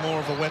think he's more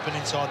of a weapon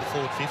inside the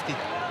forward 50.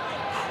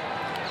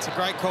 It's a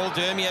great call,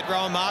 Derm. He had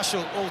Rowan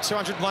Marshall all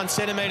 201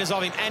 centimetres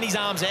of him and his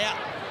arms out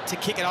to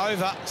kick it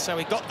over. So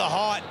he got the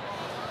height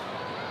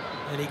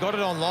and he got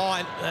it on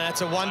line.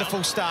 That's a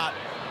wonderful start.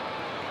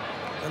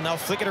 And they'll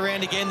flick it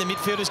around again. The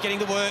midfielders getting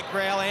to work.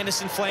 Rowell,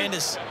 Anderson,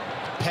 Flanders.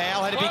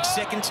 Powell had a big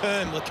second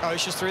term.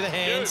 Lukosius through the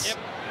hands. Yep.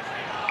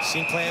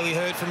 Sinclair, we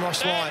heard from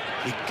Ross Lyon.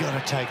 You've got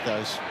to take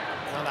those.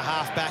 Another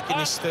half back in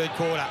this third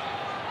quarter.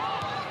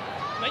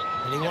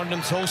 And he wanted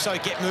them to also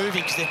get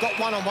moving because they've got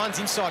one-on-ones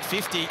inside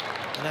 50.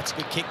 And that's a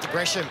good kick to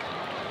Gresham.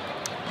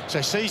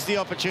 So seize the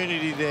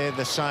opportunity there,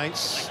 the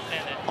Saints,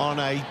 on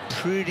a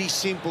pretty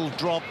simple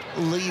drop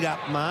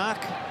lead-up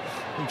mark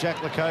from Jack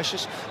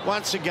Lukosius.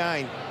 Once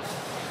again,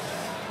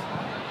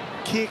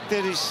 kick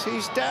that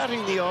he's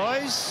darting the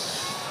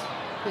eyes,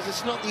 because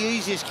it's not the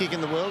easiest kick in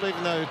the world,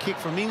 even though a kick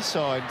from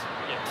inside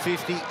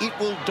 50, it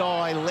will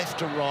die left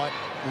to right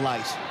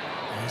late.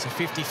 He's a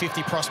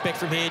 50-50 prospect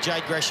from here,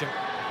 Jade Gresham.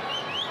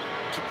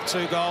 Kicked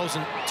 2 goals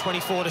and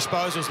 24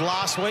 disposals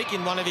last week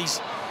in one of his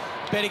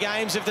better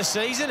games of the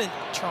season, and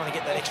trying to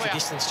get that extra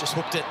distance, just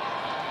hooked it.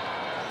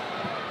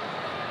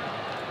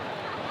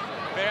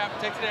 Area,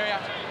 protected area.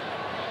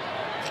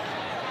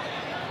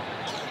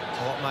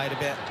 A lot made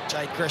about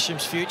Jade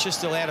Gresham's future,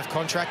 still out of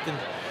contract and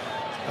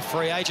a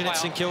free agent at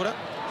St Kilda.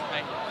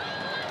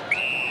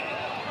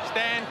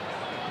 Stand.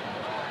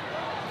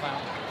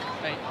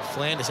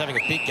 Flanders having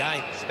a big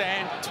game.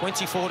 Stand.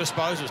 24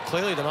 disposals,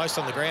 clearly the most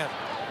on the ground.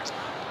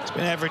 He's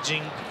been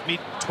averaging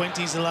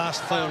mid-20s the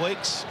last 4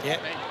 weeks.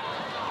 Yep.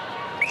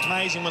 It's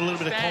amazing what a little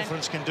bit of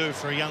confidence can do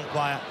for a young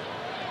player.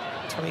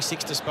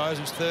 26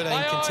 disposals,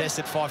 13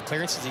 contested, 5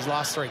 clearances his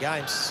last 3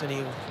 games, and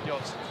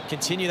he'll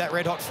continue that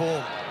red-hot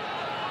form.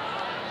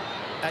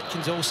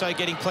 Atkins also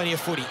getting plenty of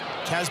footy.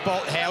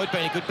 Casbolt, Howard,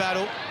 been a good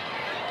battle.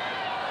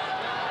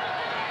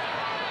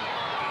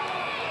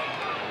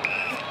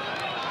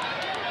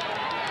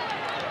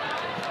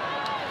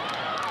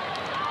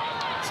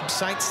 Some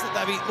Saints that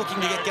they'll be looking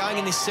to get going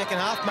in this second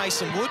half.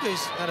 Mason Wood,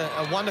 who's had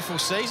a wonderful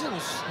season,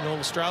 was in all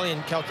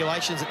Australian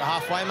calculations at the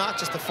halfway mark,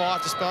 just the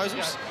 5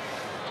 disposals.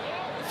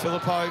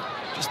 Filippo,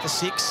 just the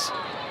 6.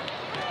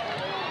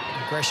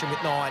 And Gresham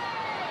with 9.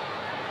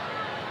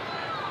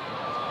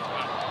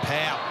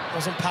 Powell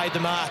wasn't paid the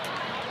mark.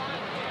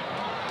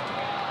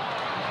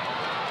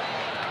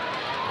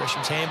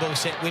 Gresham's handball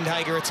set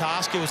Windhager a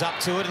task. He was up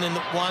to it, and then the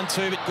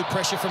 1-2, but good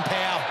pressure from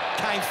Powell.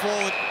 Came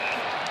forward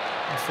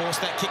and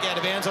forced that kick out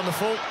of bounds on the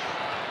full.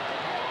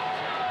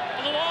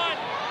 On the line.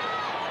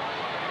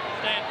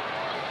 Stand.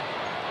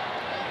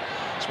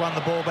 He's won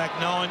the ball back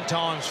 9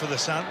 times for the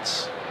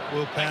Suns.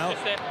 Will Powell,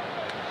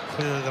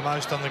 clearly the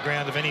most on the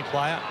ground of any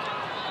player.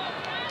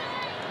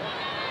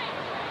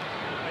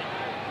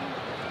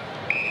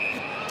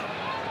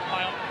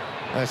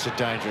 That's a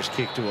dangerous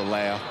kick to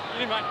allow.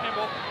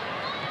 Handball.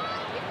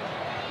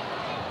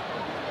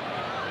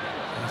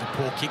 There's a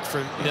poor kick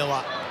from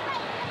Miller.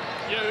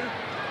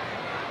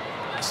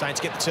 The Saints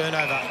get the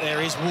turnover.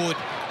 There is Wood.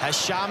 Has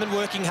Sharman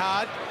working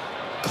hard.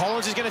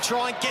 Collins is going to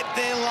try and get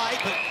there late,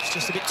 but it's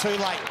just a bit too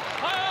late.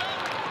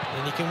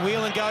 And he can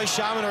wheel and go,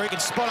 Sharman, or he can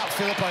spot up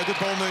Filippo. Good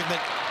ball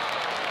movement.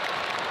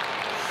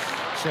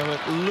 So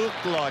it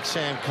looked like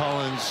Sam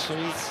Collins,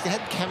 he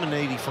had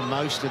Caminiti for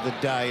most of the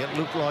day. It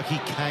looked like he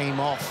came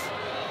off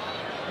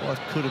what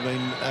could have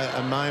been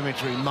a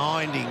momentary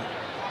minding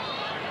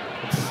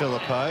of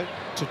Filippo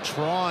to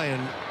try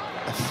and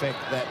affect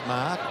that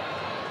mark,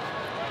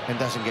 and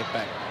doesn't get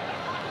back.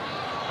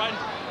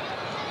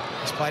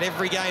 He's played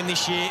every game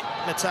this year,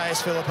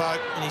 Mateus Filippo,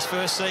 in his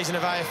first season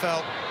of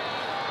AFL.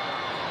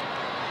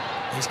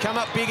 He's come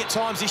up big at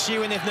times this year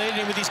when they've needed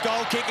him with his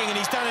goal kicking, and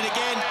he's done it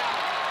again.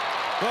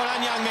 Well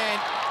done, young man.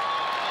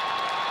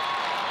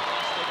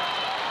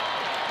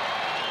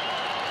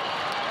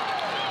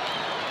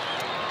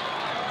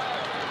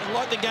 I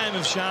like the game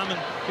of Sharman.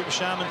 Pippa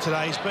Sharman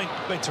today. He's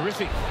been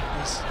terrific.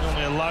 He's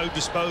normally a low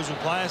disposal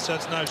player, so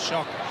it's no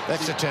shock.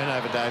 That's a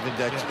turnover, David.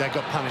 They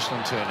got punished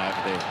on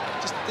turnover there.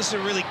 This is a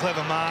really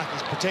clever mark.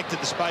 He's protected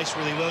the space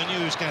really well. He knew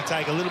he was going to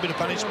take a little bit of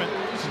punishment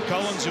from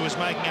Collins, who was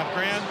making up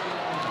ground,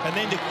 and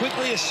then to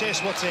quickly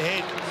assess what's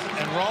ahead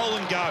and roll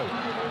and go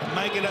and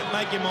make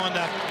your mind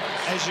up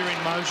as you're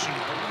in motion.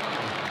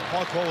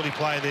 High quality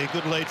play there.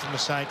 Good lead from the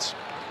Saints.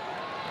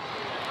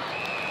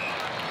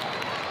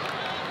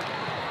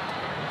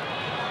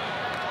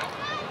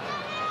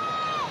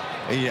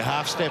 You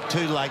half step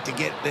too late to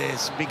get there,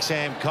 big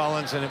Sam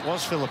Collins, and it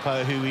was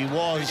Filippo who he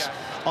was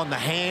on the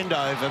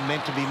handover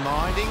meant to be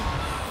minding.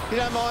 You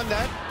don't mind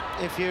that.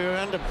 If you're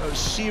under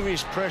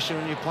serious pressure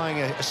and you're playing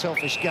a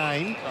selfish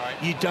game,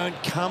 you don't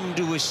come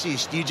to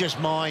assist. You just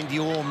mind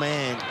your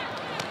man.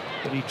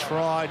 But he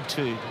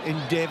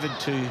endeavoured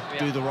to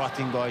do the right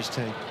thing by his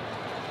team.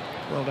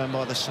 Well done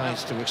by the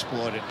Saints to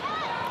exploit it.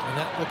 And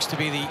that looks to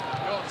be the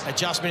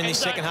adjustment in this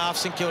second half.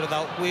 St Kilda,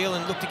 they'll wheel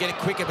and look to get it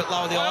quicker, but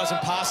lower the eyes and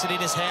pass it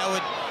in as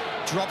Howard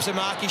drops a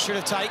mark he should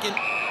have taken.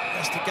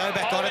 Has to go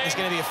back on it. There's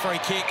going to be a free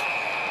kick.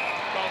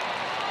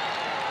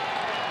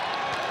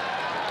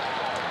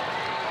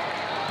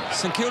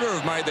 St Kilda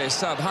have made their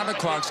sub. Hunter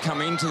Clark's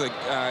come into the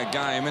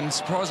game, and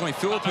surprisingly,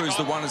 Philippu's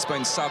the one that's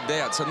been subbed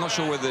out. So I'm not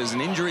sure whether there's an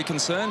injury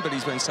concern, but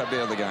he's been subbed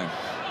out of the game.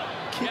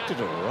 Kicked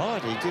it all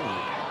right, he didn't.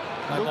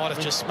 They might have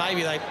just,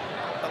 maybe they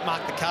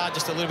marked the card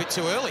just a little bit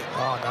too early.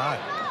 Oh, no.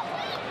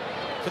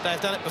 Could they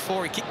have done it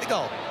before he kicked the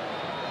goal?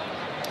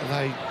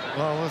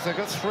 Well, if they've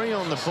got 3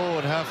 on the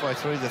board halfway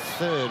through the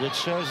third, it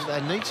shows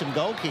that they need some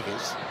goal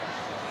kickers.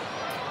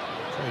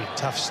 Pretty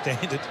tough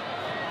standard.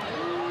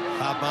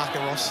 Hard marker,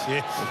 Ross.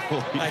 Yeah.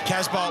 Hey,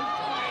 Casbolt,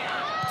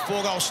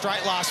 4 goals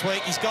straight last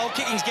week. His goal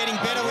kicking's getting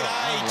better with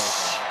age.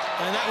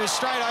 And that was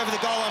straight over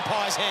the goal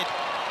umpire's head.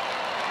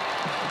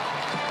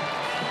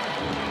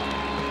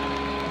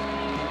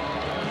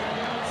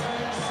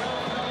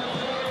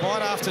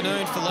 Quiet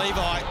afternoon for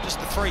Levi, just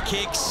the 3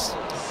 kicks.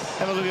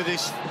 Have a look at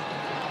this.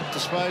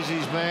 Dispose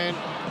his man.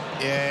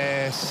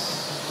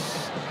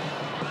 Yes.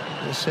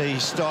 You see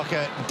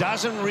Stocker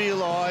doesn't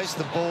realise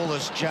the ball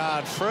is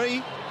jarred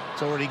free.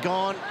 It's already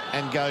gone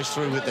and goes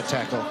through with the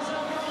tackle.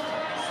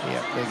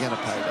 Yep, they're going to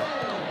pay that.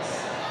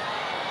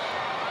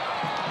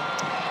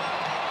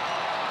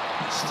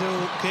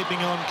 Still keeping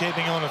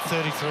on at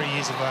 33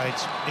 years of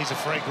age. He's a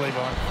freak,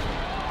 Levi.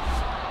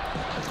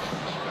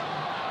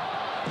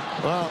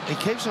 Well, he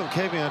keeps on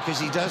keeping on because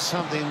he does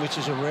something which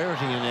is a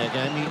rarity in our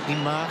game. He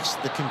marks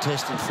the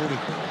contested footy.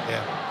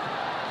 Yeah.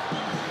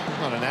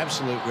 Not an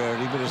absolute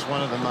rarity, but it's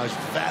one of the most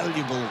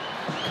valuable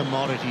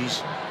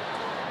commodities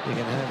you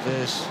can have.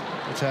 There's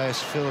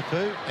Matthias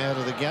Philippu out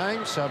of the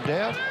game, subbed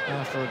out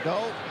after a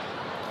goal.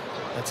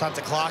 That's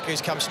Hunter Clark,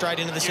 who's come straight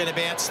into the centre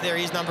bounce. There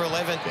he is, number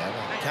 11.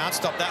 Can't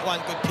stop that one.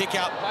 Good pick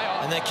up.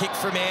 And the kick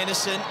from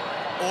Anderson.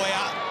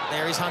 Oya.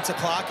 There is Hunter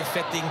Clark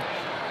affecting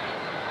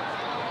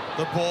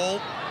the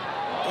ball.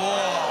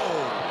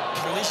 Oh,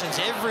 collisions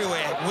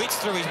everywhere.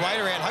 Witz threw his weight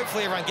around.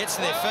 Hopefully everyone gets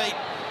to their feet.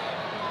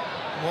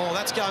 Well,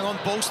 that's going on.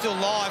 Ball still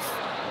live.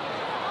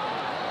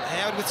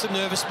 Howard with some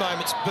nervous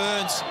moments.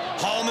 Burns.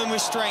 Holman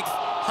with strength.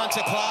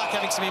 Hunter Clark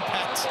having some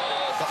impact.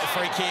 Got the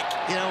free kick.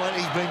 You know what?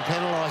 He's been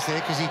penalised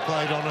there because he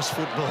played honest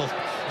football.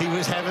 He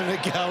was having a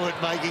go at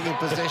making a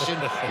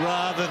possession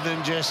rather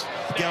than just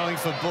going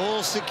for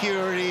ball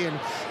security and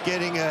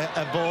getting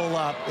a ball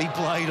up. He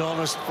played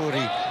honest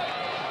footy.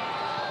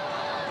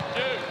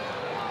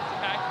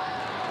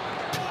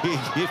 Big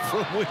hit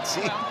from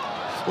Witzy.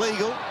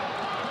 Legal.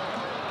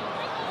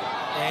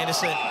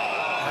 Anderson.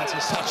 That's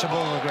just touch the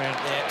ball on the ground.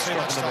 Yeah, too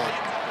much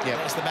time. Yep.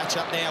 There's the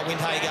match-up now,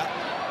 Windhager.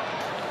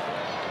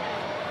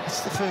 It's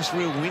the first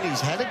real win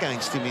he's had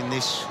against him in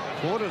this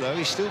quarter, though.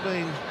 He's still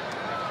been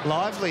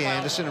lively,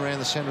 Anderson, around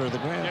the centre of the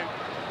ground.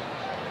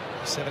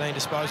 17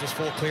 disposals,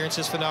 4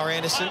 clearances for Noah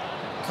Anderson.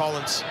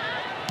 Collins.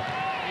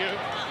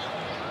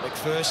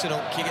 McPherson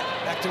will kick it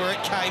back to where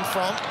it came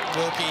from.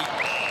 Wilkie.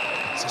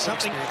 So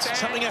something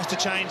has to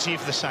change here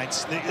for the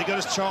Saints. They've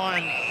got to try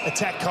and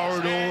attack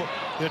corridor.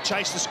 They've got to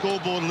chase the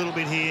scoreboard a little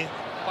bit here.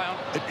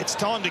 It's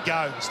time to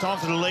go. It's time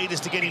for the leaders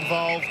to get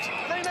involved.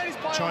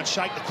 Try and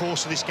shake the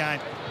course of this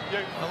game.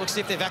 Well, it looks as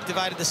if they've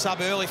activated the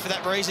sub early for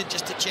that reason,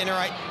 just to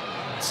generate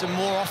some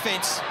more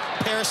offence.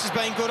 Paris has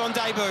been good on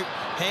debut.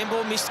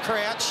 Handball missed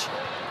Crouch.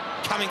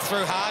 Coming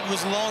through hard,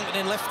 was long, and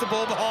then left the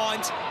ball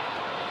behind.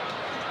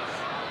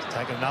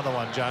 Taking another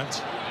one,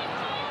 Jones.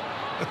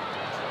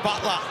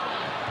 Butler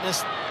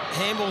just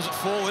handballs it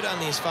forward,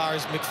 only as far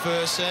as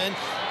McPherson.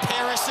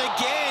 Paris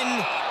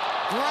again.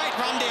 Great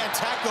run-down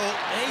tackle.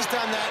 He's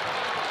done that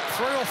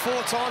 3 or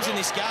 4 times in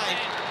this game.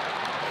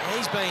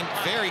 He's been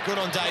very good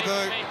on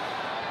debut.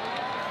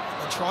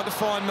 They tried to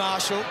find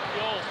Marshall.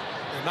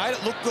 They made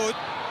it look good.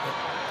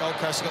 Gold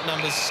Coast have got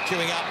numbers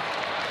queuing up.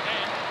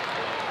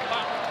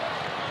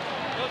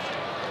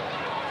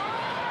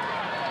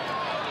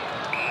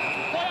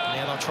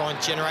 Now they'll try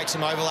and generate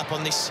some overlap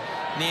on this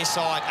near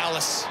side.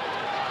 Alice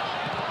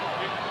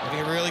having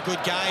a really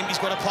good game. He's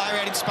got a player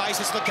out in space.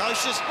 It's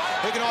Lukosius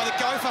who can either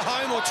go for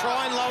home or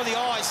try and lower the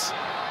eyes.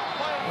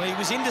 Well, he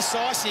was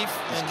indecisive.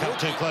 He's come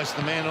too close to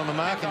the man on the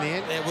mark in the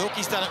end. Yeah,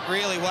 Wilkie's done it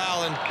really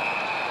well, and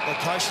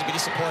Lukosius will be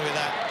disappointed with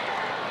that.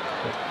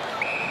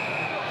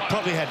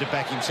 Probably had to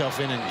back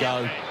himself in and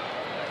go.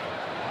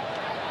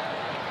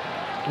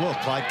 Well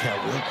played, Cal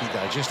Wilkie,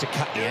 though, just to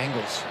cut the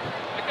angles.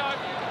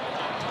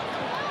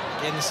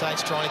 Again, the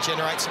Saints trying to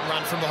generate some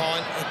run from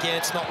behind. Again,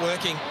 it's not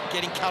working.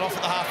 Getting cut off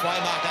at the halfway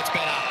mark, that's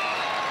better.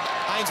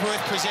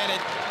 Ainsworth presented,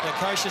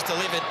 Lukosius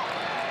delivered.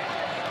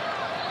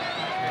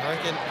 I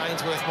reckon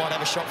Ainsworth might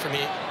have a shot from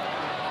here.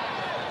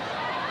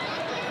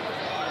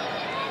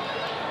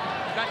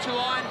 Back to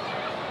line.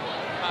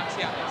 Marks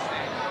the up.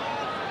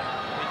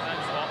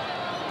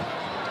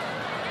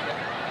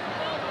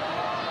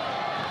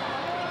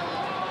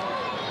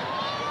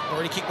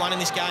 Already kicked one in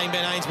this game,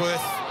 Ben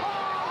Ainsworth.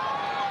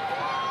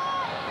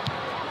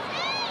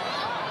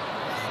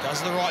 He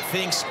does the right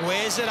thing,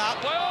 squares it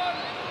up.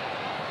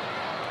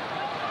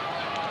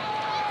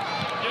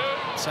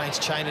 Saints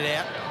chain it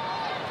out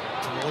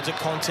towards a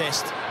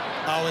contest.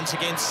 Owens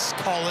against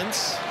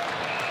Collins.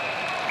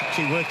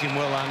 She worked him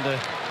well under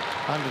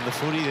the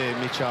footy there,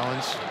 Mitch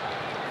Owens.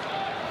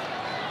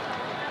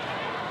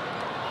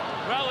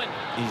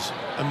 His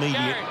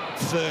immediate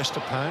first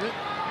opponent,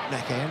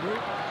 McAndrew.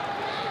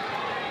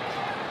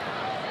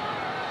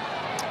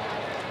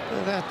 Look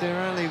at that, they're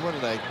only, what are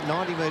they,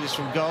 90 metres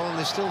from goal, and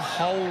they're still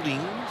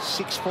holding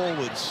 6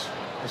 forwards,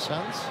 the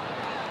Suns.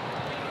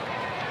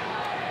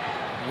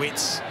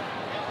 Witts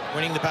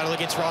winning the battle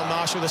against Ryan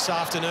Marshall this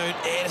afternoon.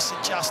 Anderson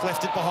just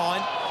left it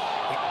behind.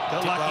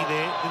 Got lucky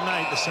there, didn't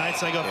they? The Saints,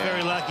 they got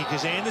very lucky,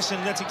 because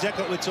Anderson, that's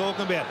exactly what we're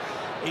talking about.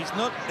 He's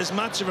not as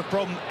much of a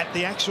problem at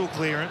the actual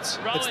clearance.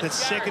 It's the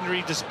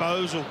secondary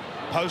disposal,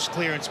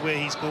 post-clearance, where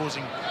he's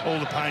causing all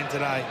the pain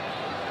today.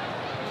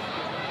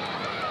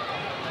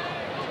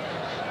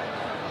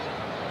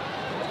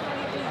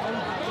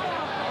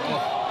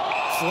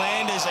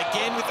 Flanders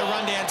again with the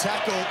rundown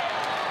tackle.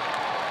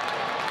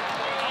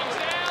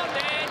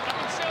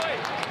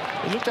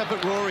 He looked up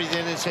at Rory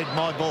then and said,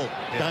 my ball.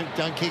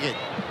 Don't kick it.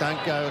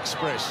 Don't go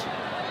express.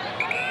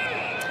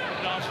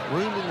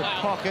 Room in the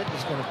pocket.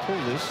 He's going to pull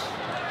this.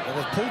 Well,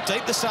 they've pulled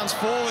deep, the Suns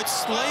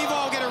forwards.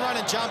 Levi will get a run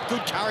and jump.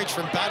 Good courage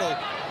from Battle.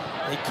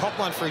 He copped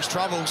one for his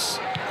troubles.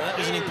 That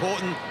was an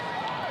important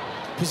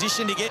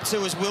position to get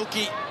to as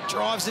Wilkie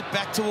drives it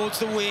back towards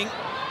the wing.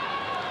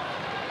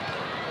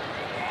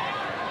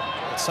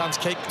 The Suns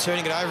keep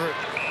turning it over at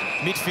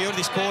midfield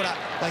this quarter.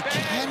 They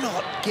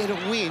cannot get a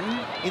win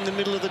in the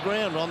middle of the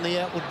ground on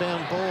the outward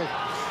bound ball,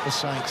 the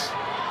Saints.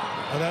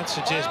 I don't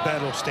suggest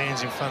Battle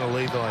stands in front of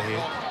Levi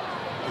here.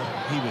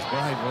 He was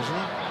brave, wasn't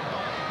he?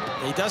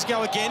 He does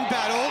go again,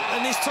 Battle,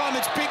 and this time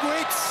it's Big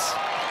Witts,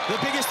 the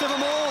biggest of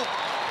them all.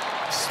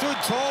 Stood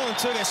tall and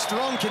took a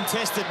strong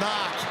contested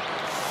mark.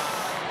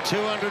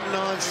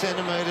 209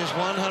 centimetres,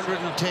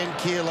 110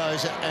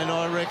 kilos, and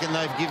I reckon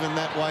they've given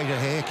that weight a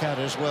haircut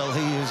as well.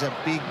 He is a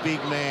big,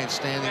 big man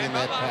standing in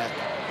that pack.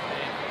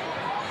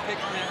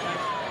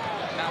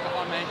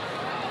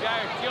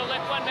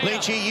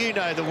 Lynchy, you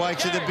know the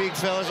weights of the big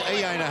fellas.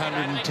 He ain't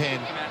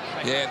 110.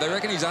 Yeah, they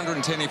reckon he's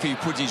 110 if he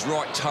puts his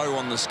right toe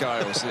on the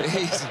scales.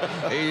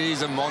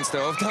 He's a monster.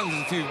 I've done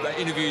a few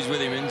interviews with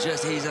him, and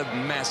just he's a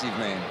massive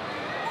man.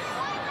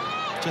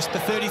 Just the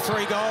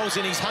 33 goals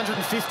in his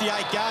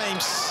 158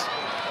 games.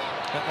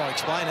 That might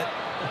explain it.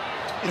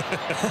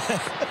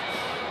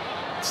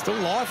 Still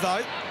live,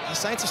 though. The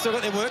Saints have still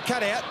got their work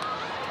cut out.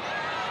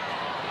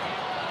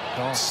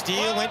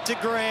 Steele went to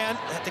ground,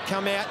 had to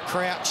come out,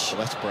 crouch.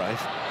 Well, that's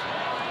brave.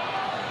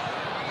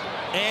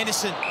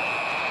 Anderson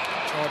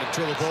tried to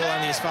drill the ball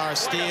only as far as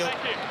Steele.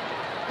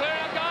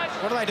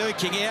 What do they do,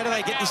 King? How do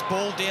they get this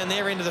ball down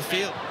their end of the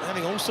field? They're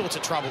having all sorts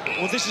of trouble.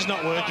 Well, this is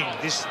not working.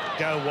 This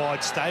go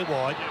wide, stay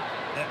wide.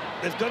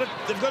 They've got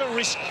to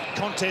risk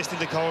contest in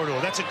the corridor.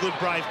 That's a good,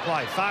 brave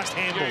play. Fast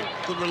handball,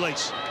 good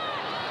release.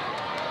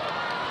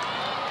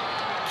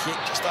 Kick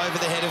just over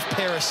the head of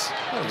Peris.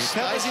 He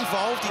stays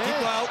involved. He did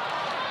well.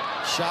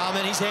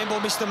 Sharman, his handball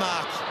missed the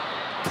mark.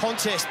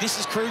 Contest, this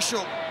is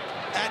crucial.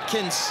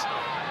 Atkins.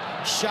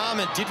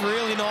 Sharman did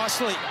really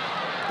nicely.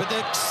 But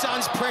the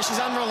Suns' pressure's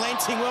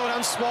unrelenting. Well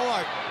done,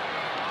 Swallow.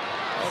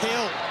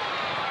 Hill.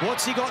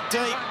 What's he got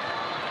deep?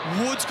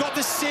 Wood's got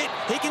the sit.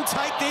 He can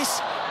take this.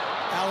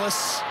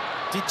 Ellis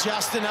did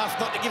just enough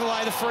not to give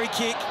away the free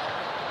kick.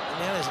 And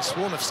now there's a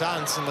swarm of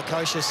Suns, and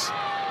Lukosius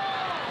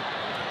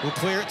will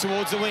clear it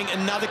towards the wing.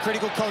 Another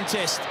critical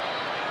contest.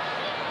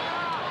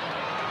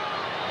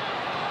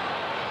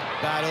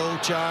 Battle,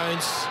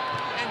 Jones,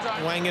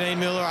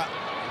 Wanganeen-Milera.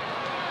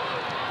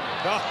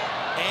 Oh,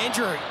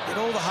 Andrew did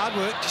all the hard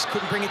work, just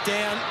couldn't bring it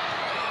down.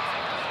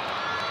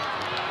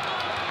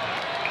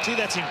 Gee,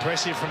 that's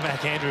impressive from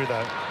McAndrew,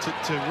 though.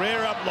 To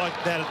rear up like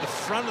that at the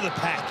front of the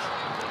pack,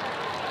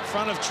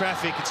 front of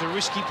traffic, it's a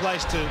risky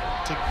place to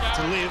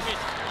live.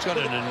 He's got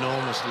an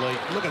enormous leap.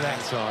 Look at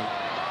that time.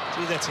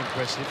 Gee, that's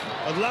impressive.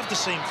 I'd love to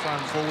see him thrown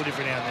forward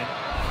every now and then.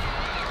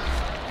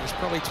 He's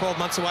probably 12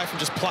 months away from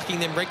just plucking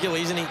them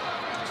regularly, isn't he?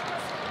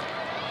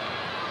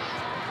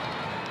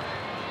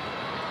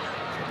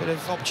 A bit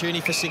of opportunity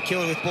for St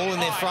Kilda with ball in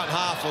their front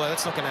half, although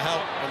that's not going to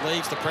help. It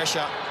leaves the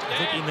pressure. I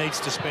think he needs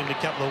to spend a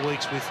couple of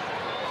weeks with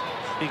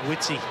Big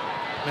Witsy,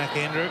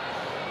 McAndrew.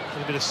 A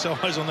little bit of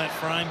size on that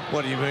frame.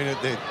 What do you mean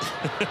at the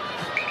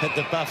at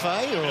the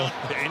buffet or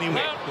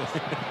anywhere?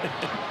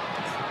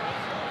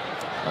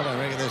 I don't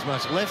reckon there's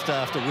much left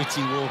after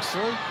Witsy walks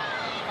through.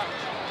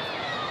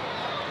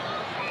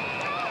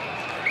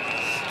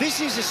 This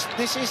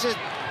is a.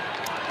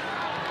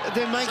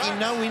 They're making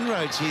no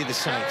inroads here, the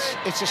Saints.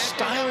 It's a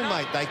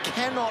stalemate. They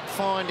cannot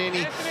find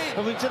any.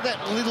 I mean, to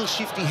that little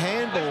shifty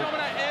handball,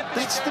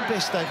 that's the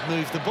best they've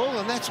moved the ball,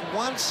 and that's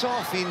once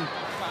off in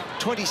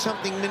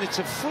 20-something minutes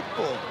of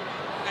football.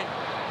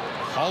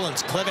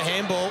 Hollins, clever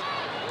handball.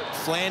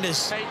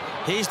 Flanders.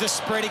 Here's the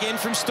spread again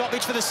from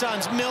stoppage for the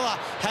Suns. Miller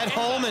had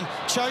Holman,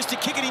 chose to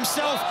kick it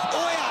himself.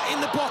 Oya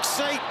in the box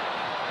seat.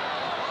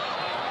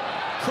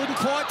 Couldn't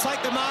quite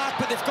take the mark,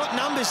 but they've got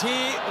numbers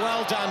here.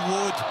 Well done,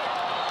 Wood.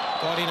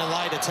 Got in a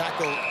later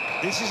tackle.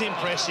 This is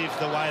impressive,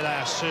 the way they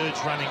are surge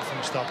running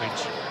from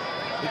stoppage.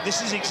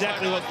 This is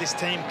exactly what this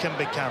team can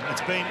become.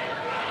 It's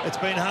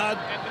been hard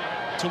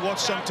to watch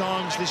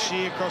sometimes this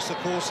year across the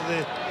course of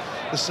the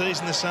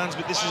season, the Suns,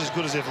 but this is as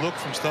good as they've looked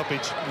from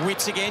stoppage.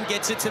 Witts again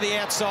gets it to the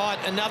outside.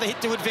 Another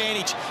hit to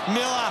advantage.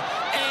 Miller,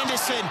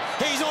 Anderson,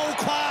 he's all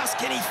class.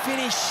 Can he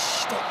finish?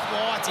 Not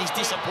quite. He's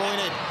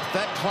disappointed.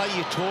 That play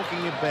you're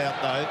talking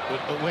about, though,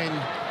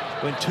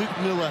 when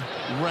Tuke Miller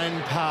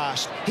ran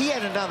past, he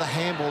had another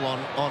handball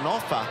on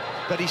offer,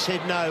 but he said,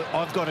 no,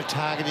 I've got a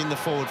target in the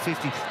forward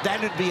 50.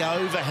 That'd be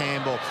over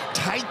handball.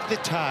 Take the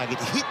target,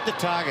 hit the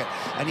target,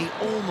 and he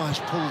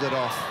almost pulled it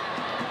off.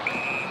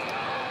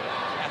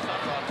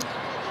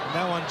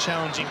 No one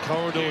challenging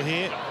corridor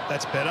here.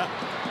 That's better.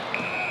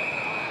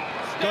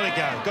 Got to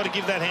go. Got to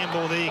give that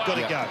handball there. Got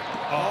to go.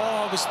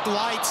 Oh, it was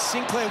late.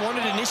 Sinclair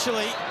wanted it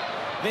initially,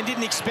 then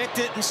didn't expect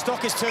it, and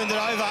Stockers turned it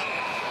over.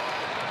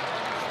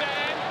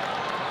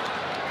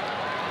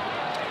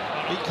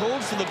 He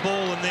called for the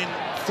ball and then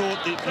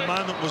thought that the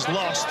moment was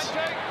lost.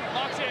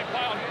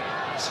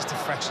 It's just a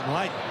fraction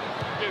late.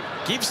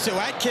 Gives to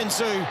Atkins,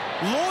 who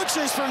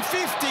launches from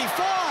 55.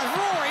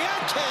 Rory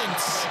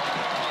Atkins,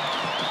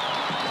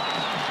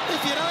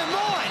 if you don't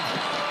mind.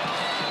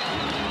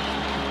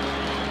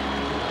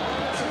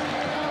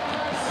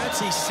 That's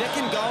his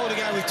second goal to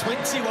go with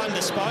 21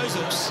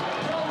 disposals.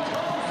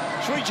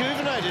 It's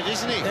rejuvenated,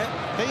 isn't he? Yeah.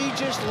 He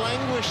just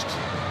languished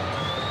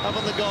up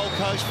on the Gold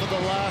Coast for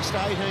the last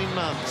 18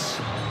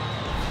 months.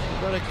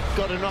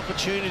 Got an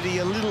opportunity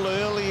a little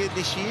earlier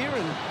this year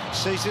and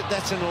sees it.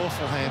 That's an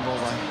awful handball,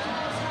 though.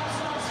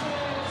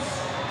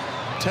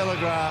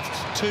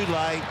 Telegraphed, too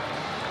late,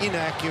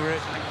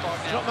 inaccurate.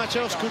 Not much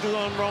else could have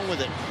gone wrong with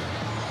it.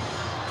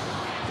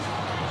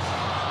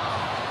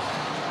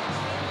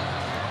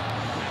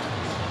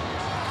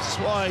 That's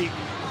why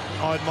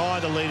I admire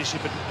the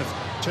leadership of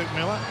Tuke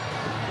Miller.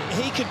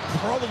 He could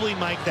probably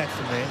make that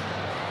from there.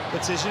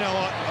 But says, you know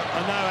what,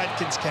 I know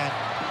Atkins can.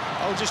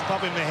 I'll just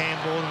pop him a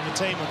handball and the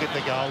team will get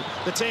the goal.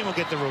 The team will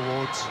get the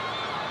rewards.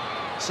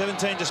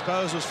 17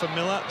 disposals for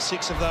Miller.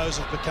 6 of those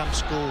have become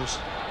scores.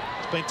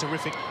 It's been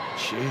terrific.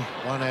 Gee,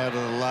 1 out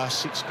of the last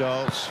 6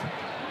 goals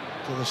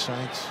for the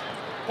Saints.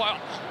 Wow.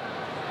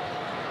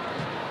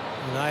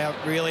 And they are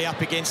really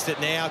up against it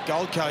now.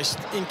 Gold Coast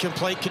in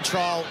complete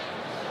control.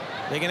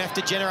 They're going to have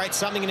to generate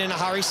something in a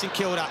hurry, St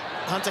Kilda.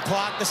 Hunter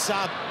Clark, the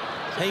sub.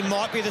 He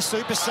might be the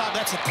super sub.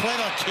 That's a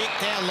clever kick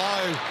down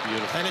low.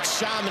 Beautiful. And it's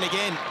Sharman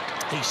again.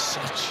 He's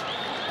such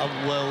a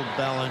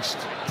well-balanced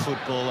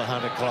footballer,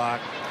 Hunter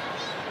Clark.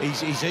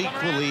 He's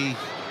equally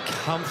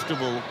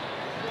comfortable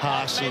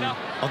passing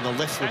on the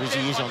left foot as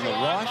he is on the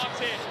right,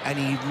 and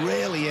he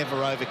rarely ever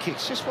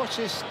overkicks. Just watch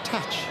this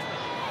touch.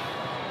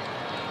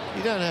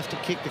 You don't have to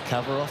kick the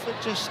cover off it.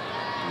 Just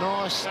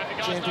nice,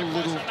 gentle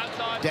little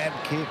dab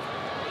kick.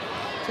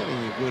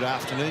 Telling you, good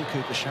afternoon,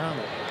 Cooper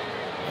Sharman.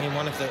 And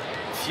one of the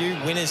few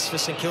winners for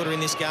St Kilda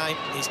in this game.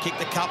 He's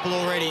kicked a couple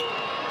already.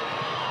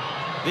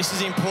 This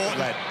is important.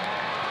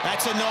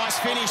 That's a nice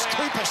finish.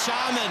 Cooper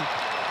Sharman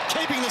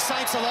keeping the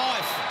Saints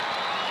alive.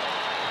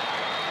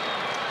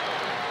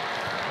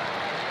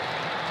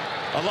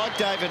 I like,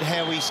 David,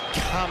 how he's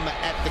come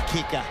at the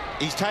kicker.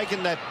 He's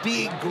taken that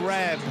big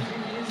grab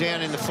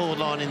down in the forward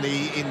line in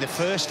the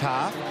first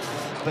half,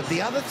 but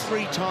the other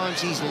 3 times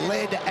he's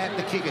led at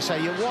the kicker. So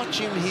you watch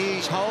him here,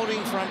 he's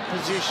holding front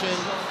position,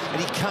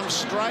 and he comes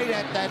straight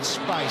at that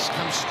space,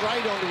 comes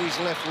straight onto his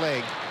left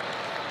leg.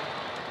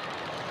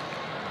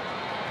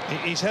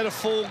 He's had a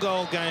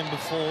 4-goal game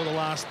before the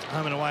last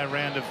home and away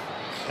round of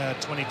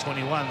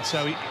 2021,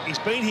 so he's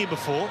been here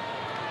before.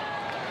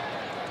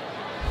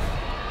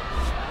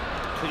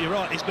 But you're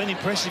right, he's been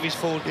impressive, his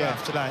forward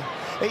draft today.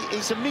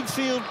 He's a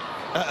midfield,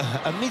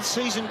 a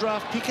mid-season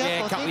draft pickup,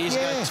 Yeah, a couple of years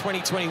ago,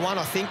 2021,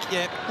 I think.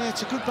 Yeah,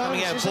 it's a good bonus.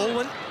 Coming out of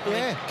Baldwin,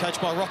 yeah,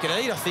 coached by Rocket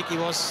Eade, I think he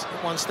was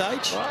at one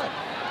stage. Right.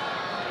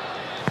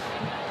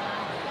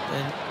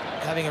 And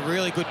having a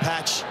really good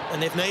patch,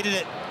 and they've needed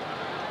it.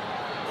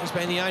 He's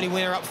been the only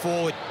winner up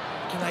forward.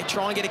 Can they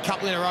try and get a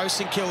couple in a row,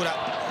 St Kilda?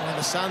 And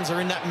the Suns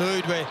are in that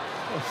mood where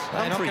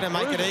they're not going to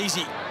make it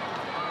easy.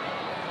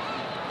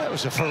 That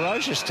was a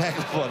ferocious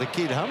tackle by the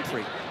kid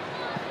Humphrey.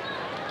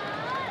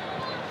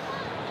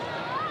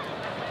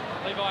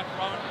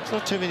 There's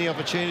not too many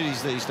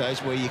opportunities these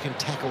days where you can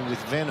tackle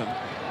with venom.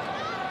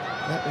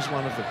 That was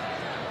one of them.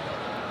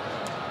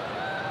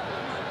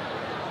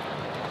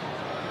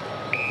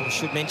 We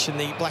should mention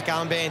the black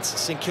armbands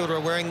St Kilda are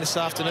wearing this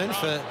afternoon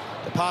for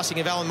the passing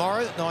of Alan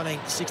Morrow,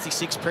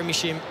 1966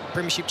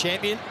 Premiership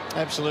champion.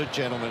 Absolute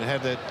gentleman.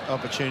 Had that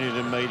opportunity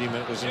to meet him.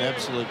 It was an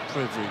absolute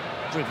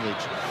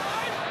privilege.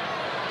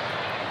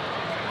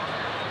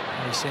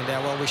 We send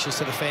our well wishes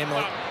to the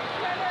family.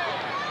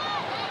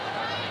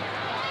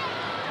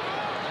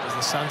 As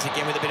the Suns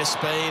again with a bit of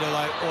speed,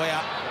 although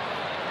Oya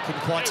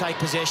couldn't quite take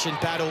possession.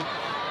 Battle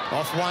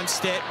off one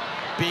step.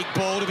 Big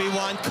ball to be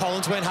won.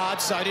 Collins went hard,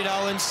 so did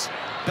Owens.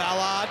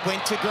 Ballard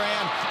went to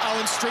ground.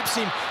 Owens strips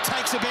him,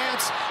 takes a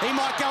bounce. He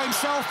might go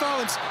himself,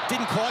 Owens.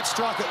 Didn't quite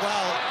strike it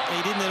well.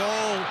 He didn't at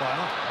all.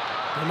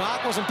 The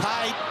mark wasn't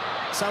paid.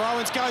 So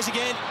Owens goes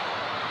again.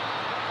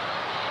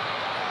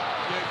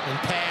 And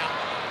Powell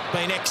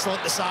been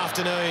excellent this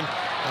afternoon.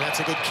 And that's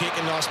a good kick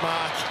and nice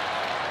mark.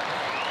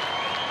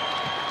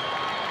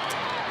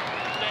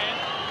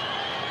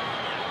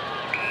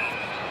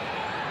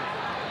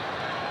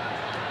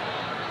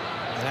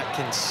 And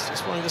Atkins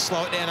just wanting to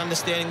slow it down,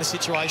 understanding the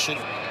situation.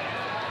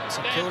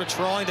 St Kilda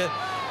trying to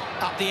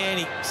up the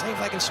ante, see if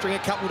they can string a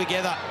couple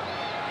together.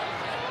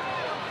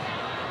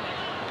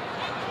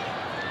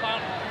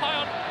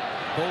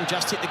 Ball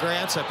just hit the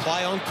ground, so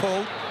play on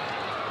call.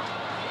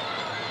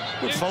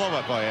 Good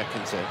follow-up by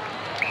Atkins there.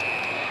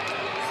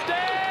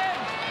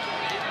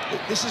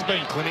 This has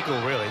been clinical,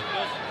 really.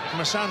 From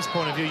a Suns'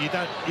 point of view, you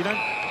don't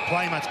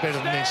play much better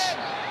than this,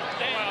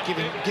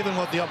 given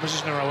what the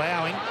opposition are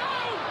allowing.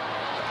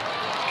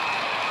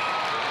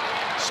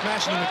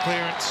 Smashing them with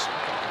clearance,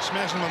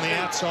 smashing them on the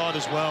outside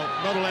as well,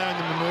 not allowing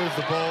them to move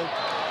the ball.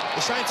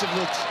 The Saints have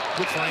looked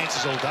good for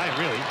answers all day,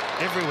 really,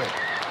 everywhere.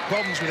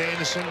 Problems with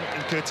Anderson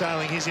and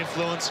curtailing his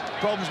influence,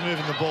 problems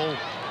moving the ball,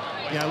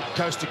 you know,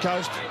 coast to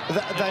coast.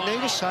 They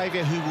need a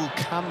saviour who will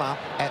come up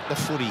at the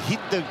footy, hit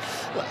the,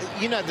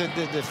 you know,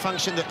 the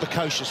function that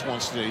Lukosius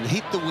wants to do,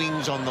 hit the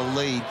wings on the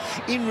lead.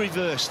 In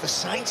reverse, the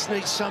Saints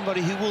need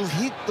somebody who will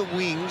hit the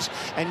wings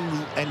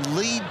and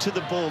lead to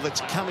the ball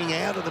that's coming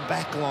out of the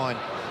back line.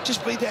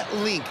 Just be that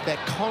link, that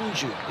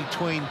conduit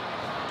between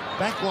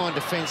backline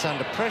defence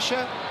under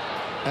pressure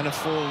and a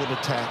forward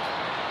attack.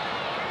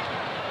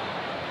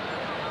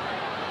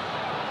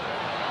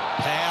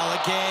 Powell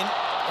again.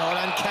 Well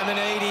done,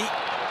 Caminiti.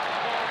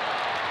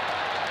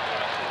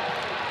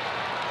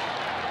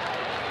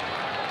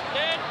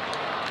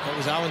 That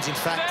was Owens, in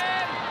fact.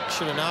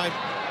 Should have known.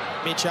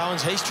 Mitch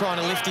Owens, he's trying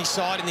to lift his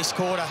side in this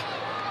quarter.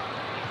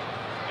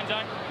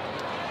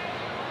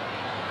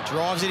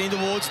 Drives it in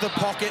towards the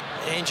pocket.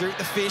 Andrew at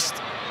the fist.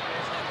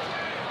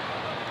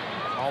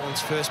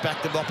 Owens first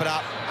back to mop it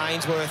up.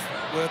 Ainsworth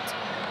worked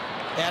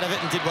out of it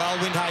and did well.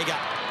 Windhager.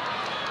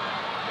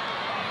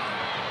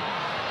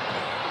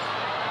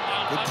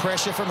 Good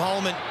pressure from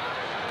Holman.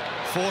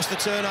 Forced the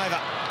turnover.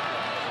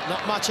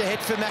 Not much ahead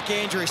for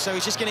McAndrew, so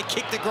he's just going to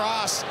kick the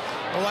grass.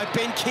 Although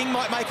Ben King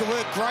might make it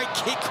work. Great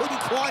kick.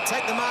 Couldn't quite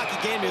take the mark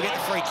again. We'll get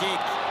the free kick.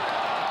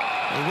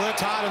 He worked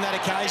hard on that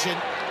occasion.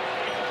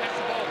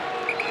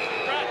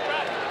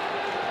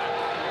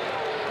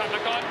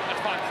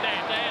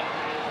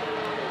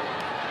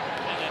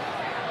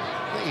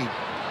 He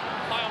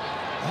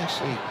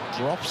actually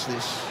drops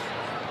this.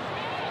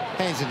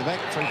 Hands in the back,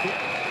 free kick.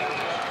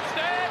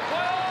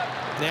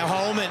 Now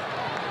Holman.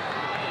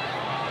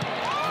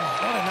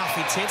 Not enough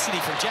intensity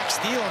from Jack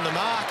Steele on the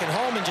mark, and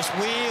Holman just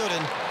wheeled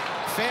and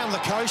found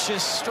Lukosius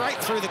straight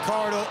through the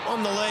corridor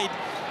on the lead.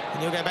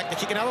 And he'll go back to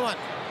kick another one.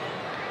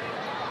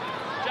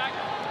 Jack,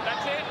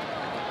 that's it.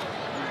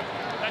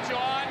 That's your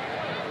eye.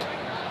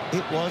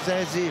 It was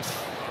as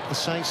if the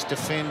Saints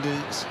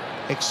defenders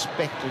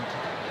expected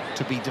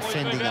to be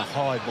defending a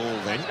high ball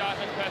then.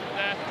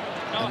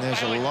 And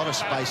there's a lot of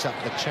space up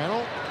the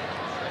channel.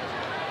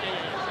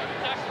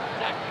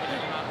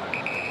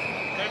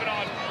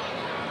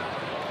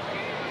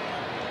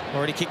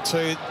 Already kicked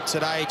two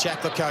today,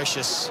 Jack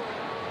Lukosius.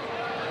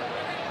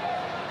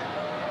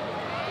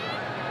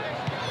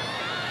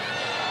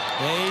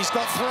 He's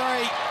got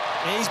three.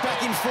 He's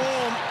back in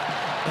form.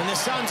 And the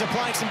Suns are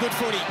playing some good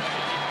footy.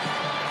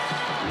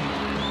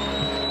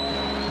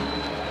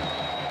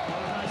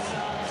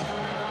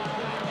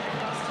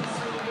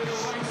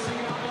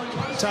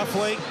 Tough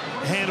week,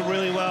 handled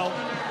really well.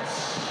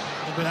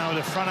 They've been able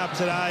to front up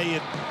today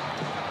and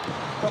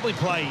probably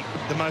play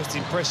the most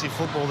impressive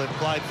football they've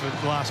played for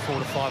the last 4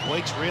 to 5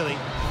 weeks, really.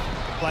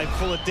 Played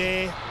full of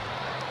dare,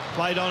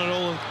 played on at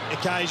all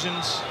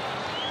occasions.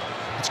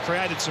 It's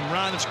created some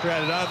run, it's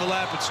created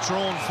overlap, it's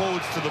drawn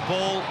forwards to the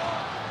ball.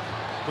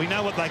 We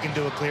know what they can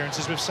do at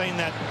clearances. We've seen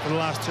that for the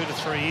last 2 to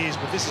 3 years,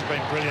 but this has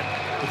been brilliant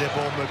with their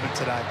ball movement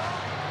today.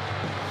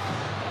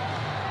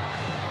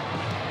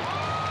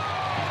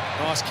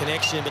 Nice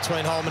connection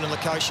between Holman and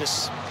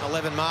Lukosius.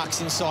 11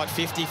 marks inside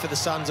 50 for the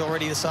Suns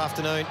already this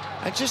afternoon.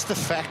 And just the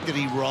fact that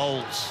he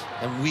rolls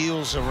and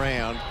wheels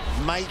around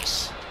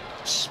makes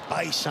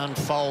space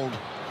unfold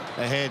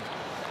ahead.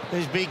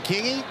 There's Big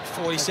Kingy.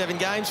 47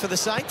 games for the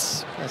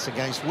Saints. That's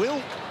against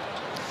Will.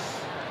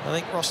 I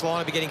think Ross Lyon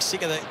will be getting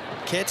sick of the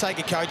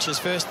caretaker coaches.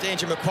 First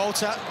Andrew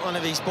McQualter, one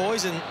of his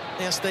boys, and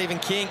now Stephen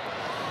King.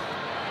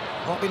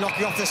 Might be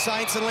knocking off the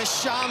Saints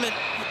unless Sharman.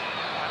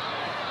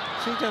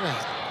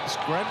 He's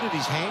grabbed at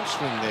his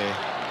hamstring there.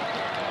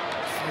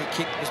 Free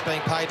kick was being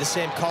paid to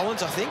Sam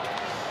Collins, I think.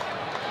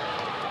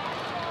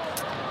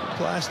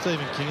 Player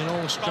Stephen King, an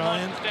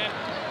All-Australian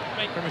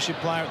Premiership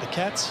player at the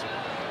Cats.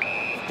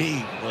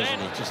 Big,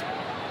 wasn't he? Just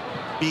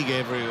big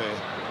everywhere.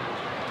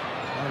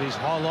 One of his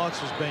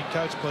highlights was being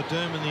coached by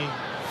Doom in the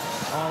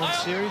Island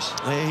series.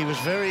 Yeah, he was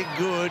very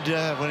good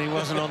when he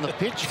wasn't on the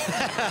pitch.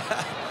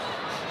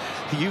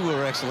 You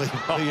were actually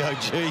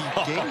POG,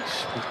 King.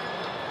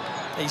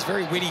 He's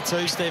very witty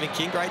too, Stephen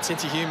King. Great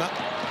sense of humour.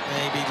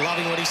 And he'd be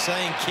loving what he's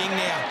seeing. King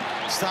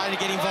now starting to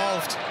get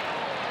involved.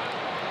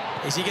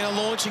 Is he going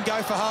to launch and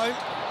go for home?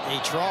 He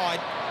tried.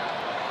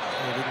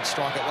 He didn't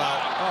strike it well.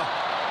 Oh.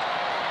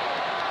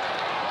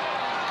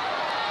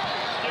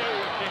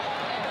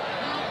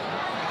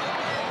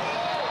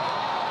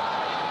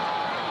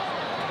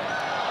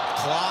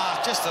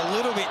 Clark, just a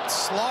little bit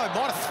slow.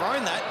 Might have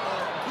thrown that.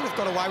 Could have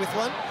got away with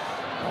one.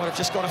 Might have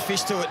just got a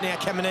fist to it now.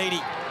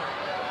 Caminiti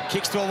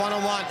kicks to a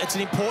one-on-one. It's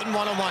an important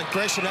one-on-one.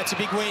 Gresham, that's a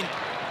big win.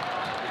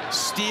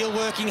 Steele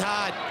working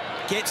hard.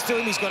 Gets to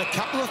him. He's got a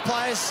couple of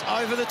players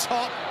over the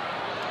top.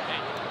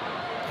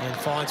 And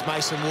finds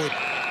Mason Wood.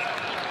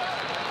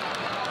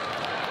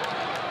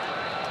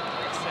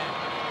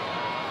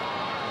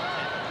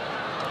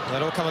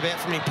 That all come about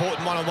from an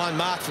important one-on-one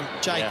mark from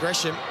Jay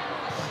Gresham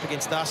up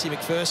against Darcy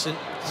McPherson.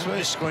 That's what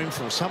I screamed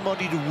for.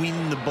 Somebody to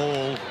win the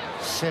ball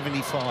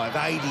 75,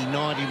 80,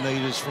 90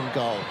 metres from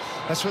goal.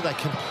 That's where they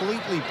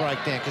completely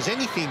break down, because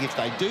anything, if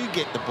they do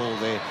get the ball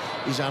there,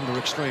 is under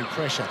extreme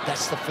pressure.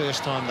 That's the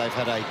first time they've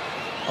had a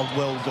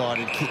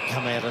well-guided kick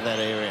come out of that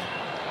area.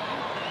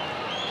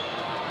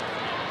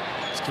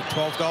 He's kicked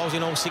 12 goals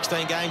in all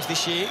 16 games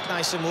this year,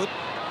 Mason Wood.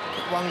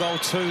 Kicked 1 goal,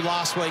 2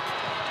 last week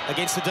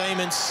against the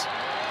Demons.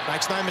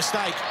 Makes no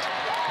mistake.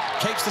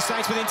 Keeps the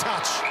Saints within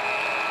touch.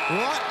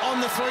 Right on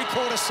the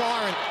three-quarter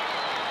siren.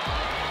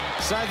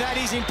 So that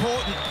is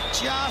important.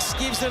 Just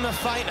gives them a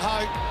faint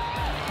hope.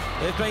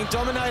 They've been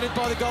dominated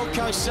by the Gold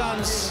Coast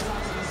Suns.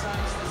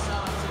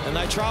 And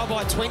they trail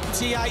by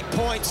 28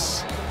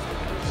 points.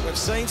 We've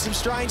seen some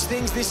strange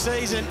things this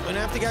season. We don't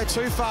have to go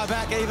too far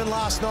back, even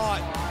last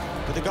night.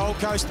 But the Gold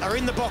Coast are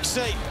in the box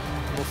seat.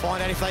 We'll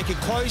find out if they can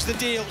close the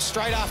deal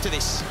straight after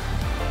this.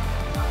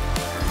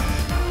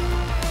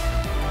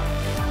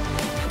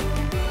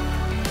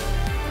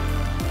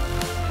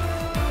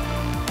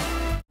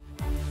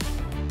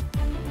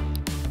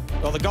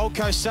 Well, the Gold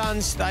Coast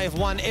Suns, they have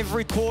won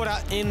every quarter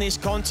in this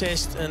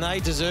contest, and they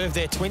deserve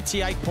their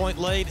 28-point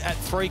lead at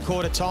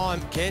three-quarter time.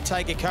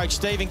 Caretaker coach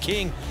Stephen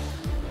King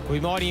will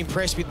be mighty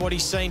impressed with what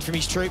he's seen from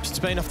his troops. It's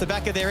been off the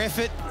back of their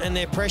effort and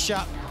their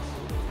pressure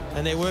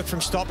and their work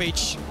from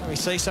stoppage. We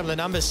see some of the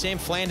numbers. Sam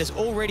Flanders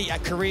already a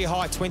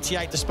career-high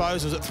 28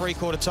 disposals at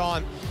three-quarter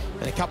time,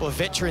 and a couple of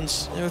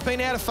veterans who have been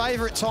out of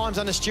favour at times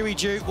under Stuart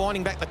Dew,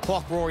 winding back the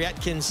clock. Rory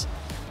Atkins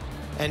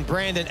and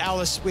Brandon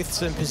Ellis with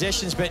some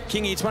possessions. But,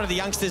 Kingy, it's one of the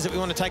youngsters that we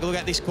want to take a look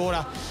at this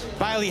quarter.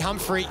 Bailey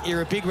Humphrey,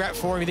 you're a big rap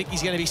for him. You think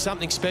he's going to be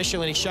something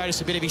special, and he showed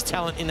us a bit of his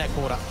talent in that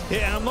quarter.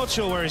 Yeah, and I'm not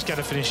sure where he's going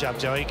to finish up,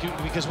 Joey,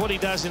 because what he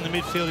does in the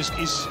midfield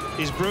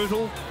is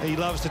brutal. He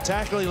loves to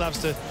tackle. He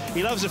loves the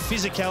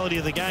physicality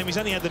of the game. He's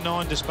only had the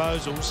 9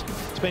 disposals.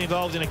 He's been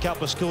involved in a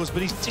couple of scores,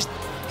 but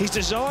his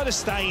desire to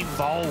stay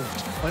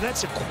involved, and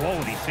that's a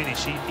quality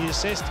finish. He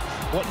assessed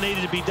what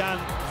needed to be done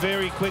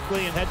very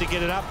quickly and had to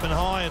get it up and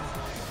high, and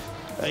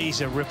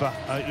he's a ripper.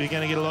 We're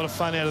going to get a lot of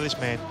fun out of this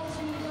man.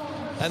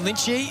 And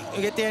Lynchy,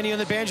 we get down here on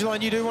the boundary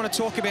line. You do want to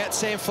talk about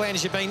Sam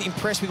Flanders. You've been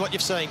impressed with what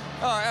you've seen.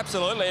 Oh,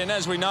 absolutely. And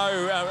as we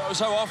know,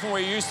 so often we're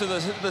used to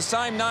the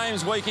same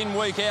names week in,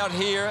 week out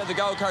here at the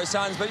Gold Coast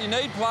Suns, but you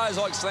need players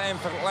like Sam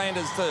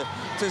Flanders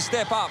to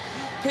step up.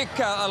 Pick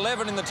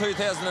 11 in the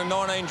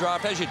 2019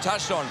 draft, as you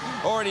touched on.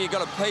 Already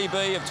got a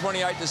PB of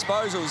 28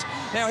 disposals.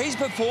 Now, he's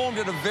performed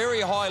at a very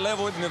high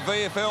level in the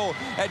VFL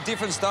at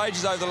different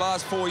stages over the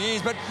last 4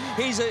 years, but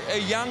he's a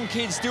young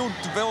kid still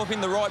developing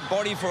the right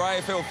body for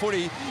AFL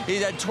footy.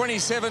 He's had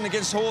 27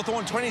 against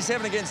Hawthorn,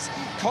 27 against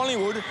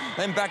Collingwood,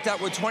 then backed up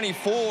with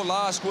 24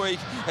 last week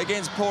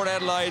against Port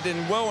Adelaide,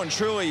 and well and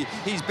truly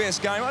his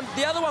best game.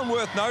 The other one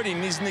worth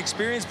noting is an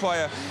experienced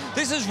player.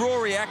 This is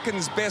Rory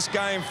Atkins' best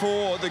game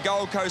for the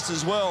Gold Coast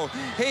as well.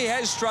 He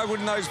has struggled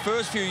in those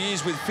first few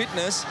years with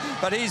fitness,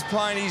 but he's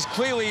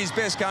clearly his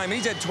best game.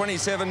 He's had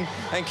 27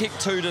 and kicked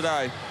 2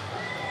 today.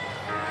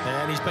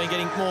 And he's been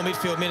getting more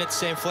midfield minutes,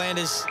 Sam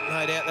Flanders.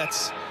 No doubt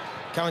that's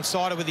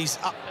coincided with his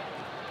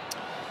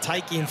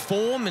uptake in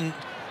form, and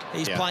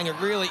he's playing a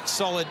really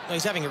solid,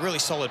 he's having a really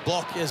solid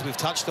block, as we've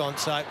touched on.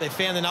 So they've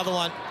found another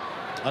one.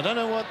 I don't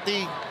know what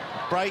the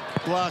break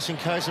glass in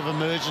case of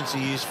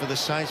emergency is for the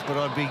Saints, but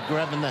I'd be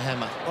grabbing the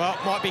hammer. Well,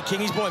 it might be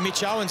Kingy's boy,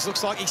 Mitch Owens.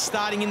 Looks like he's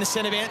starting in the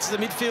centre bounce as a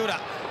midfielder,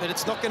 but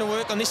it's not going to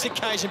work on this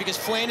occasion because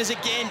Flanders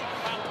again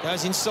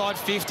goes inside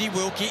 50.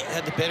 Wilkie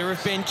had the better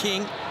of Ben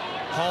King.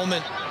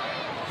 Holman.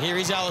 Here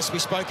is Ellis, we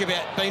spoke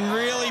about, been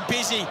really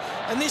busy,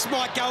 and this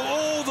might go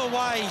all the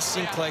way.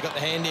 Sinclair got the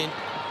hand in.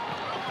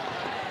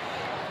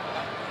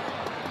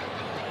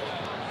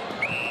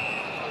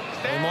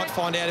 We might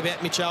find out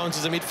about Mitch Owens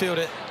as a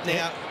midfielder.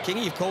 Now,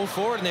 Kingy, you've called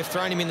for it, and they've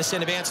thrown him in the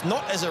centre bounce,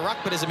 not as a ruck,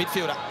 but as a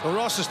midfielder. Well,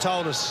 Ross has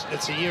told us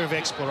it's a year of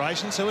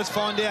exploration, so let's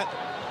find out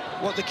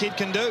what the kid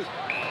can do.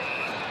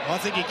 I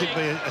think he could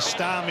be a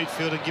star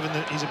midfielder, given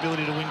his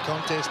ability to win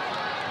contests.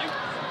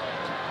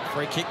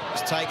 Free kick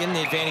was taken,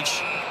 the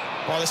advantage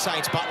by the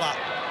Saints. Butler,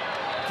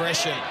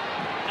 Gresham.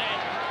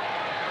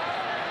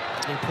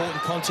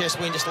 Important contest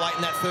win just late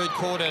in that third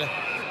quarter.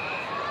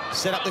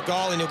 Set up the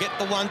goal, and he'll get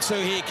the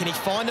 1-2 here. Can he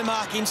find a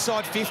mark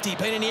inside 50?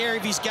 Been an area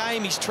of his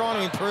game. He's trying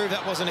to improve.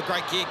 That wasn't a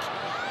great kick.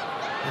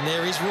 And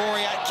there is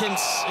Rory Atkins,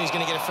 who's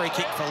going to get a free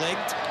kick for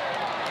legged.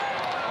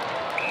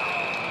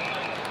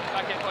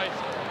 Back in, please.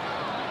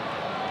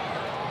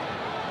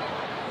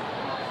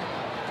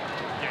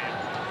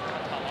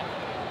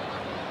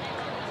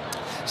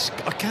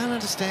 I can't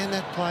understand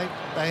that play.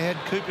 They had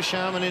Cooper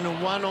Sharman in a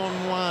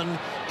one-on-one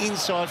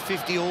inside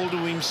 50 all to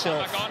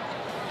himself.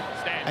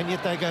 And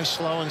yet they go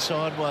slow and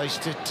sideways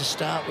to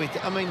start with.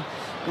 I mean,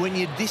 when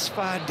you're this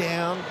far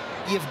down,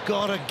 you've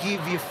got to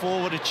give your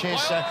forward a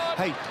chance. So,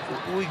 hey,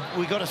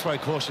 we got to throw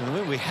caution to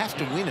win. We have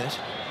to win it.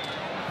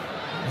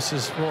 This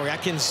is Rory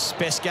Atkins'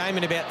 best game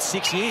in about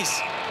 6 years.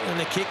 And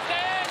the kick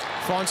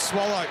finds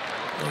Swallow.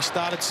 He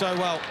started so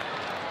well.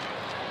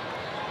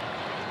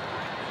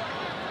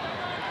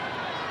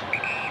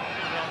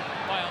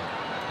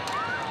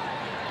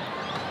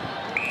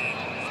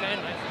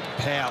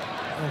 Powell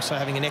also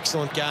having an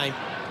excellent game.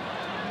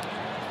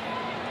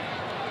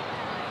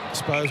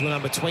 Disposal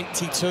number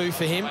 22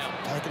 for him,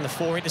 taking the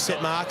 4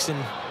 intercept marks,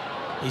 and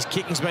his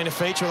kicking's been a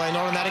feature, although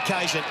not on that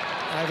occasion.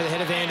 Over the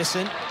head of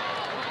Anderson.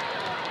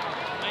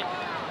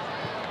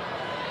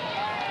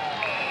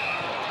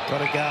 Got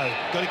to go.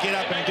 Got to get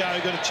up and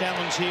go. Got to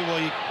challenge here while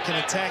you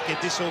can attack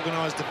a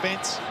disorganised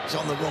defence. He's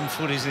on the wrong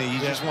foot, isn't he? You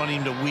just want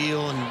him to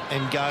wheel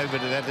and go,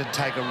 but it had to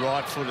take a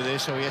right footer there,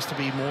 so he has to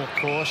be more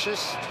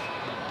cautious.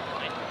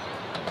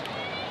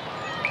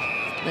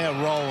 Now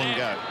roll and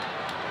go.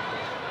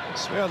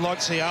 That's where I'd like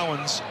to see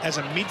Owens, as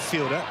a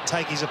midfielder,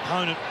 take his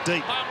opponent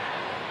deep.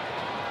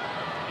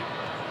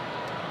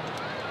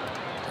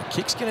 The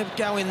kick's going to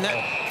go in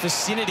that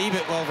vicinity,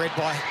 but well read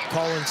by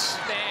Collins.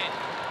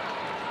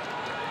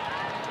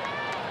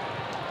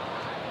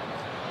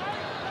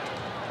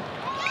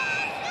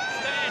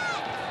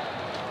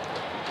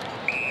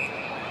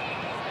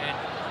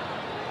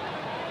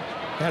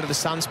 How do the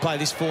Suns play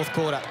this fourth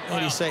quarter? How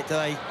do you see it? Do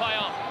they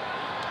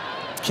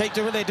keep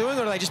doing what they're doing,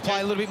 or do they just play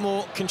a little bit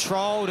more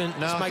controlled and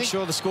just make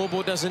sure the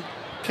scoreboard doesn't...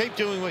 Keep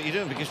doing what you're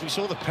doing, because we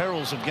saw the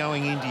perils of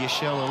going into your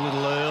shell a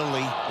little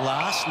early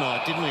last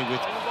night, didn't we, with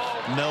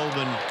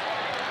Melbourne,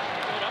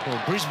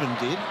 well, Brisbane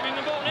did,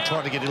 and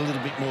tried to get a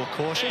little bit more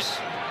cautious.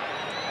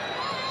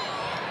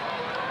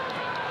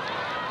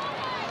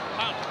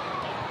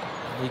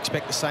 You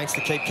expect the Saints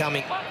to keep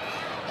coming.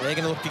 They're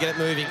going to look to get it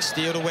moving.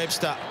 Steele to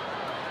Webster,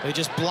 who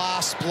just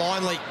blasts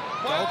blindly.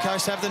 Gold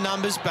Coast have the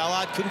numbers.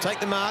 Ballard couldn't take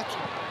the mark.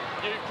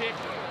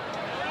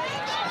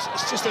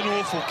 It's just an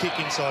awful kick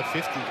inside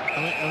 50.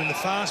 I mean the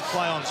fast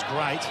play on's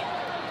great,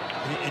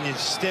 and you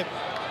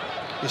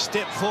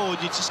step forward,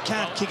 you just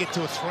can't kick it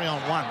to a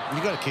 3-on-1.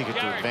 You've got to kick it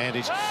to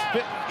advantage.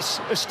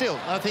 But still,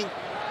 I think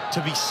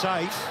to be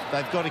safe,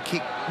 they've got to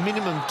kick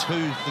minimum 2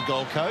 the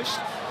Gold Coast.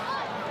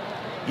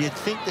 You'd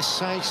think the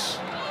Saints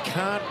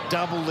can't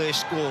double their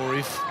score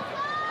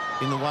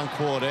in the one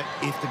quarter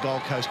if the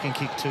Gold Coast can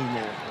kick 2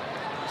 more.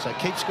 So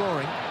keep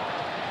scoring.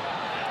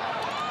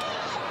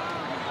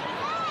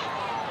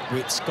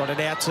 Witt's got it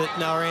out to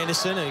Noah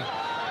Anderson, who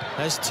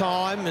has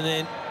time, and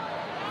then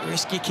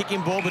risky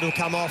kicking ball, but it'll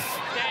come off.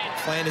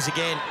 Flanders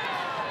again.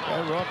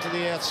 Go right to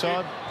the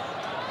outside.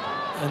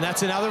 And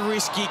that's another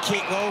risky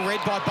kick, well read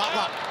by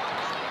Butler.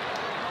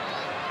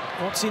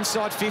 What's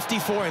inside 50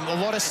 for him? A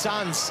lot of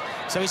Suns.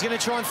 So he's going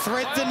to try and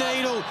thread the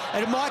needle,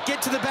 and it might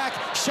get to the back.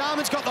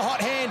 Sharman's got the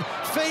hot hand,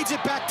 feeds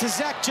it back to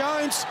Zach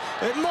Jones.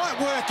 It might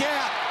work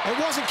out. It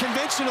wasn't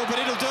conventional, but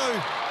it'll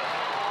do.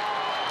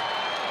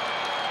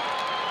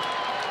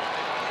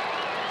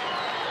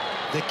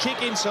 The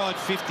kick inside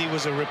 50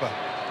 was a ripper,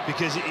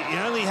 because he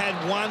only had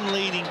one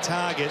leading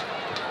target,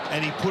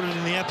 and he put it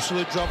in the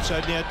absolute drop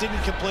zone. Now, it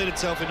didn't complete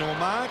itself into a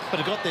mark, but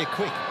it got there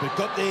quick. It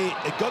got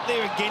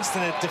there against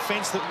a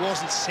defence that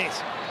wasn't set.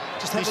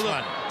 Just have a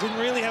look. Didn't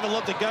really have a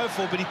lot to go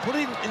for, but he put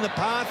it in the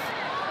path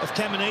of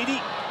Caminiti,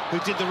 who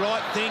did the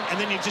right thing, and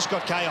then you've just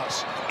got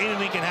chaos.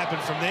 Anything can happen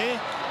from there.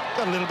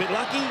 Got a little bit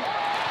lucky,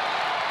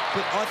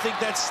 but I think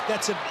that's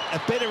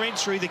a better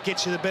entry that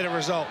gets you the better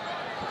result.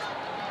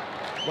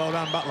 Well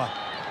done, Butler.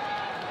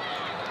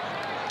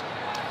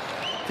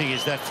 Thing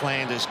is, that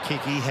Flanders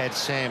kick, he had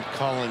Sam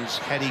Collins.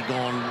 Had he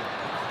gone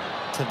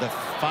to the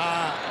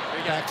far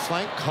back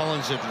flank,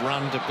 Collins had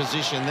run to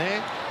position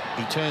there.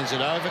 He turns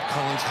it over.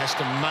 Collins has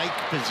to make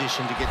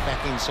position to get back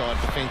inside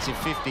defensive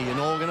 50 and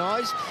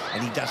organise,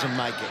 and he doesn't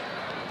make it.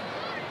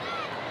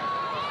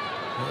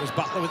 It was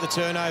Butler with the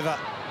turnover.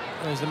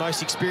 He was the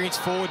most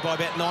experienced forward by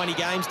about 90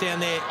 games down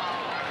there.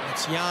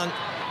 It's young.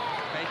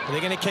 But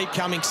they're going to keep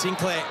coming.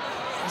 Sinclair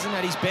hasn't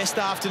had his best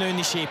afternoon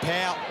this year.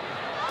 Powell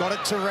got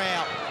it to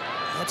Rao.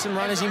 Had some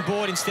runners in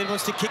board. Instead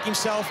wants to kick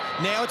himself.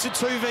 Now it's a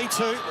 2v2.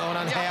 Well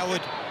done,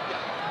 Howard.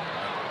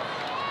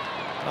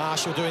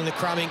 Marshall doing the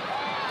crumbing.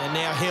 And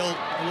now Hill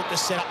will look to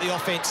set up the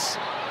offence.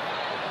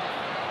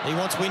 He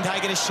wants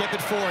Windhager to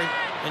shepherd for him,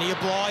 and he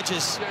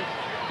obliges.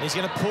 And he's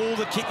going to pull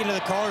the kick into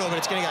the corridor, but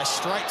it's going to go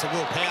straight to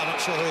Will Powell.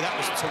 Not sure who that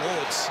was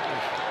towards.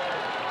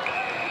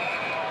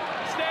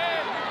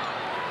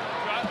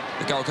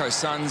 The Gold Coast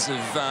Suns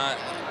have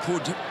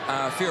put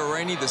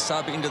Fiorini, the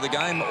sub, into the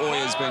game.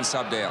 Oya's been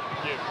subbed out.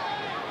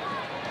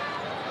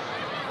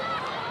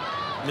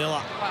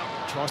 Miller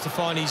tries to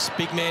find his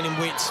big man in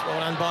Witts. Well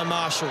done by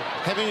Marshall.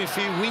 Having a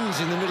few wins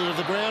in the middle of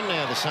the ground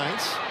now, the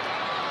Saints.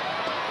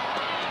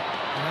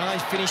 They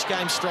finished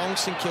game strong,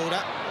 St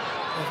Kilda.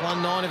 They've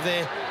won 9 of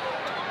their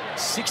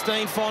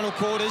 16 final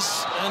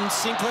quarters, and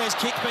Sinclair's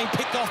kick being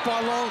picked off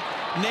by Long.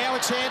 Now a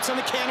chance on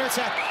the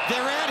counter-attack.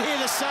 They're out here,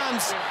 the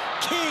Suns.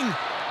 King,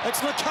 it's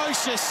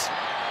Lukosius.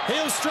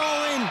 He'll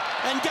stroll in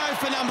and go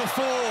for number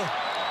 4.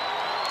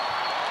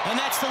 And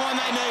that's the one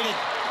they needed.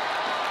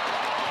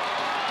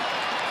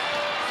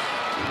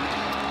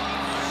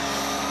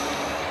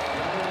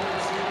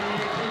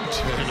 It's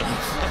a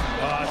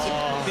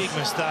big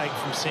mistake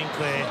from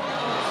Sinclair.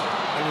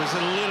 It was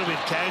a little bit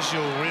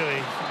casual,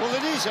 really. Well,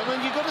 it is. I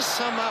mean, you've got to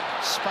sum up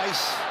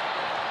space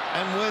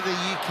and whether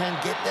you can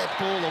get that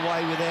ball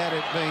away without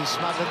it being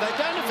smothered. They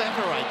don't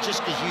evaporate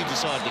just because you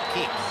decide to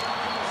kick.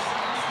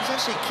 He's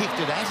actually kicked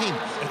it at him.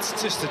 It's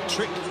just a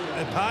trick,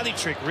 a party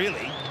trick,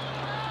 really.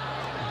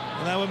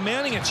 And they were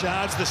mounting a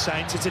charge, the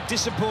Saints. It's a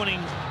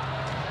disappointing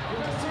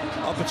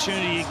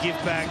opportunity to give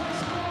back.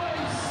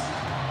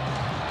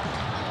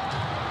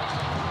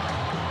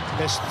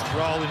 Best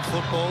role in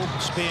football,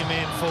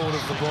 spearman forward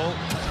of the ball.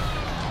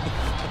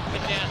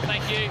 Get down,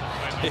 thank you.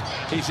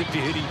 He's a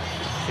beauty.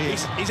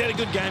 He's had a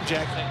good game,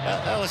 Jack.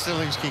 Alistair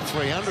Ling's kicked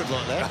 300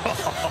 like that.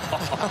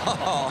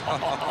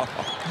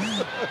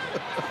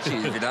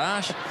 Geez, a bit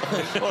harsh.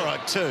 All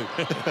right, 2.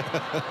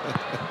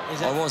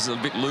 I was a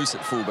bit loose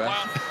at fullback.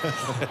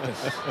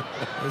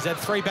 He's had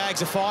 3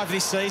 bags of 5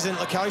 this season,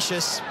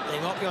 Lukosius. He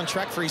might be on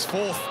track for his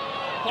 4th.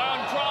 Play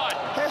on, tried.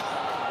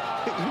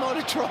 He might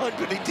have tried,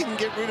 but he didn't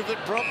get rid of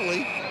it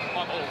properly. He's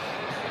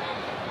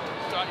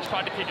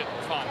tried to kick it,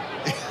 it's fine.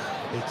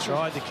 He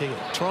tried to kick it.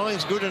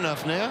 Trying's good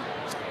enough now.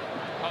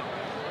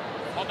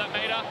 On that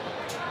meter.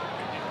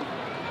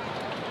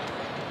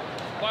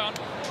 Play on.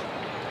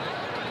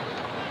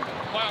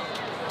 Play on.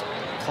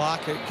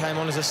 Clark, who came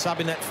on as a sub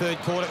in that 3rd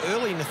quarter,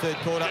 early in the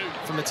 3rd quarter,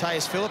 from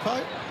Mateus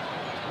Filippo.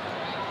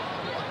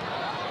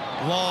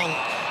 Long,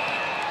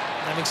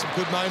 having some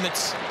good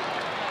moments.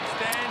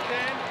 Stand.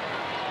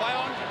 Play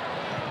on.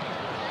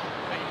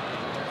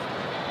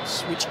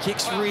 Switch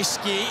kicks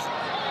risky.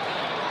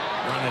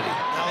 Run at him.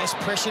 Ellis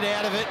pressured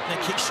out of it, and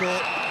a kick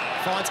short.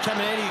 Finds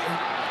Caminiti.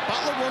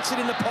 Butler wants it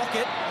in the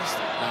pocket.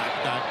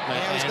 No,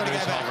 now he's got to go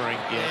back. Hovering.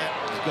 Yeah,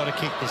 he's got to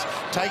kick this.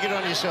 Take it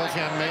on yourself,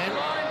 young man.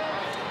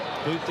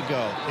 Boot the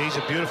goal. He's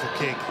a beautiful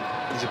kick.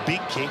 He's a big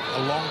kick,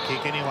 a long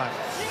kick anyway.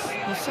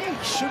 I think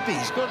he should be.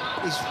 He's got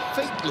his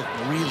feet look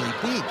really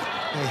big.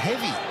 They're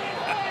heavy.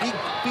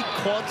 Big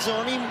quads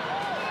on him.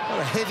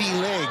 What a heavy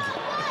leg.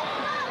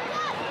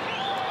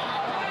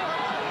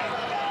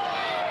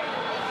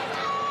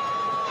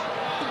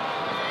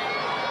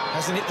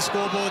 Hasn't hit the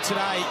scoreboard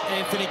today,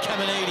 Anthony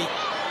Caminiti.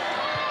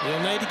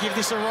 He'll need to give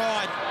this a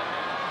ride.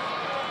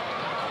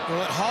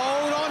 Will it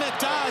hold on? It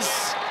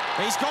does.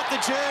 He's got the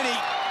journey.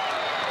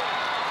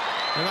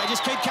 And they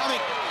just keep coming.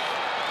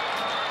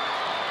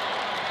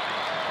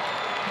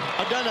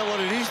 I don't know what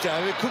it is,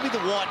 Dave. It could be the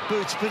white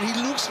boots, but he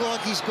looks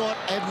like he's got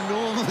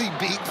abnormally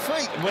big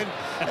feet. When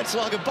it's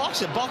like a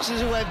boxer.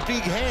 Boxers who have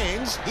big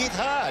hands hit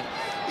hard.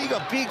 You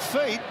got big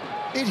feet,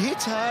 it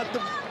hits hard.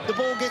 The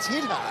ball gets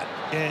hit hard.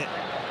 Yeah.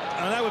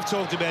 I know we've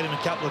talked about him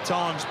a couple of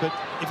times, but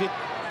if it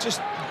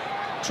just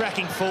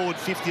tracking forward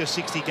 50 or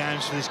 60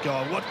 games for this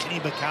guy, what can he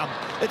become?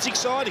 It's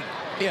exciting.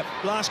 Yep.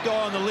 Last guy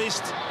on the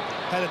list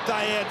had a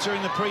day out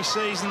during the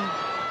pre-season,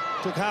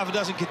 took half a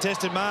dozen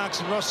contested marks,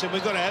 and Ross said,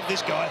 we've got to have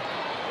this guy.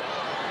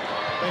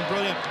 Been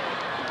brilliant.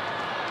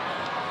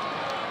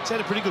 He's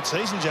had a pretty good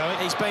season, Joey.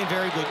 He's been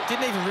very good.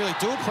 Didn't even really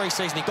do a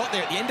pre-season. He got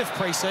there at the end of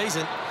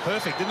pre-season.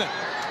 Perfect, didn't it?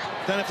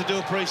 Don't have to do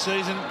a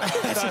pre-season.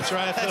 Starts your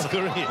AFL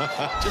career.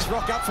 Just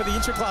rock up for the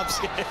intra-clubs.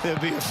 There'll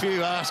be a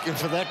few asking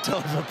for that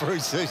type of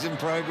pre-season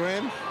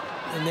program.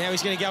 And now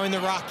he's going to go in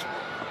the ruck.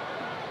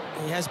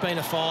 He has been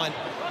a fine.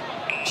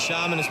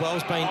 Sharman as well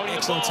has been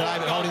excellent today,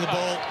 but holding the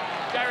ball.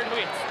 Jared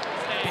Witt.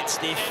 A bit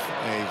stiff.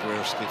 Yeah, he's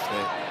real stiff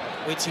there.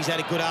 Witts, he's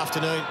had a good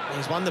afternoon.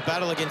 He's won the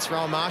battle against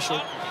Rowan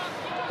Marshall.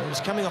 He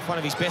was coming off one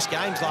of his best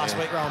games last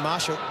week, Rowan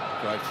Marshall.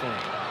 Great form.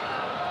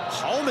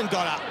 Holman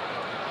got up.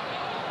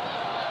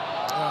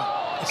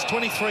 It's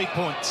 23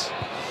 points.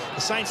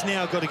 The Saints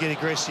now have got to get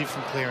aggressive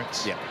from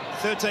clearance. Yeah.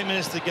 13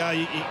 minutes to go.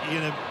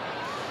 You've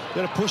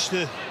got to push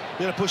the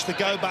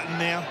go button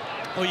now.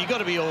 Well, you've got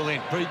to be all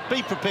in.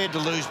 Be prepared to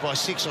lose by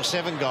 6 or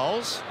 7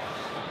 goals.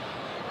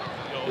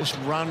 Just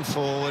run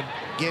forward,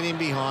 get in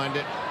behind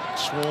it,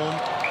 swarm.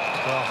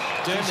 Oh,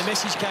 Durham, the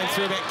message came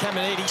through about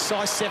Caminiti,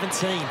 size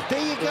 17. There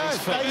you go.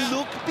 They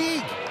look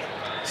big.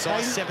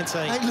 Size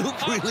 17. They look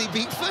really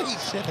big feet.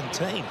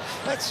 17.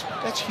 That's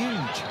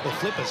huge. They're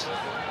flippers.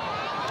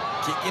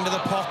 Kick into the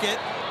pocket.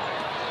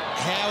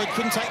 Howard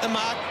couldn't take the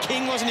mark.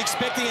 King wasn't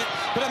expecting it,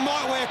 but it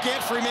might work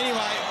out for him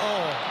anyway.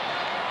 Oh.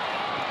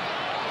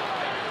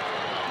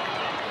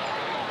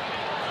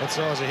 What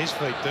size are his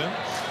feet, Durham?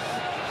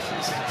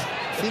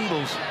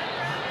 Thimbles.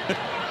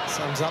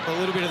 Sums up a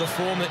little bit of the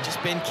form that just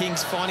Ben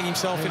King's finding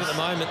himself in at the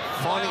moment.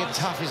 Finding it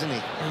tough, isn't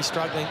he? He's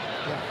struggling.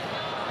 Yeah.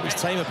 His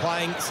team are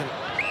playing some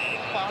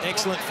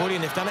excellent footy,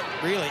 and they've done it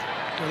really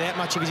without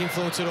much of his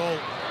influence at all.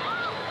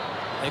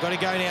 They've got to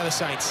go now, the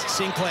Saints.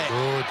 Sinclair.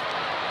 Good.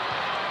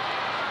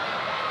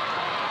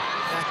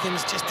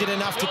 Atkins just did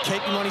enough to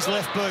keep him on his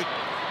left boot.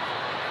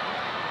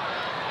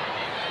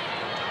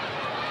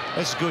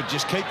 That's good.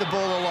 Just keep the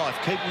ball alive.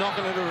 Keep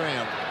knocking it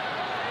around.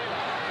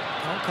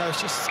 Gold Coast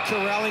just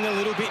corralling a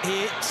little bit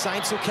here.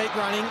 Saints will keep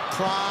running.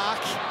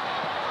 Clark.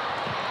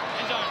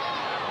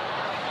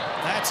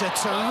 That's a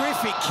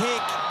terrific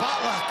kick.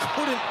 Butler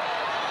couldn't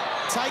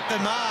take the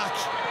mark.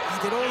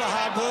 They did all the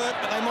hard work,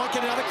 but they might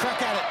get another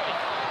crack at it.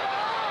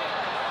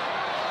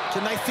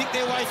 Can they think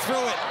their way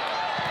through it?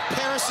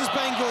 Paris has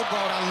been good.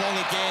 Well done,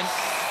 Long again.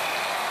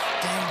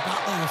 Damn,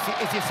 Butler,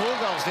 if you're 4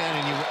 goals down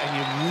and you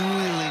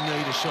really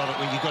need a shot at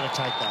where you've got to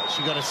take those.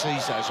 You've got to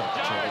seize those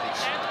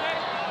opportunities.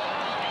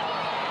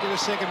 Give a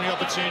secondary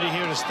opportunity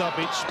here at a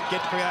stoppage. Get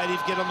creative,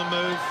 get on the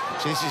move.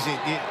 So this is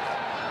it.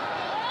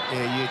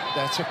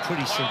 That's a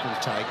pretty simple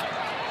take.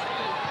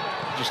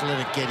 Just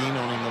let it get in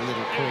on him a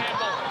little quick.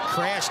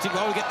 Crouch did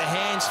well to get the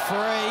hands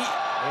free.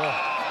 Oh.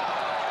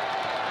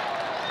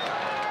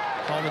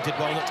 Coleman did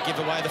well not to give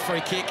away the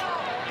free kick.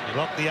 He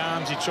locked the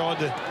arms. He tried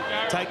to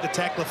take the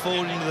tackler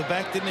forward into the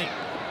back, didn't he?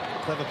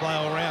 Clever play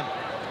all around.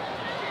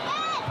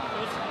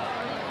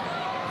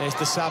 There's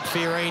the sub,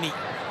 Fiorini.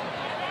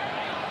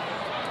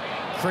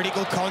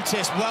 Critical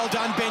contest. Well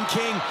done, Ben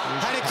King.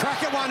 Had a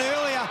crack at one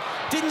earlier.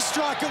 Didn't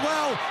strike it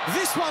well.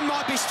 This one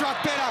might be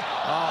struck better.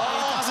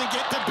 He doesn't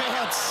get the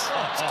bounce.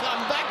 It's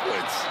come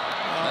backwards.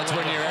 That's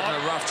when you're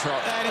having a rough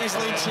trot. That is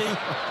Lynchy.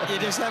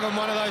 You're just having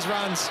one of those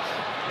runs.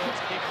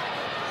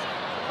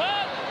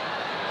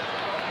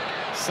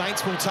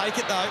 Saints will take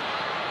it, though.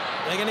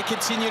 They're going to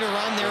continue to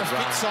run. They're a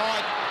fit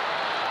side.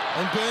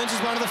 And Burns is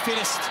one of the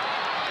fittest.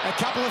 A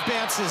couple of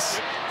bounces.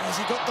 Has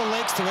he got the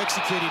legs to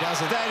execute? He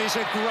doesn't. That is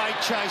a great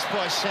chase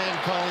by Sam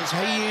Collins.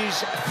 He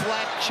is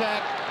flat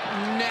chap,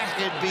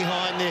 knackered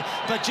behind there.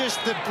 But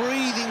just the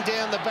breathing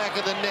down the back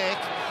of the neck,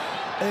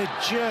 it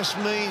just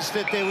means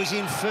that there was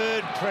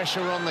inferred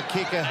pressure on the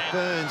kicker,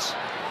 Burns.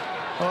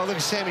 Oh, look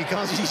at Sammy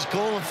Collins. He's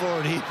calling for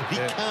it here, but he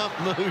can't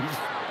move.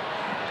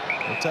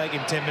 It'll take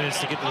him 10 minutes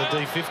to get to the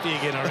D50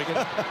 again, I reckon.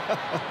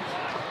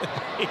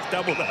 He's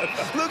doubled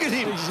over. Look at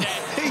him.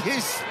 He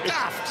is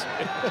stuffed.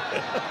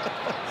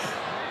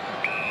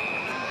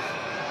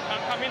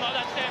 Come in like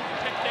that, Sam.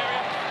 Check the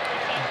area.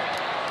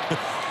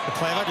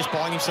 Clever, just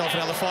buying himself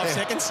another 5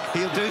 seconds.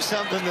 He'll do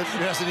something that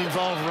doesn't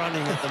involve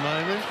running at the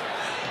moment.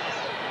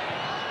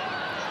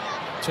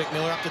 Stuart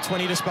Miller up to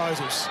 20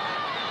 disposals.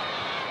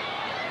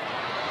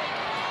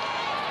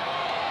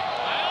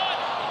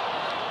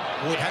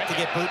 Wood had to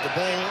get boot the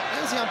ball.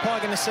 How's the umpire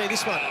going to see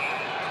this one?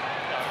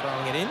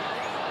 Throwing it in.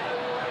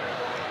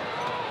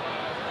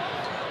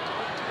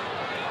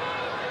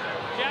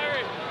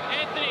 Jared,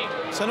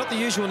 Anthony. So not the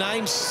usual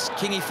names,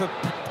 Kingy, for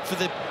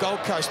the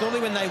Gold Coast.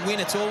 Normally when they win,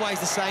 it's always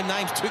the same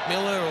names. Stuart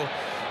Miller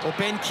or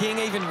Ben King,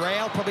 even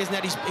Rao probably hasn't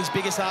had his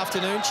biggest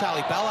afternoon.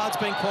 Charlie Ballard's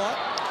been quiet.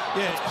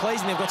 Yeah, it's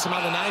pleasing they've got some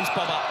other names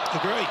pop up.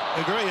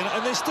 Agree,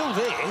 and they're still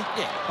there.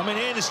 Yeah. I mean,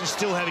 Anderson's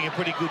still having a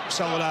pretty good,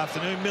 solid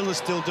afternoon. Miller's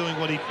still doing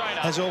what he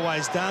has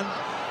always done.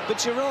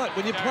 But you're right,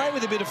 when you play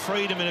with a bit of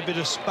freedom and a bit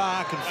of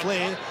spark and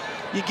flair,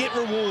 you get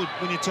reward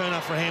when you turn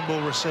up for a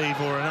handball receive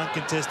or an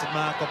uncontested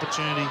mark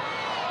opportunity,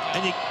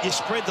 and you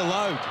spread the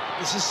load.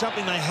 This is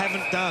something they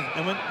haven't done.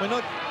 And we're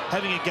not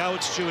having a go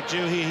at Stuart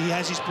Dew here. He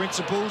has his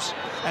principles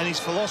and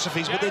his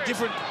philosophies, but they're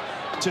different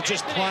to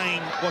just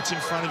playing what's in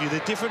front of you.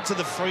 They're different to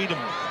the freedom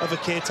of a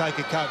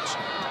caretaker coach.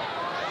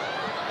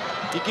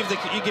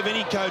 You give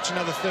any coach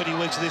another 30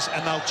 weeks of this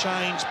and they'll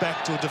change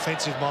back to a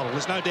defensive model.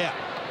 There's no doubt.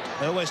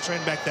 They always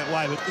trend back that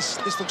way, but this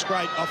looks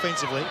great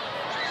offensively.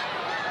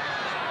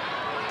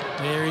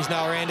 There is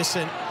Noah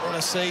Anderson. What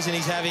a season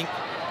he's having.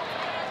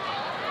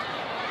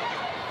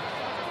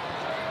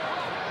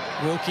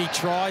 Wilkie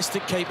tries to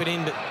keep it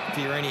in, but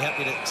Fiorini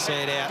happy to see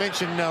it out.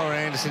 Mentioned Noah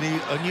Anderson.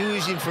 I knew he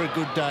was in for a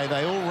good day.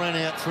 They all ran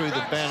out through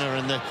the banner,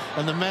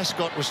 and the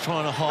mascot was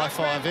trying to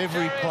high-five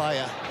every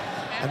player,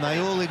 and they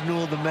all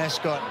ignored the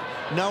mascot.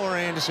 Noah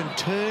Anderson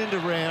turned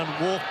around,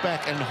 walked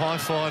back and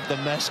high-fived the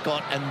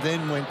mascot and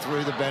then went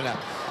through the banner.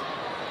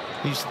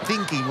 He's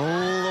thinking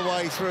all the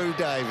way through,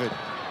 David.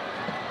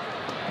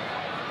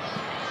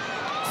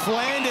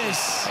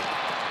 Flanders.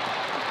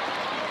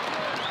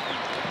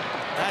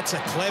 That's a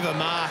clever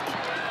mark.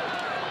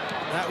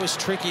 That was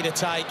tricky to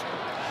take.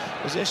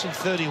 Possession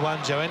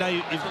 31, Joe. I know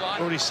you've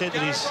already said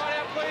that he's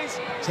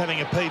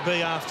having a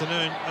PB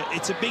afternoon.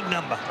 It's a big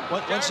number.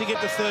 Once you get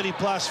to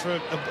 30+ for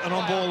an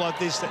on-ball like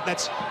this,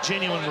 that's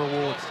genuine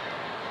reward.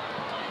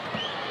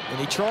 And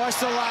he tries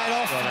to lay it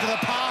off into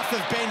the path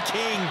of Ben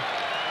King,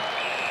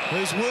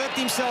 who's worked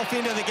himself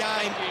into the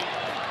game.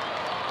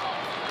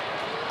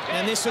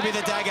 And this will be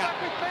the dagger.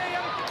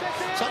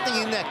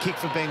 Something in that kick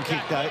for Ben King,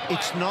 though.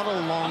 It's not a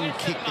long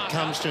kick that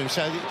comes to him.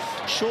 So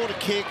the shorter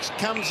kicks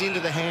comes into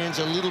the hands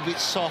a little bit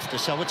softer,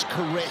 so it's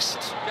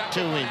caressed to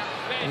him.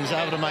 And he's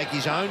able to make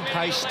his own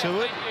pace to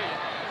it.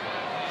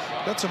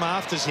 Got some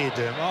afters here,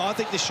 Derm. I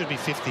think this should be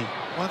 50.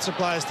 Once a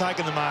player's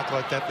taken the mark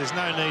like that, there's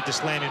no need to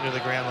slam him to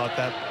the ground like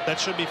that. That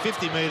should be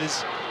 50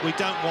 metres. We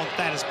don't want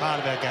that as part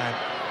of our game.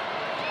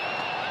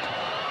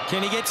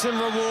 Can he get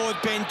some reward,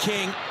 Ben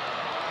King?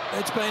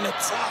 It's been a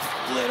tough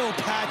little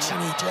patch,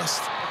 and he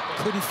just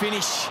couldn't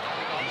finish.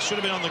 Should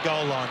have been on the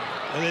goal line.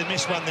 They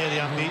missed one there,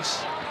 the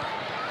umpies.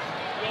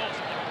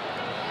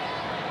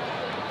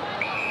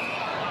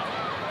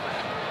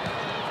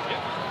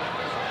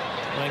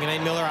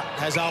 Wanganeen-Milera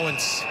has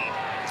Owens.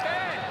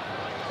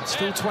 It's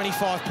still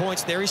 25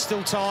 points. There is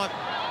still time.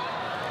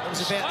 It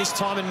was about this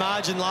time in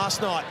margin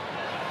last night.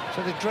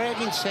 So they're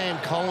dragging Sam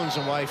Collins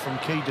away from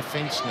key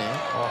defence now.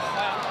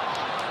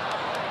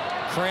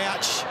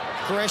 Crouch,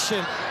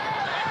 Gresham.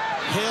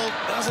 Hill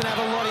doesn't have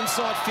a lot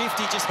inside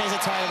 50, just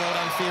hesitated. Well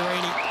done,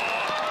 Fiorini.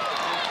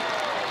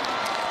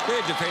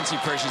 Their defensive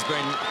pressure's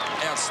been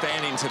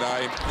outstanding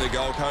today, the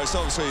Gold Coast.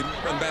 Obviously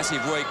a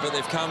massive week, but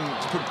they've come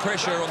to put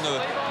pressure on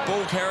the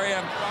ball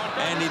carrier,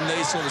 and in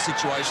these sort of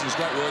situations,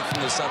 great work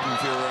from the sub and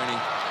Fiorini.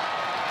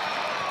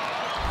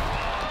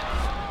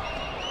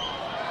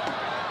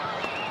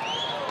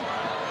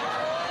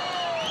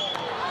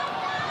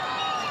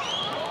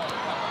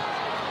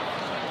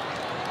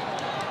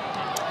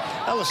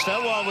 Alistair,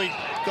 while we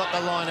got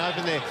the line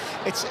open there,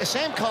 it's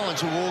Sam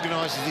Collins who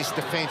organises this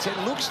defence. It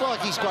looks like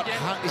he's got,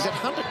 is it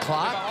Hunter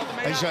Clark?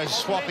 He's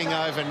swapping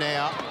over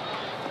now.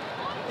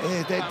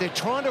 They're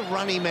trying to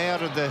run him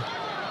out of the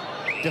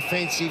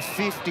defensive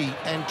 50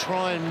 and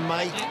try and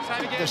make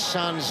the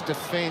Suns'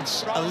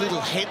 defence a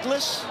little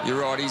headless.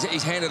 You're right,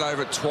 he's handed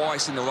over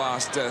twice in the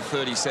last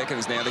 30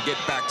 seconds now to get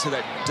back to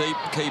that deep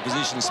key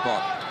position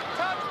spot.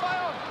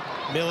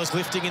 Miller's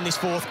lifting in this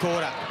fourth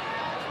quarter.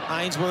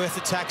 Ainsworth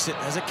attacks it.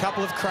 There's a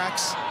couple of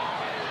cracks.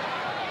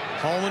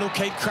 Holman will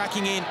keep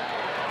cracking in.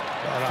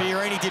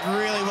 Fiorini did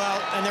really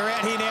well, and they're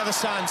out here now, the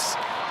Suns.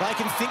 They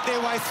can think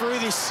their way through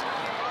this.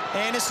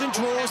 Anderson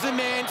draws the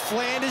man.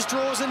 Flanders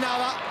draws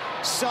another.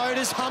 So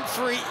does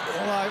Humphrey.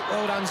 Although,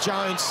 well done,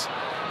 Jones.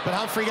 But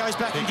Humphrey goes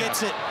back and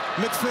gets it.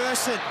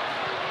 McPherson.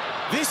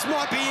 This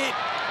might be it.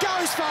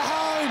 Goes for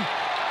home.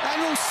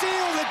 And will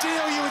seal the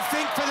deal, you would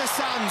think, for the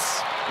Suns.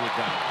 Good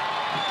done.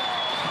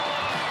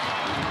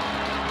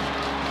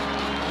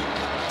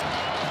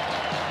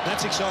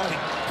 That's exciting.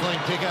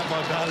 Clean pick-up by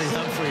Bailey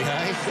Humphrey,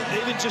 hey?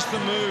 Even just the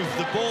move,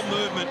 the ball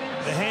movement,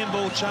 the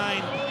handball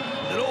chain,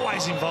 it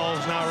always involves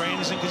Noah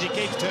Anderson because he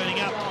keeps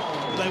turning up.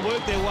 They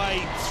work their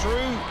way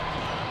through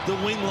the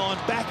wing line,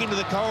 back into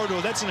the corridor.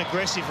 That's an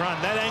aggressive run.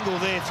 That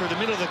angle there through the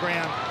middle of the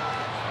ground.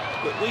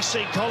 We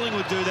see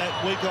Collingwood do that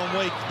week on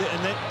week, and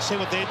see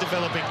what they're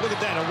developing. Look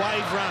at that, a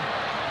wave run.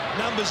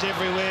 Numbers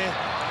everywhere,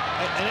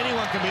 and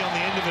anyone can be on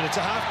the end of it. It's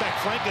a half-back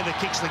flanker that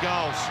kicks the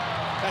goals.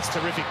 That's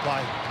terrific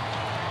play.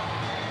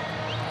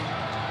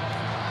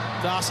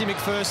 Darcy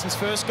McPherson's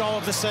first goal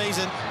of the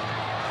season.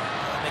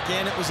 And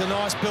again, it was a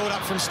nice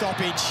build-up from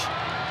stoppage.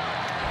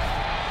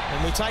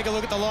 And we take a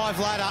look at the live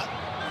ladder.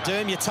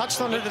 Doom, you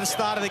touched on it at the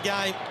start of the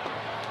game.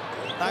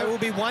 They will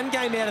be one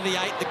game out of the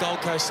 8, the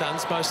Gold Coast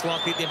Suns, most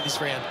likely at the end of this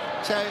round.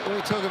 So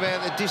we talk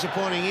about the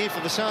disappointing year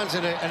for the Suns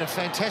and a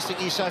fantastic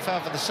year so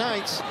far for the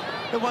Saints.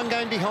 They're one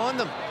game behind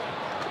them.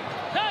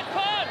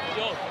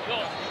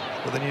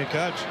 With a new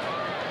coach.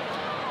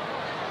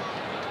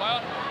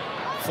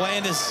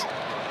 Flanders.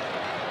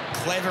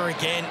 Clever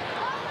again.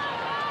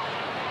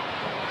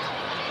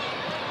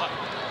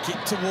 Kick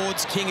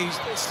towards King,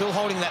 who's still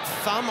holding that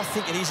thumb. I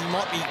think it is. He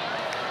might be...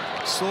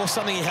 Saw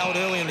something he held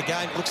early in the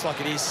game. Looks like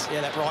it is.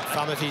 Yeah, that right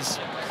thumb of his.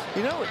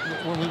 You know,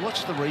 when we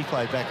watched the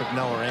replay back of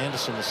Noah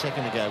Anderson a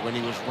second ago, when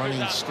he was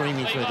running,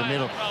 streaming through the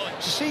middle,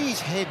 to see his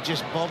head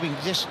just bobbing,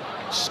 just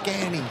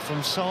scanning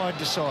from side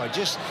to side,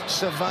 just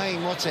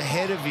surveying what's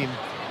ahead of him.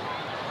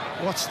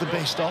 What's the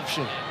best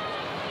option?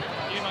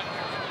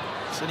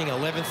 Sitting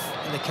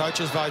 11th in the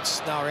coaches'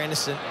 votes, Noah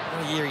Anderson.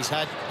 What a year he's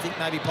had. I think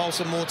maybe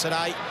Paulson more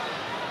today.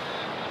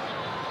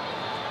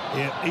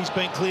 Yeah, he's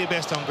been clear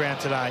best on ground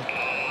today.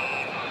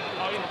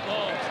 Holding the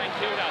ball, St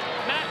Kilda.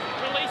 Matt,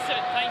 release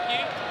it, thank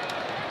you.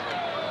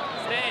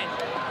 Stand.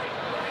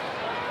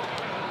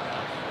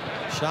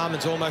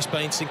 Sharman's almost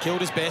been St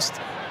Kilda's best.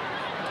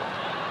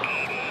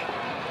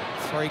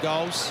 3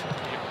 goals.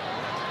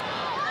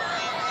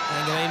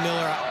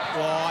 Wanganeen-Milera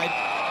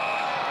wide.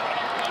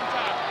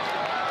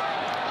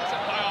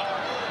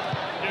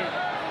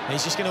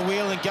 He's just going to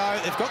wheel and go.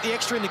 They've got the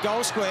extra in the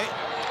goal square.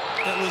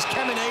 It was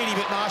Caminiti,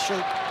 but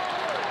Marshall.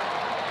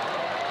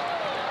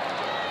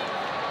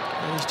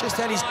 And he's just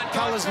had his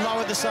colours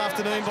lowered this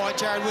afternoon by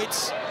Jared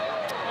Witts.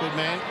 Good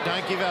man.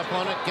 Don't give up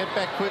on it. Get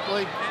back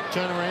quickly.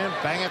 Turn around.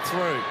 Bang it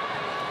through.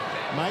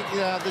 Make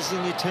the others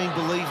in your team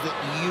believe that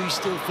you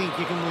still think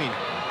you can win.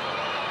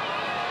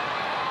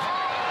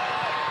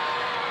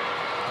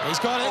 He's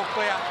got it.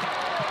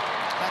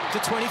 Back to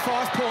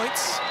 25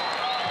 points.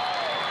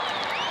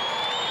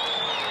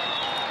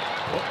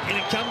 Well, in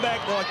a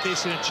comeback like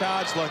this, in a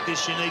charge like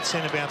this, you need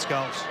centre bounce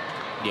goals.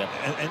 Yeah.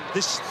 And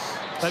this,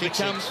 they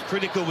become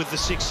critical with the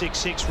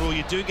 6-6-6 rule.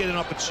 You do get an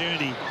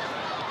opportunity.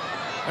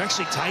 They're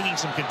actually taking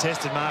some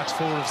contested marks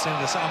forward of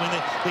centre. I mean,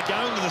 they're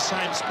going to the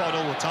same spot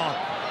all the time.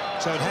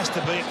 So it has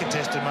to be a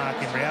contested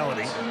mark in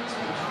reality.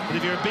 But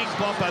if you're a big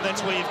bopper,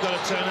 that's where you've got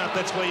to turn up.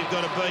 That's where you've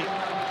got to be.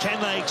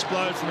 Can they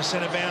explode from a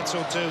centre bounce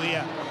or two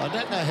here? I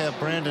don't know how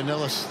Brandon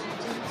Ellis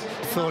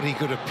thought he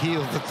could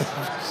appeal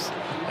that.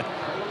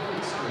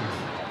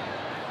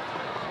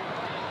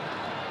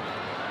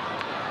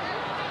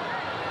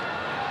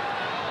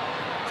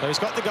 So he's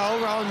got the goal,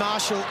 Rowan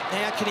Marshall.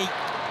 Now can he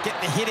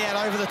get the hit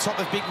out over the top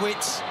of Big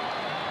Witts?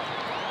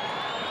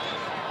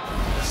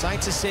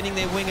 Saints are sending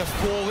their winger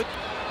forward.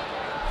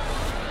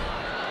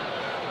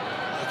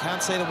 You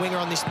can't see the winger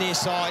on this near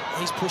side.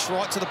 He's pushed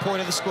right to the point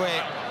of the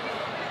square.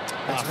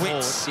 It's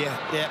Witts, yeah,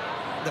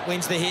 that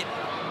wins the hit.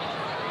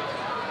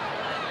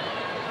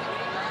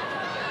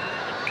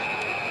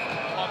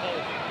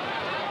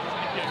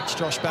 It's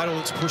Josh Battle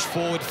that's pushed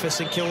forward for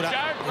St Kilda.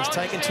 He's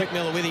taken Tuke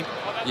with him.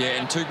 Yeah,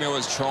 and Tuke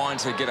Miller's trying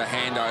to get a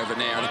handover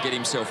now to get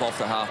himself off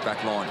the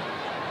half-back line.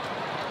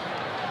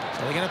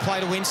 So they're going to play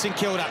to win St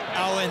Kilda.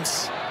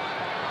 Owens.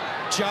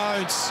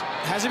 Jones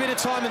has a bit of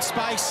time and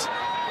space.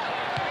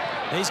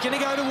 He's going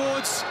to go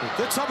towards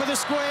the top of the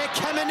square.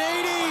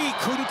 Caminiti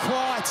couldn't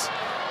quite.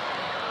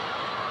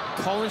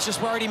 Collins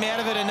just worried him out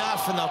of it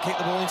enough, and they'll kick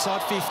the ball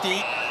inside 50.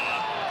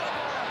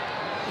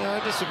 Yeah,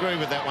 I disagree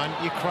with that one.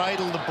 You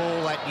cradle the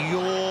ball at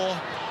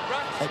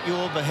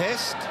your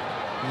behest,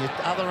 your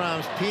other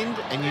arm's pinned,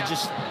 and you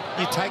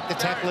take the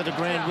tackler to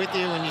ground with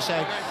you, and you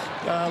say,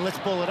 let's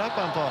ball it up,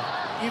 umpire.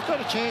 You've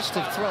got a chance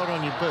to throw it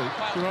on your boot.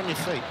 You're on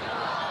your feet.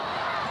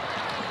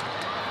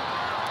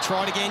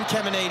 Tried again,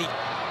 Caminiti.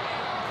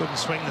 Couldn't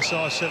swing the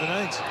size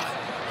 17s.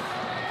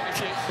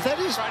 Is that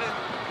his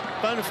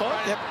bona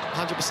fide? Yep,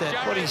 100%.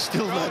 What, do you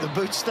still know the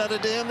boot stutter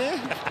down there?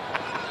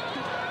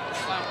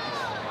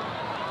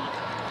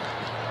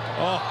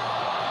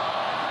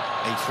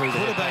 He threw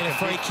Could have been a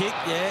free kick,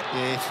 yeah.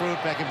 Yeah, he threw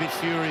it back a bit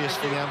furious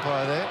for the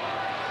umpire there.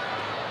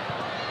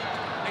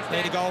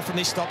 Need a goal from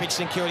this stoppage,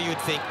 St Kilda, you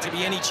would think, to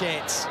be any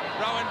chance.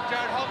 Rowan,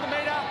 Jared, hold the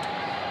meter.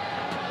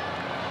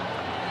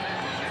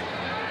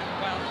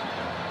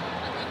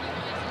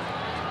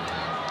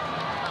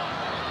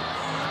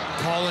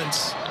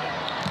 Collins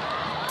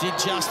did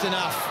just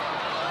enough.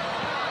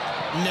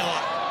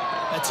 Miller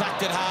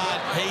attacked it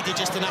hard. He did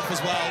just enough as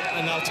well,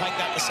 and they'll take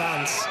that to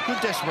Suns. Good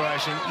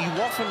desperation. You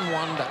often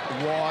wonder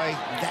why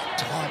that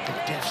type of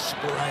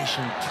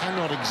desperation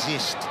cannot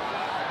exist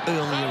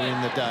earlier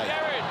in the day.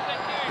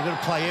 You've got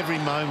to play every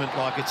moment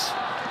like it's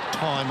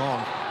time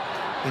on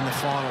in the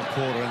final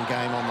quarter and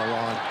game on the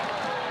line.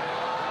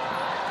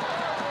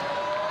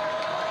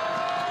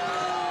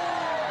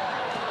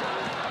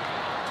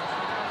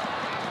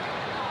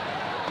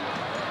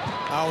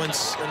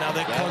 Owens,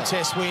 another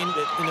contest win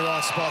in the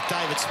right spot.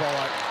 David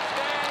Swallow.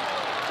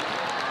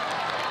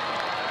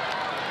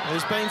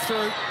 He's been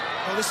through,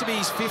 well, this will be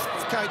his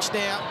 5th coach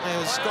now. There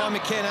was Guy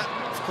McKenna,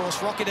 of course,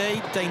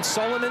 Rockety. Dean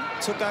Solomon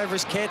took over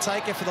as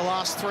caretaker for the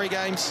last 3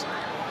 games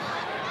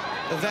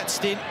of that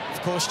stint.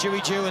 Of course,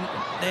 Stuart Dew and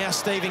now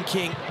Stephen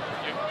King.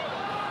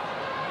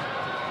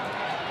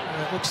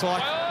 And it looks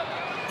like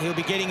he'll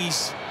be getting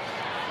his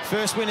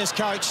first win as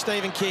coach,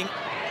 Stephen King.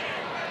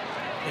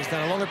 He's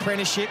done a long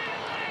apprenticeship.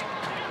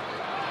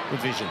 Good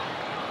vision.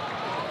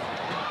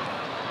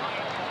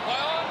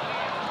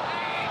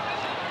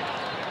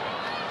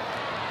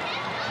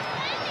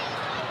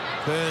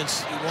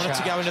 Burns, he wanted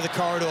to go into the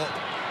corridor.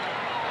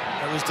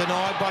 It was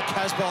denied by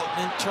Casbolt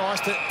and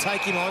tries to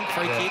take him on.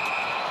 Free kick.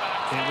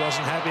 He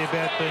wasn't happy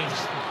about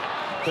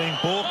being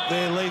balked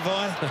there,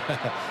 Levi.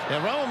 Now,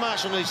 Rowan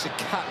Marshall needs to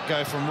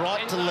go from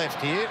right to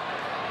left here.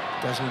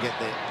 Doesn't get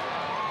there.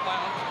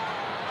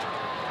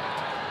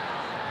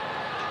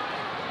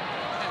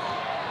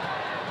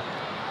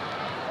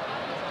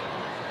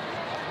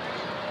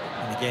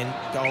 And again,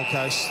 Gold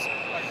Coast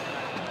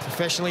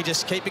professionally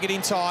just keeping it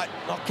in tight,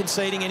 not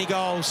conceding any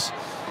goals.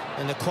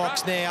 And the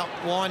clock's now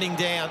winding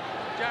down.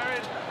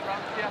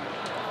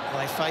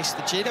 They face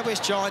the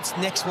GWS Giants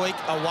next week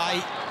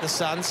away, the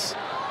Suns,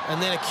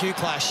 and then a Q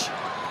clash.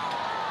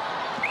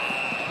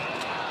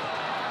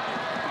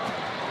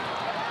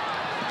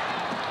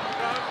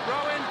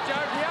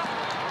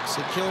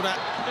 St Kilda,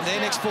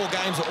 their next 4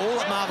 games are all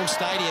at Marvel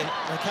Stadium.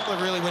 A couple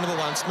of really winnable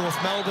ones. North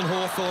Melbourne,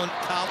 Hawthorn,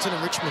 Carlton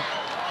and Richmond.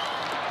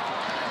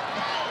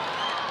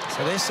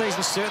 So their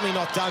season's certainly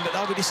not done, but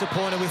they'll be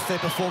disappointed with their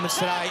performance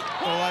today.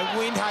 Although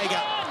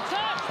Windhager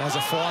has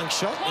a flying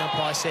shot. The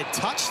umpire said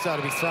touch, so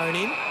to be thrown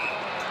in.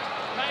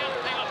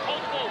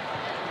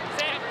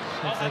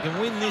 If they can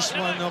win this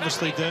one,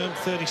 obviously, Derm,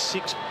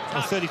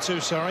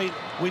 32, sorry,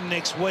 win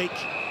next week.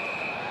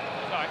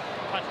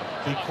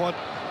 Be quite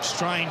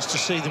strange to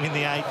see them in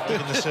the 8th,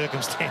 given the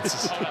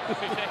circumstances.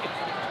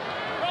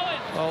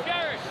 Well,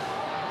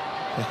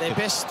 their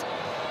best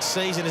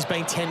season has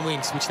been 10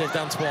 wins, which they've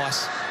done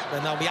twice.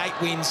 And there'll be 8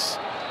 wins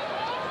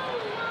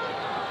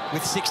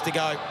with 6 to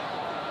go.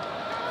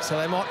 So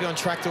they might be on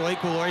track to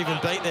equal or even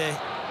beat their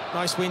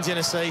most wins in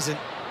a season.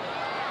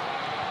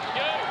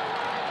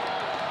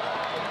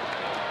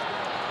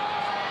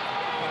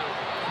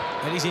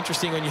 It is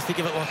interesting when you think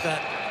of it like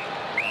that.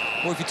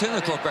 Well, if you turn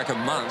the clock back a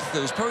month, they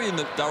were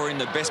in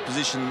the best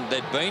position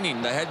they'd been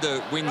in. They had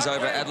the wins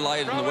over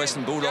Adelaide and the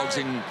Western Bulldogs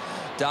in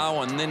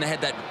Darwin, and then they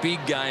had that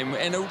big game,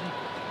 and it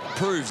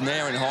proves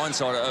now in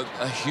hindsight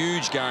a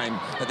huge game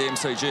at the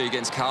MCG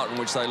against Carlton,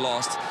 which they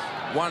lost.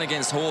 One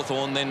against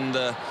Hawthorn, then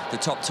the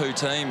top 2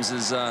 teams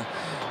has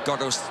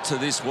got us to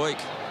this week.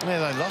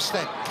 Yeah, they lost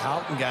that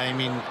Carlton game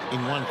in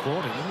 1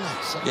 quarter, didn't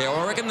they? So yeah, well,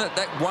 I reckon that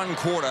 1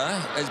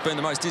 quarter has been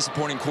the most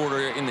disappointing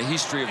quarter in the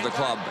history of the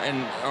club,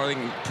 and I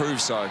think it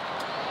proves so.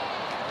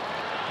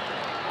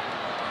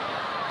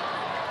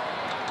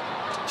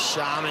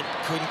 Sharman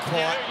couldn't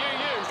quite.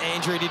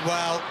 Andrew did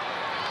well.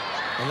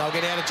 And they'll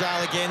get out of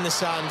jail again, the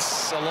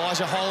Suns.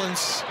 Elijah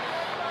Hollins,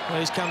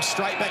 who's come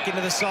straight back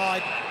into the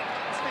side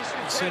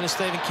as soon as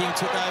Stephen King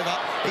took over.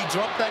 He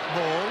dropped that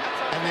ball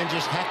and then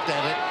just hacked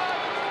at it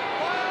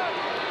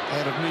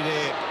out of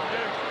mid-air.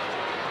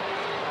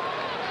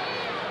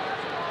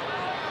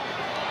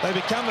 They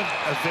become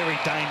a very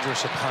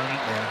dangerous opponent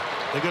now.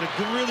 They've got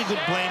a really good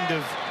blend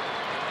of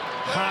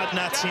hard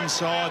nuts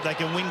inside. They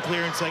can win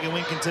clearance, they can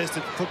win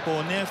contested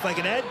football. And now if they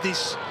can add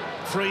this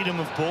freedom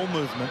of ball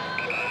movement,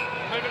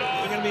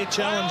 they're going to be a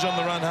challenge on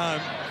the run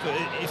home. But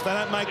if they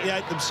don't make the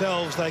 8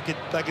 themselves, they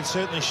could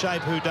certainly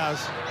shape who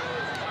does.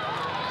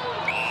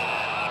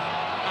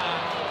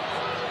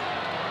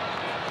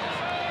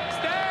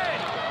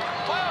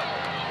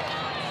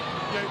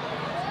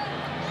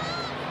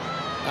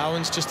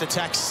 Owens just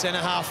attacks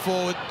centre-half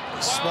forward.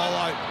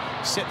 Swallow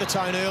set the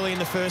tone early in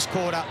the first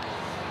quarter,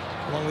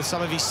 along with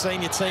some of his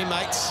senior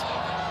teammates.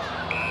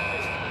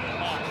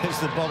 There's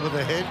the bob of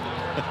the head.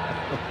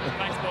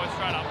 Thanks, boys.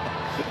 Straight up.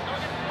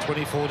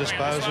 24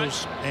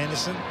 disposals,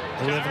 Anderson.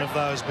 11 of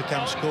those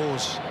become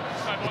scores.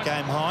 The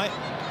game high.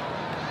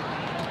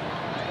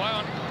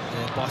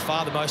 Yeah, by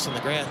far the most on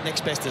the ground.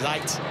 Next best is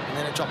 8, and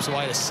then it drops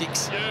away to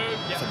 6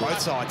 for both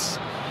sides.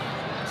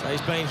 So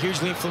he's been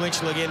hugely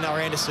influential again, though,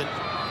 Anderson.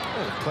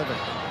 Oh, clever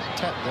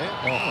tap there.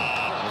 Oh,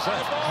 what was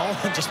that?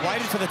 Holland just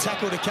waited for the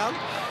tackle to come.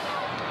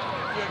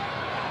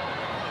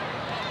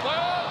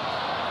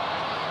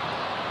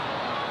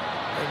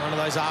 Been one of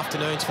those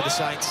afternoons for the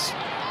Saints.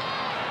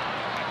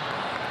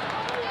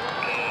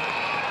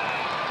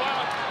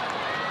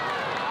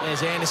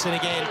 There's Anderson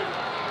again.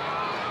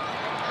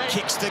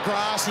 Kicks the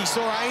grass. He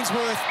saw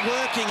Ainsworth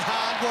working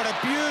hard. What a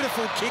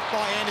beautiful kick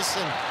by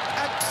Anderson.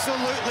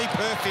 Absolutely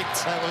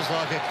perfect. That was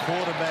like a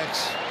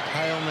quarterback's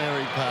Hail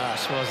Mary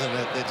pass, wasn't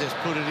it? They just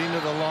put it into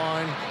the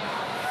line.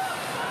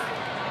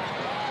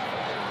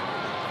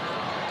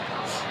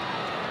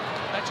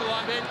 That's your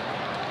line, Ben.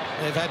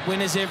 They've had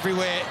winners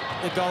everywhere,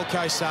 the Gold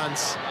Coast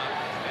Suns.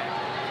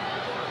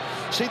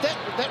 See, that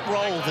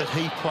role that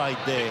he played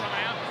there,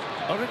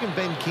 I reckon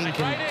Ben King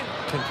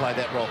can play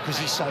that role because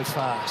he's so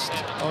fast.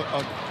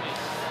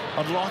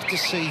 I'd like to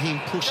see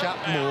him push up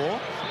more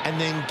and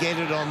then get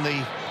it on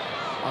the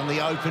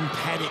open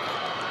paddock,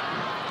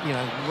 you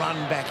know, run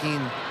back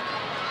in.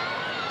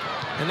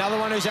 Another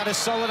one who's had a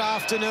solid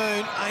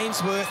afternoon,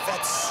 Ainsworth.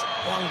 That's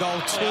 1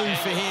 goal, 2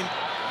 for him.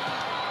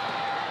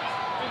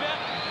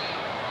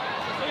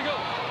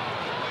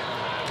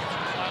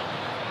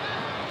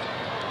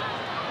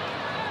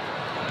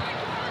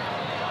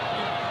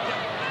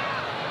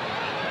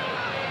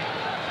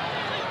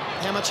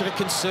 How much of a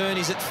concern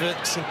is it for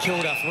St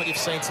Kilda from what you've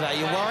seen today?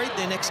 You're worried?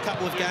 Their next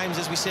couple of games,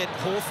 as we said,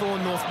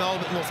 Hawthorn, North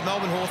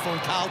Melbourne, Hawthorn,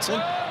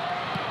 Carlton.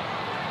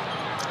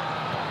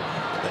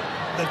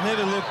 They've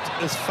never looked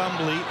as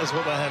fumbly as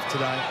what they have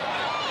today.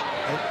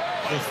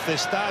 Their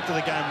start to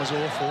the game was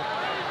awful,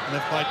 and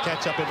they've played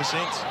catch-up ever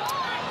since.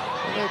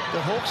 Well,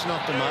 the Hawks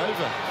knocked them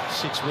over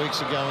 6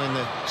 weeks ago in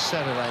the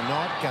Saturday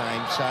night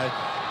game, so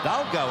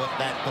they'll go at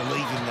that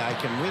believing they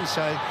can win.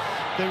 So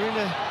they're in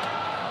a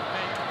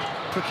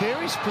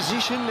precarious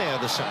position now,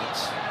 the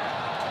Saints.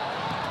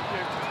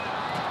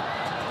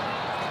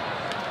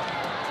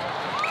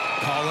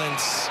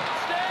 Collins.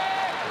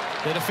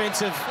 The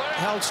defensive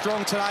held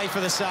strong today for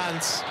the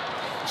Suns.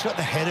 He's got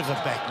the head of a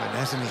backman,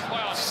 hasn't he?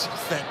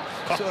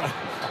 That sort of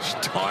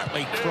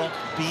tightly cropped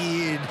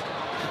beard.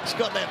 He's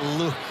got that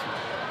look.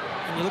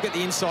 And you look at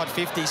the inside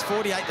 50s,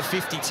 48 to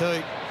 52.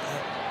 They've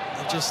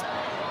just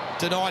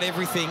denied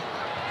everything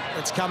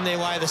that's come their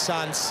way, the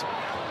Suns.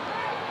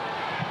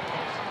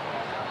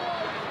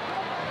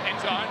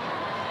 Inside.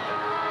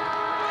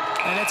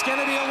 And it's going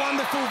to be a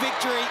wonderful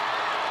victory.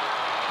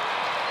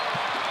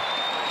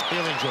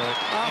 He'll enjoy it.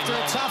 After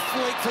a tough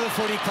week for the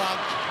footy club,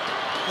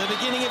 the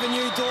beginning of a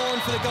new dawn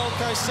for the Gold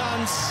Coast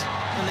Suns,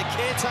 and the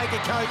caretaker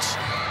coach,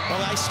 well,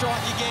 they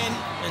strike again,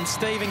 and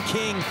Stephen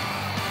King,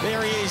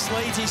 there he is,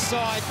 leads his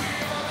side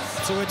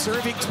to a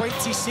terrific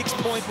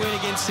 26-point win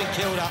against St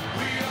Kilda.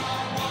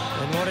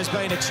 And what has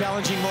been a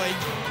challenging week,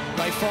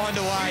 they find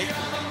a way,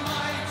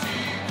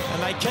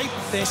 and they keep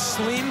their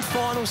slim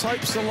finals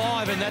hopes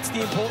alive, and that's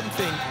the important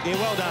thing.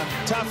 Yeah, well done.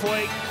 Tough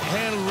week,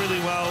 handled really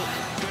well.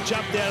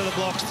 Jumped out of the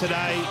blocks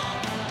today,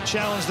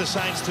 challenged the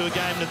Saints to a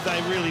game that they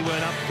really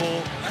weren't up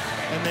for,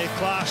 and their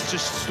class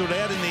just stood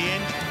out in the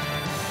end.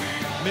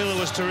 Miller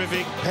was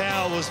terrific,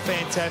 Powell was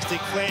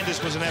fantastic,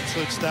 Flanders was an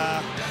absolute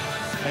star,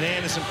 and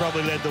Anderson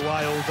probably led the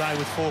way all day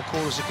with 4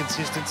 quarters of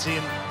consistency.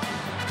 And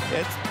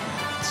the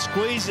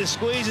squeeze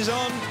is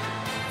on,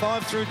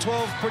 5 through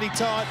 12, pretty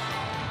tight.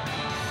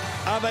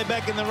 Are they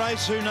back in the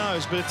race? Who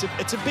knows? But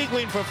it's a big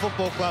win for a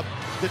football club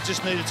that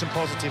just needed some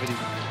positivity.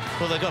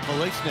 Well, they've got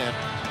belief now,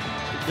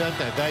 don't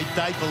they?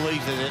 They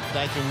believe that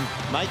they can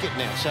make it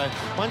now. So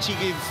once you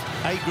give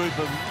a group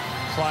of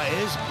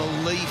players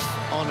belief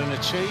on an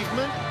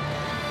achievement,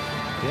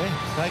 yeah,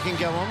 they can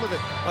go on with it.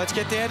 Let's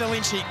get down to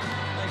Lynchy.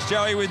 Thanks,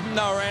 Joey. With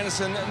Noah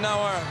Anderson.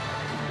 Noah,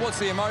 What's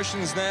the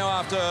emotions now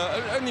after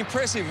an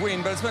impressive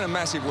win, but it's been a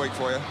massive week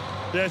for you?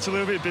 Yeah, it's a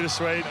little bit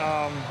bittersweet.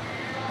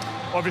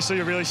 Obviously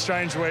a really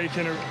strange week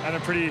and a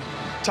pretty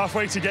tough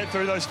week to get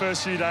through those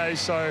first few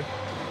days. So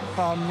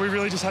we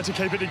really just had to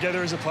keep it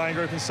together as a playing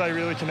group and stay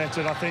really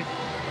connected. I think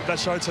that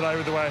showed today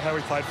with the way how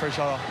we played for each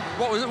other.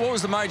 What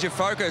was the major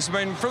focus?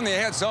 I mean, from the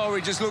outside,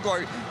 we just looked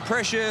like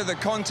pressure, the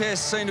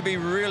contest seemed to be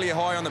really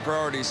high on the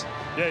priorities.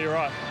 Yeah, you're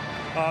right.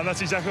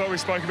 That's exactly what we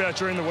spoke about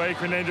during the week.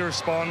 We need to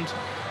respond.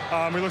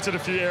 We looked at a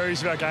few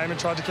areas of our game and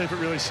tried to keep it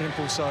really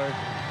simple. So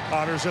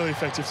it was really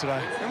effective today.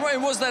 And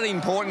was that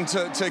important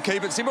to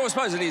keep it simple? I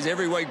suppose it is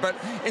every week, but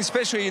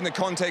especially in the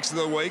context of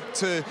the week,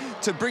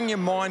 to bring your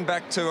mind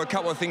back to a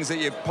couple of things that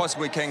you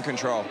possibly can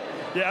control.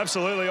 Yeah,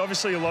 absolutely.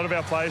 Obviously, a lot of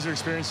our players are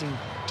experiencing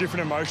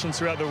different emotions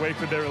throughout the week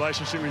with their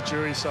relationship with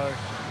Dewey. So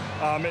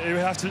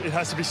it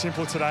has to be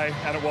simple today,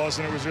 and it was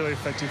really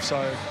effective.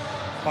 So,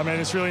 I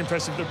mean, it's really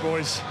impressive that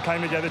boys came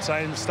together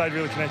today and stayed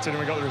really connected, and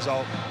we got the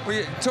result. Well,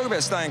 you talk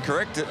about staying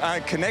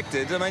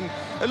connected. I mean,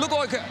 it looked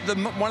like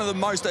one of the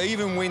most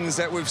even wins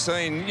that we've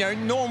seen. You know,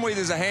 normally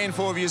there's a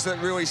handful of yous that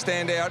really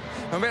stand out.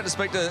 I'm about to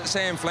speak to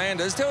Sam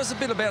Flanders. Tell us a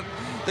bit about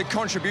the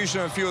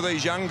contribution of a few of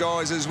these young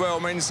guys as well. I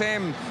mean,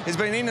 Sam has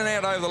been in and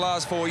out over the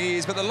last 4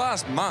 years, but the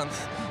last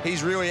month,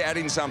 he's really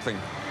adding something.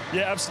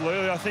 Yeah,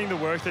 absolutely. I think the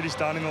work that he's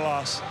done in the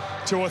last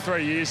 2 or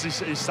 3 years,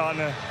 he's starting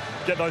to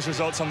get those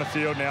results on the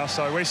field now.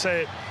 So we see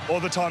it all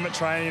the time at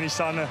training, and he's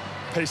starting to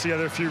piece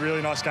together a few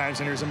really nice games,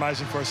 and he was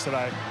amazing for us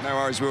today. No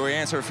worries. Will we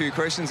answer a few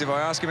questions if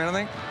I ask him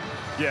anything?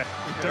 Yeah.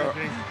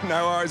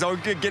 No worries. I'll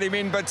get him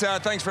in. But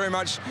thanks very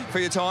much for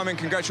your time, and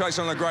congratulations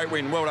on a great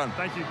win. Well done.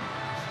 Thank you.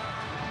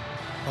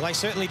 Well, they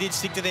certainly did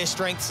stick to their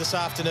strengths this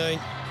afternoon.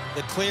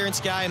 The clearance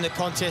game, the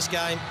contest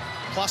game,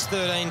 plus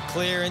 13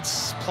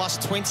 clearance,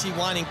 plus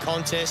 21 in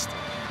contest.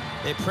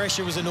 Their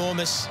pressure was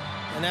enormous.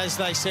 And as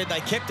they said, they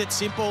kept it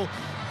simple.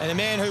 And a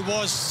man who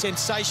was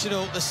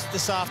sensational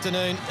this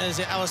afternoon, as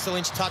Alistair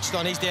Lynch touched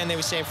on, he's down there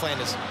with Sam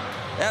Flanders.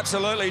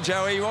 Absolutely,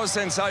 Joey. He was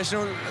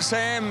sensational.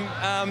 Sam,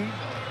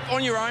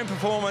 on your own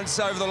performance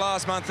over the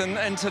last month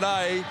and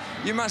today,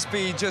 you must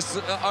be just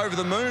over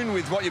the moon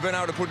with what you've been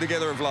able to put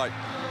together of late.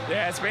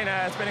 Yeah, it's been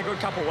a good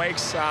couple of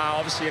weeks.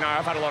 Obviously, you know,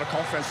 I've had a lot of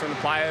confidence from the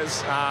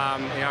players.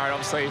 You know,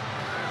 obviously,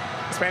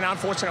 it's been an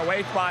unfortunate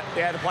week, but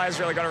yeah, the players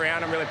really got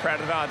around. I'm really proud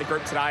of the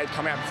group today.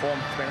 Come out and perform.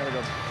 It's been really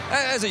good.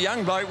 As a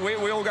young bloke,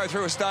 we all go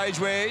through a stage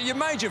where your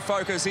major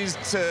focus is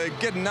to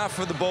get enough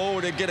of the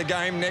ball to get a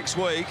game next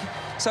week.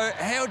 So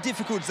how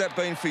difficult has that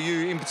been for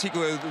you, in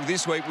particular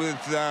this week,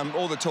 with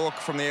all the talk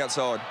from the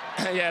outside?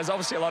 Yeah, there's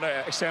obviously a lot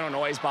of external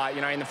noise, but, you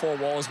know, in the four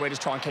walls, we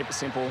just try and keep it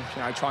simple,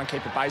 you know, try and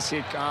keep it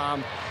basic.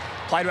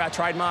 Play to our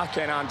trademark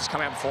and just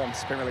come out and perform.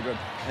 It's been really good.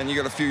 And you've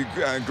got a few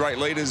great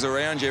leaders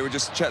around you. We're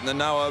just chatting to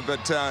Noah,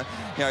 but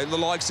you know, the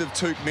likes of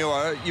Tuke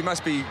Miller, you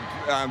must be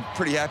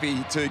pretty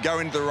happy to go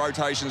into the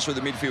rotations through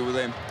the midfield with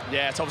them.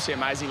 Yeah, it's obviously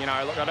amazing. You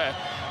know, look, got a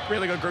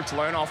really good group to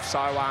learn off, so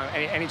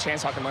any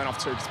chance I can learn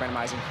off Tuke, it's been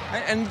amazing.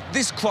 And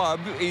this club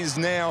is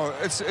now,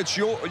 it's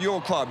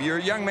your club. You're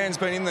a young man's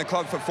been in the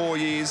club for 4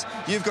 years.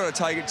 You've got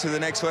to take it to the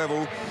next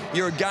level.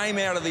 You're a game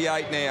out of the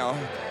 8 now.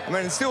 I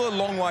mean, it's still a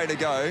long way to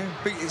go,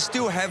 but you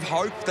still have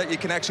hope that you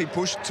can actually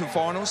push to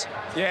finals?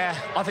 Yeah,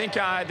 I think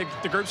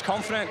the group's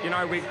confident. You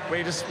know, we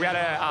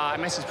had a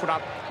message put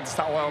up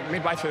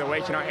midway through the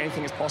week, you know,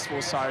 anything is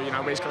possible. So, you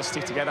know, we just got to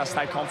stick together,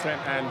 stay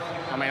confident, and,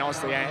 I mean,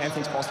 honestly,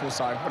 anything's possible.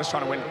 So we're just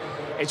trying to win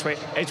each week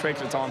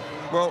at a time.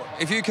 Well,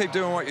 if you keep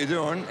doing what you're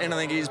doing,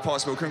 anything is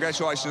possible.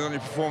 Congratulations on your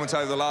performance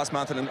over the last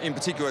month, and in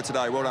particular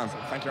today. Well done.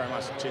 Thank you very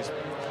much. Cheers.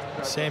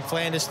 Sam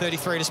Flanders,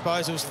 33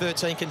 disposals,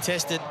 13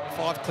 contested,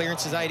 5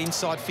 clearances, 8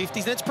 inside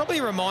 50s. And it's probably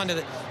a reminder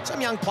that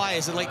some young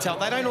players at elite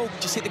talent, they don't all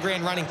just hit the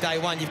ground running day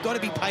one. You've got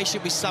to be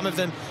patient with some of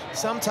them.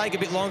 Some take a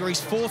bit longer.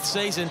 His 4th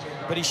season,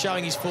 but he's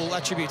showing his full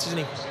attributes, isn't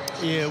he?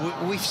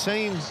 Yeah, we've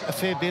seen a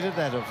fair bit of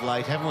that of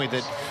late, haven't we?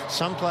 That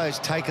some players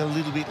take a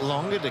little bit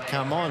longer to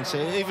come on. So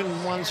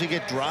even ones who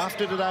get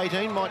drafted at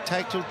 18 might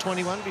take till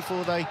 21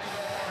 before they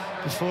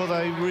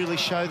really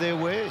show their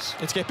wares.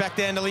 Let's get back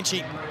down to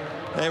Lynchy.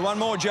 Yeah, one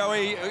more,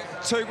 Joey.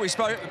 Tuke, we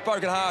spoke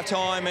at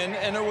half-time,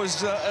 and it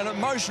was an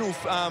emotional,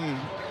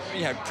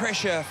 you know,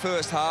 pressure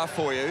first half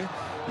for you.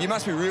 You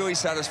must be really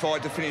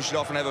satisfied to finish it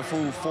off and have a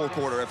full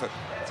 4-quarter effort.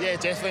 Yeah,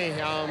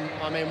 definitely.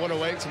 I mean, what a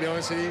week, to be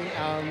honest with you.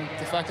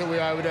 The fact that we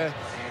were able to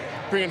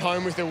bring it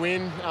home with the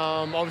win,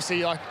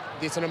 obviously, like,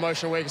 it's an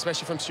emotional week,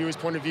 especially from Stuart's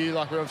point of view.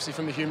 Like, we're obviously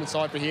from the human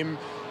side for him.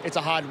 It's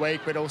a hard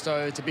week, but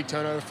also it's a big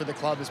turnover for the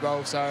club as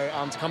well. So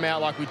to come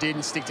out like we did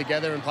and stick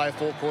together and play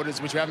 4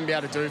 quarters, which we haven't been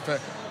able to do for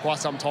quite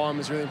some time,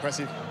 was really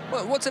impressive.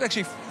 Well, what's it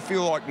actually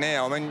feel like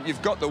now? I mean,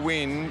 you've got the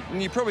win,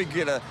 and you probably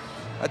get a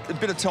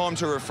bit of time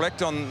to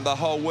reflect on the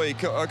whole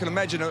week. I can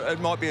imagine it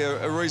might be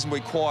a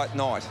reasonably quiet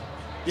night.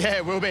 Yeah,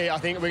 it will be. I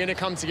think we're going to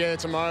come together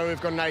tomorrow. We've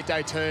got an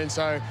 8-day turn,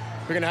 so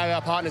we're going to have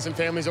our partners and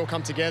families all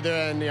come together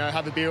and, you know,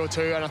 have a beer or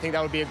two, and I think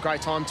that would be a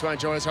great time to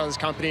enjoy each other's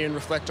company and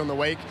reflect on the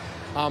week.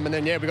 And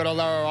then, yeah, we've got to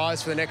lower our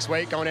eyes for the next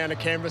week, going down to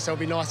Canberra, so it'll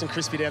be nice and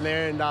crispy down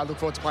there, and look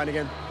forward to playing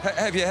again.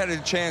 Have you had a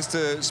chance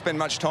to spend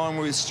much time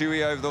with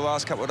Stewie over the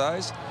last couple of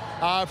days?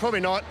 Probably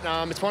not.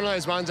 It's one of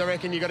those ones, I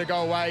reckon, you got to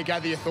go away,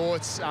 gather your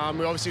thoughts. We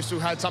obviously still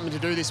had something to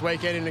do this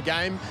weekend in the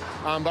game,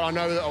 but I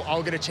know that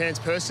I'll get a chance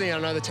personally,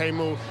 and I know the team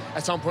will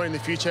at some point in the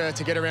future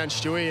to get around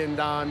Stewie,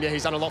 and yeah,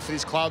 he's done a lot for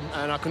this club,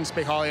 and I couldn't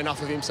speak highly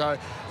enough of him. So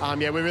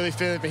yeah, we're really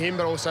feeling for him,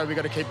 but also we've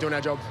got to keep doing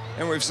our job.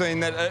 And we've seen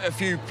that a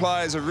few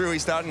players are really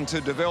starting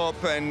to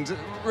develop, and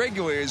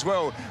regularly as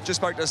well. Just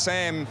spoke to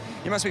Sam.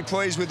 You must be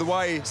pleased with the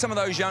way some of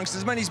those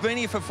youngsters, I mean, he's been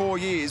here for 4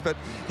 years, but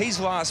his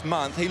last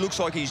month, he looks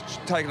like he's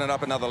taken it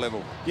up another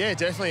level. Yeah,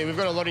 definitely. We've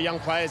got a lot of young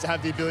players that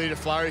have the ability to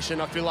flourish,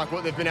 and I feel like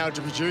what they've been able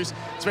to produce,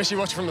 especially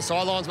watching from the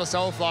sidelines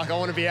myself, like I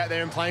want to be out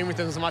there and playing with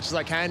them as much as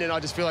I can, and I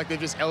just feel like they've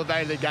just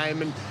elevated the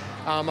game. And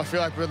I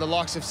feel like with the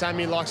likes of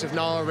Sammy, likes of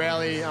Noah,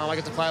 Rowley, I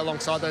get to play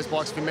alongside those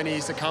blokes for many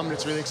years to come, and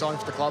it's really exciting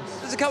for the club.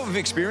 There's a couple of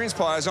experienced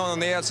players on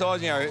the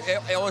outside. You know,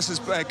 Ellis is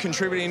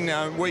contributing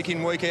week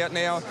in, week out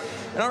now.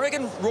 And I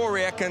reckon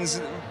Rory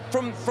Atkins,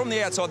 from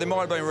the outside, there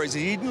might have been a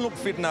reason. He didn't look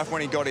fit enough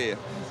when he got here.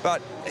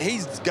 But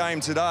his game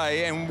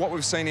today and what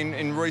we've seen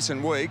in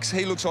recent weeks,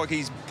 he looks like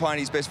he's playing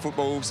his best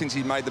football since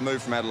he made the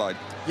move from Adelaide.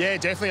 Yeah,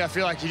 definitely. I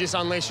feel like he just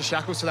unleashed the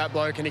shackles to that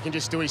bloke and he can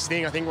just do his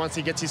thing. I think once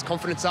he gets his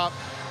confidence up,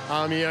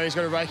 you know, he's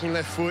got a raking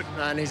left foot,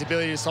 and his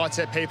ability to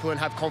sidestep people and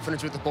have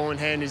confidence with the ball in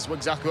hand is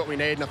exactly what we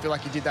need, and I feel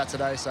like he did that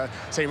today, so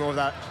see more of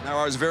that.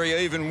 No, it was a very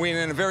even win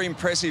and a very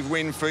impressive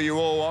win for you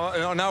all.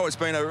 I know it's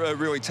been a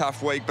really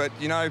tough week, but,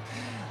 you know,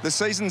 the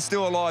season's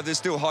still alive. There's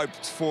still hope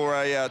for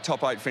a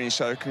top 8 finish,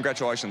 so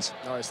congratulations.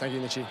 No worries. Thank you,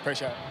 Mitchie.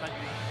 Appreciate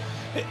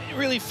it.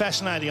 Really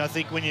fascinating, I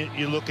think, when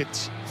you look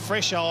at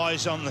fresh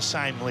eyes on the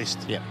same list.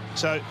 Yeah.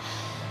 So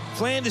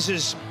Flanders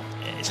has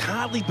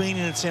hardly been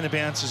in at centre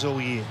bounces all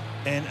year,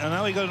 and I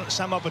know he got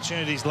some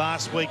opportunities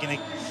last week in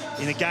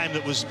a game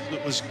that was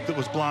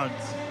blown.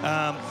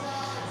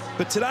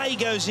 But today he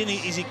goes in.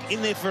 He's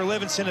in there for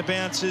 11 centre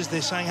bounces.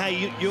 They're saying,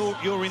 hey,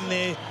 you're in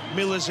there.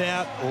 Miller's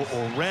out, or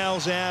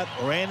Rowell's out,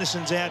 or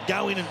Anderson's out.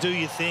 Go in and do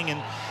your thing.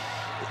 And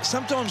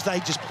sometimes they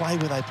just play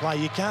where they play.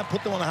 You can't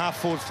put them on a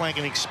half-forward flank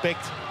and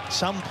expect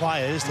some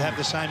players to have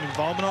the same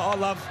involvement. I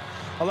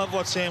love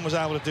what Sam was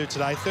able to do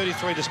today.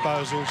 33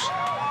 disposals,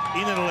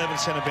 in at 11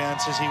 centre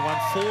bounces. He won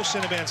 4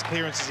 centre bounce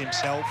clearances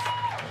himself.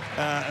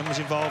 And was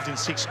involved in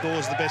 6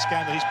 scores, the best game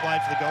that he's played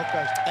for the Gold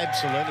Coast.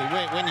 Absolutely.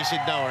 When you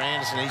said Noah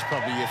Anderson, he's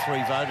probably your 3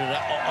 voted.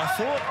 I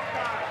thought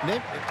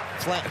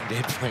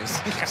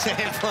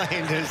Sam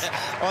Flanders,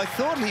 I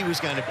thought he was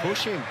going to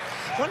push him.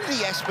 One of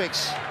the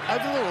aspects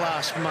over the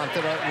last month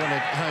that I want to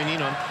hone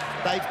in on,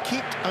 they've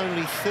kicked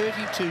only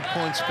 32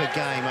 points per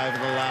game over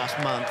the last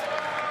month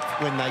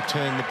when they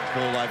turn the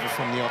ball over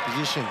from the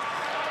opposition.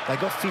 They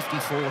got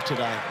 54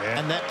 today,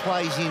 and that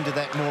plays into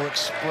that more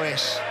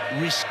express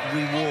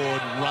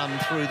risk-reward run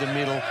through the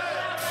middle,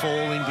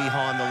 falling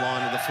behind the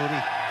line of the footy.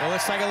 Well,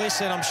 let's take a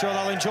listen. I'm sure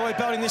they'll enjoy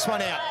belting this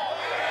one out.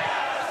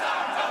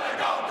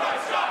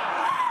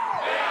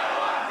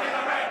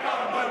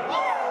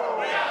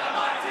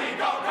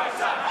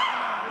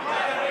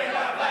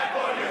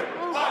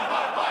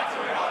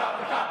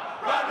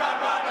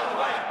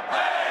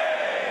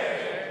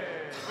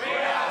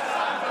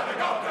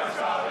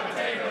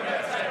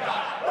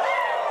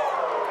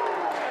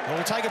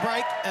 We'll take a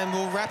break and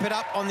we'll wrap it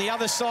up on the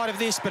other side of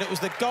this, but it was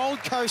the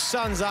Gold Coast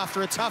Suns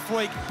after a tough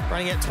week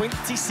running out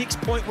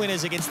 26-point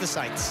winners against the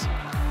Saints.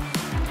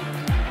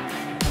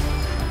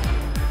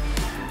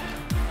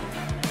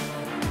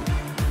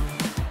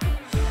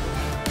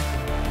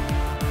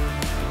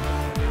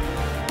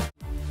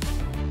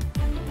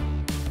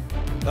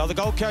 Well, the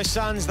Gold Coast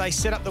Suns, they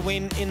set up the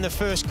win in the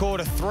first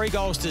quarter, 3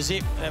 goals to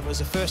zip. It was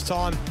the first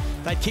time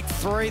they'd kicked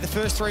the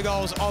first 3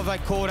 goals of a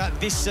quarter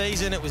this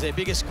season. It was their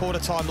biggest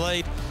quarter-time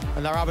lead,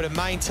 and they were able to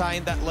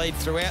maintain that lead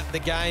throughout the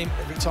game.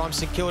 Every time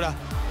St Kilda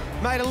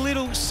made a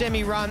little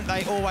semi-run,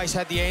 they always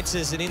had the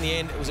answers, and in the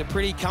end, it was a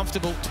pretty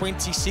comfortable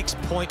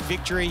 26-point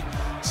victory.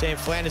 Sam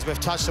Flanders, we've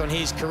touched on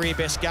his career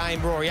best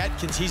game. Rory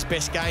Atkins, his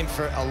best game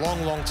for a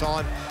long, long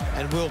time.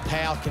 And Will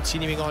Powell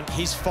continuing on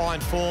his fine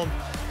form.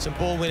 Some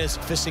ball winners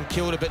for St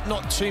Kilda, but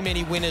not too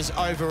many winners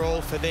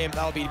overall for them.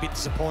 They'll be a bit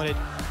disappointed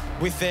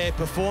with their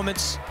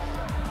performance.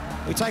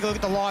 We take a look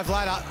at the live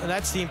ladder, and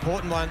that's the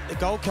important one. The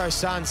Gold Coast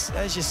Suns,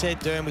 as you said,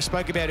 Durham, we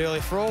spoke about earlier,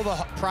 for all the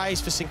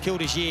praise for St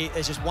Kilda's year,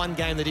 there's just one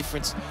game the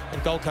difference,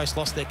 and Gold Coast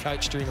lost their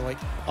coach during the week.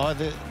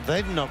 Either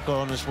they've not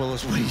gone as well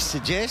as we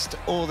suggest,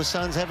 or the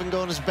Suns haven't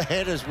gone as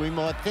bad as we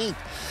might think.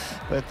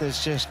 But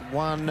there's just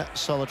one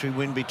solitary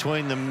win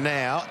between them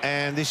now,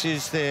 and this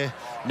is their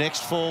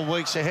next 4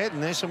 weeks ahead,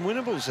 and there's some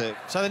winnables there.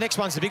 So the next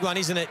one's the big one,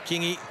 isn't it,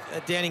 Kingy?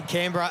 Down in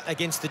Canberra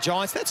against the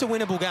Giants. That's a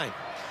winnable game.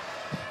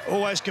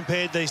 Always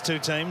compared these two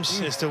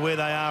teams as to where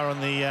they are on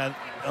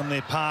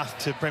their path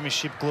to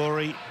premiership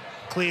glory.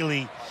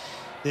 Clearly,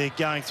 they're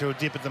going through a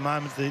dip at the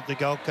moment. The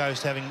Gold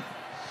Coast having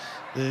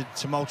the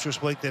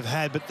tumultuous week they've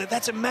had, but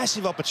that's a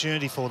massive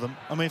opportunity for them.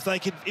 I mean,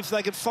 if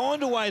they could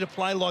find a way to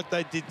play like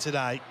they did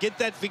today, get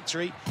that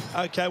victory.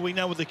 Okay, we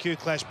know what the Q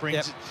Clash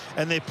brings,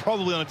 and they're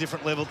probably on a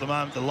different level at the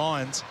moment, the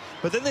Lions.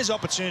 But then there's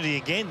opportunity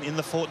again in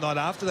the fortnight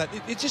after that.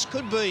 It just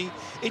could be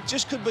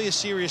a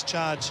serious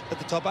charge at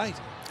the top 8.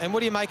 And what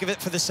do you make of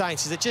it for the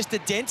Saints? Is it just a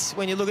dent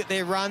when you look at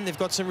their run? They've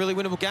got some really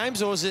winnable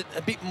games, or is it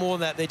a bit more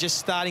than that? They're just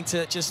starting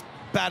to just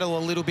battle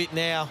a little bit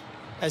now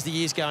as the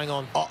year's going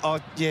on.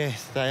 Yeah,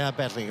 they are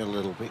battling a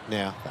little bit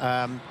now.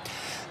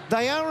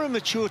 They are a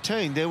mature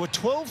team. There were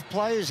 12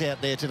 players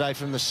out there today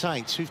from the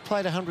Saints who've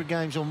played 100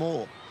 games or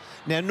more.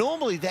 Now,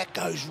 normally that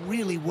goes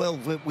really well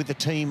with the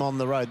team on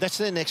the road. That's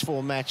their next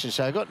 4 matches.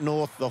 So I've got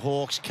North, the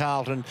Hawks,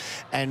 Carlton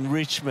and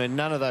Richmond.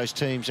 None of those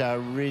teams are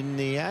in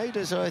the 8,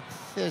 as I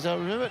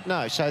remember.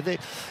 No, so they'd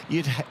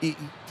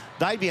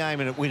be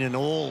aiming at winning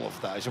all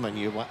of those. I mean,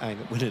 you aim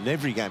at winning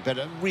every game, but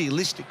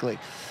realistically.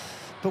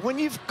 But when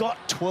you've got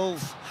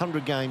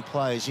 1,200-game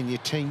players in your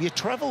team, you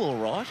travel all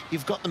right.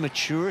 You've got the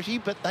maturity,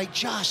 but they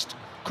just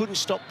couldn't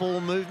stop ball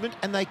movement,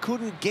 and they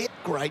couldn't get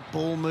great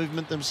ball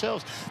movement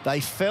themselves.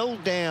 They fell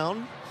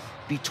down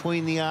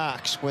between the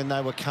arcs when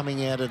they were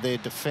coming out of their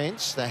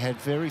defence. They had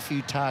very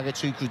few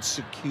targets who could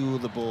secure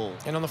the ball.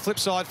 And on the flip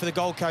side, for the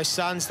Gold Coast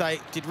Suns, they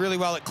did really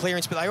well at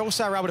clearance, but they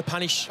also were able to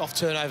punish off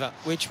turnover,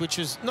 which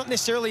was not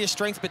necessarily a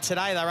strength, but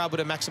today they were able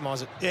to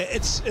maximise it. Yeah,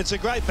 it's a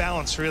great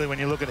balance, really, when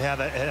you look at how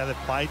they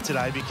played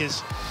today,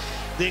 because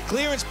their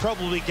clearance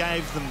probably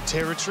gave them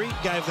territory,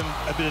 gave them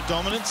a bit of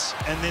dominance,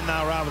 and then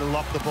they were able to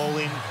lock the ball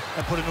in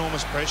and put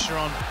enormous pressure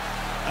on.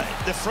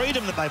 The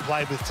freedom that they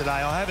played with today,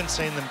 I haven't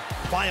seen them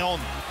play on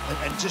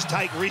and just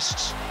take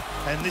risks.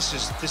 And this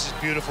is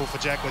beautiful for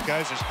Jack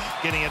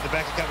Lukosius, getting at the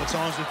back a couple of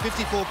times with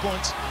 54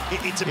 points.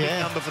 It's a big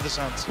number for the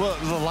Suns. Well,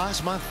 the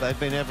last month they've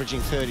been averaging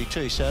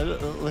 32, so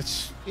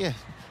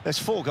that's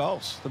 4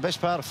 goals. The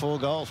best part of 4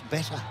 goals,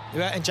 better.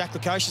 Yeah, and Jack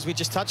Lukosius, we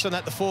just touched on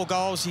that, the 4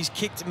 goals. He's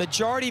kicked,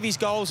 majority of his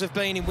goals have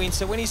been in wins.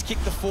 So when he's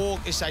kicked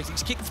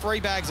he's kicked 3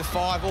 bags of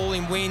 5, all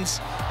in wins,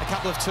 a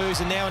couple of 2s,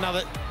 and now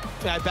another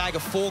bag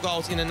of 4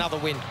 goals in another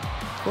win.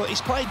 Well,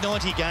 he's played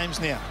 90 games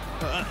now.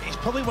 He's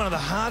probably one of the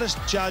hardest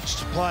judged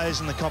players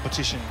in the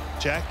competition,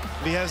 Jack.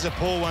 If he has a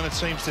poor one, it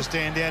seems to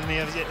stand out, and he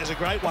has a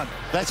great one.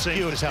 That's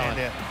pure talent.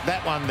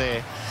 That one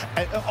there.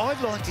 I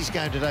liked his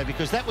game today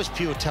because that was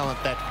pure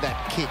talent,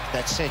 that kick,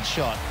 that set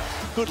shot.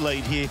 Good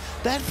lead here.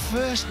 That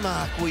first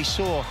mark we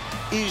saw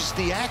is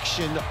the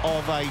action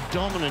of a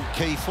dominant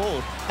key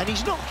forward, and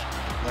he's not.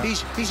 No.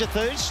 He's a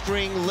 3rd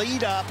string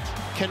lead-up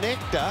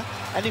connector,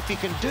 and if he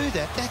can do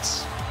that,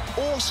 that's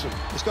awesome.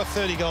 He's got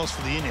 30 goals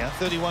for the year now,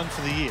 31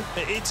 for the year.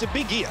 It's a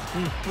big year.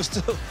 We've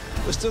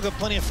still got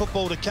plenty of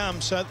football to come,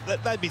 so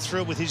they'd be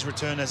thrilled with his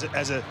return as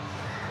a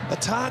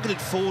targeted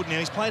forward now.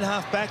 He's played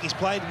half-back, he's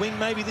played wing,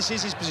 maybe this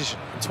is his position.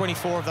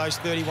 24 of those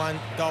 31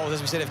 goals,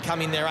 as we said, have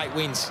come in their 8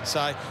 wins.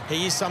 So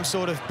he is some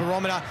sort of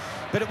barometer.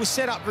 But it was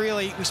set up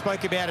really, we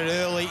spoke about it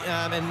early,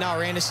 and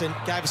Noah Anderson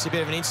gave us a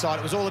bit of an insight.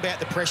 It was all about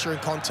the pressure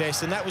and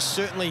contest, and that was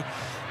certainly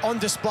on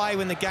display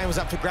when the game was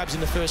up for grabs in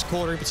the first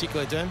quarter in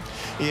particular, Doom.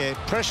 Yeah,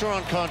 pressure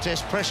on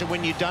contest, pressure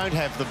when you don't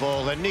have the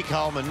ball. And Nick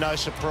Holman, no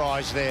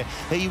surprise there.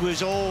 He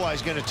was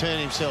always going to turn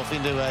himself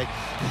into a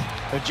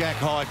Jack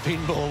Hyde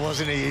pinball,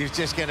 wasn't he? He was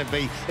just going to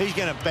be, he's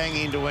going to bang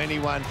into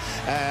anyone.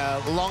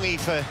 Longy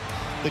for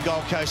the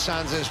Gold Coast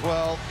Suns as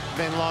well.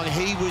 Ben Long,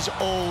 he was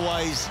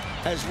always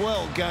as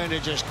well going to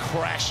just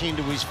crash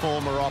into his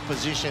former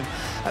opposition.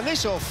 And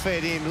this all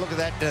fed in. Look at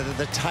that,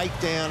 the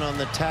takedown on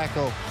the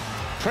tackle.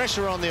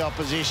 Pressure on the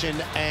opposition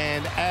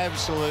and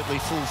absolutely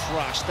full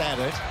thrust at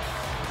it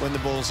when the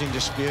ball's in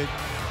dispute.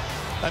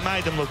 They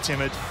made them look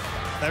timid.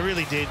 They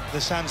really did.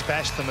 The Suns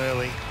bashed them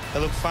early.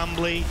 They looked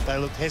fumbly. They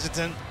looked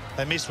hesitant.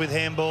 They missed with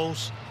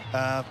handballs.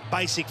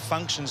 Basic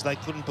functions they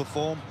couldn't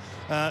perform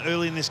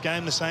early in this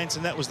game, the Saints,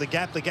 and that was the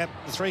gap. The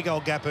 3-goal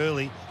gap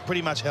early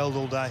pretty much held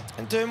all day.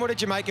 And Doom, what did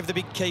you make of the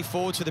big key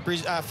forwards for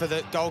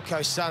the Gold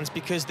Coast Suns?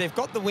 Because they've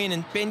got the win,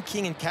 and Ben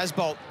King and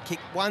Casbolt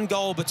kicked 1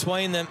 goal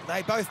between them.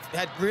 They both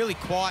had really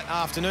quiet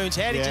afternoons.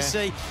 How did you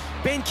see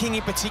Ben King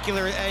in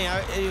particular,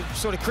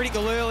 sort of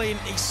critical early, and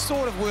he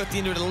sort of worked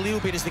into it a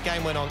little bit as the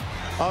game went on?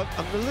 I'm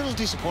a little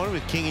disappointed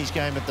with Kingy's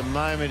game at the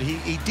moment.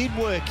 He did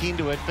work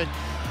into it, but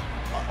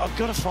I've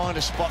got to find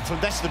a spot for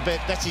him.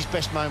 That's his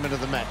best moment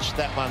of the match,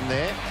 that one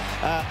there.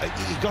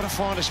 You've got to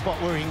find a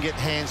spot where he can get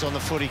hands on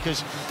the footy,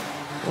 because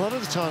a lot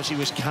of the times he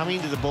was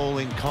coming to the ball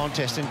in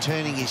contest and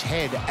turning his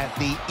head at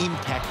the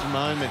impact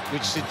moment,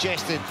 which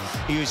suggested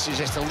he was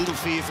just a little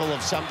fearful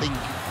of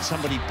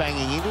somebody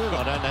banging into him.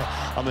 I don't know.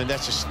 I mean,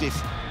 that's a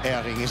stiff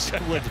outing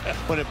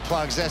when it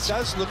plugs. It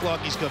does look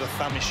like he's got a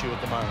thumb issue at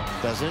the moment.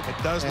 Does it?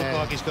 It does look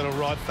like he's got a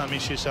right thumb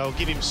issue, so I'll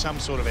give him some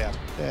sort of out.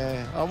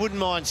 Yeah, I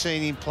wouldn't mind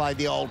seeing him play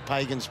the old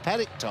Pagans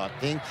paddock type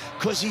thing,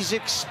 because his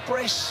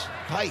express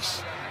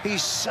pace,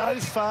 he's so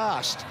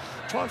fast.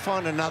 Try and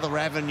find another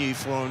avenue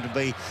for him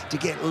to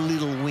get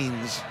little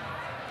wins.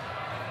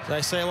 So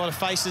they see a lot of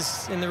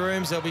faces in the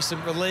rooms. There'll be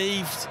some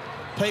relieved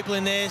people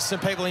in there, some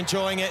people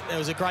enjoying it. It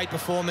was a great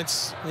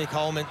performance. Nick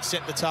Holman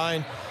set the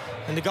tone.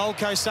 And the Gold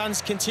Coast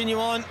Suns continue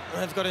on.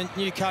 They've got a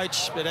new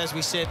coach, but as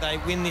we said, they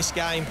win this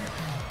game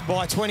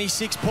by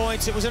 26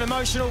 points. It was an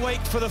emotional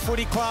week for the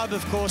footy club.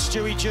 Of course,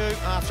 Stuart Dew,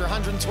 after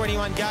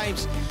 121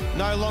 games,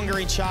 no longer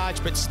in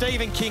charge, but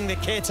Stephen King, the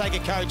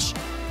caretaker coach,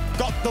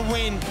 got the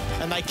win,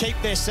 and they keep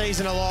their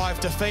season alive,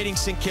 defeating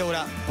St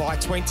Kilda by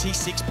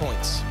 26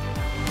 points.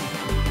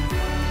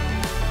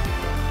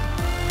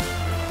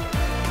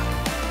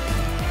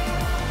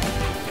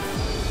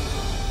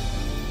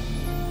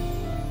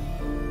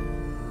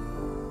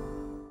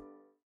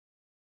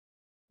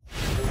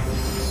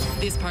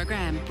 This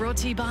program brought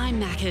to you by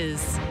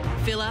Macca's.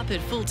 Fill up at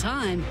full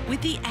time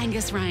with the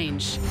Angus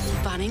range.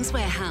 Bunnings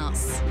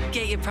Warehouse.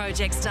 Get your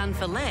projects done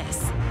for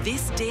less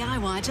this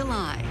DIY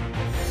July.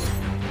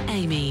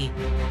 Amy.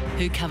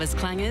 Who covers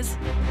clangers?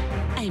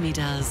 Amy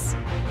does.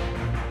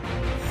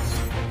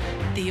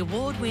 The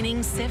award-winning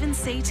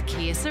 7-seat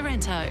Kia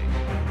Sorrento.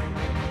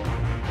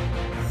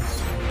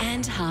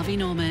 And Harvey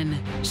Norman.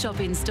 Shop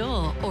in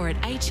store or at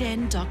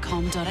hn.com.au.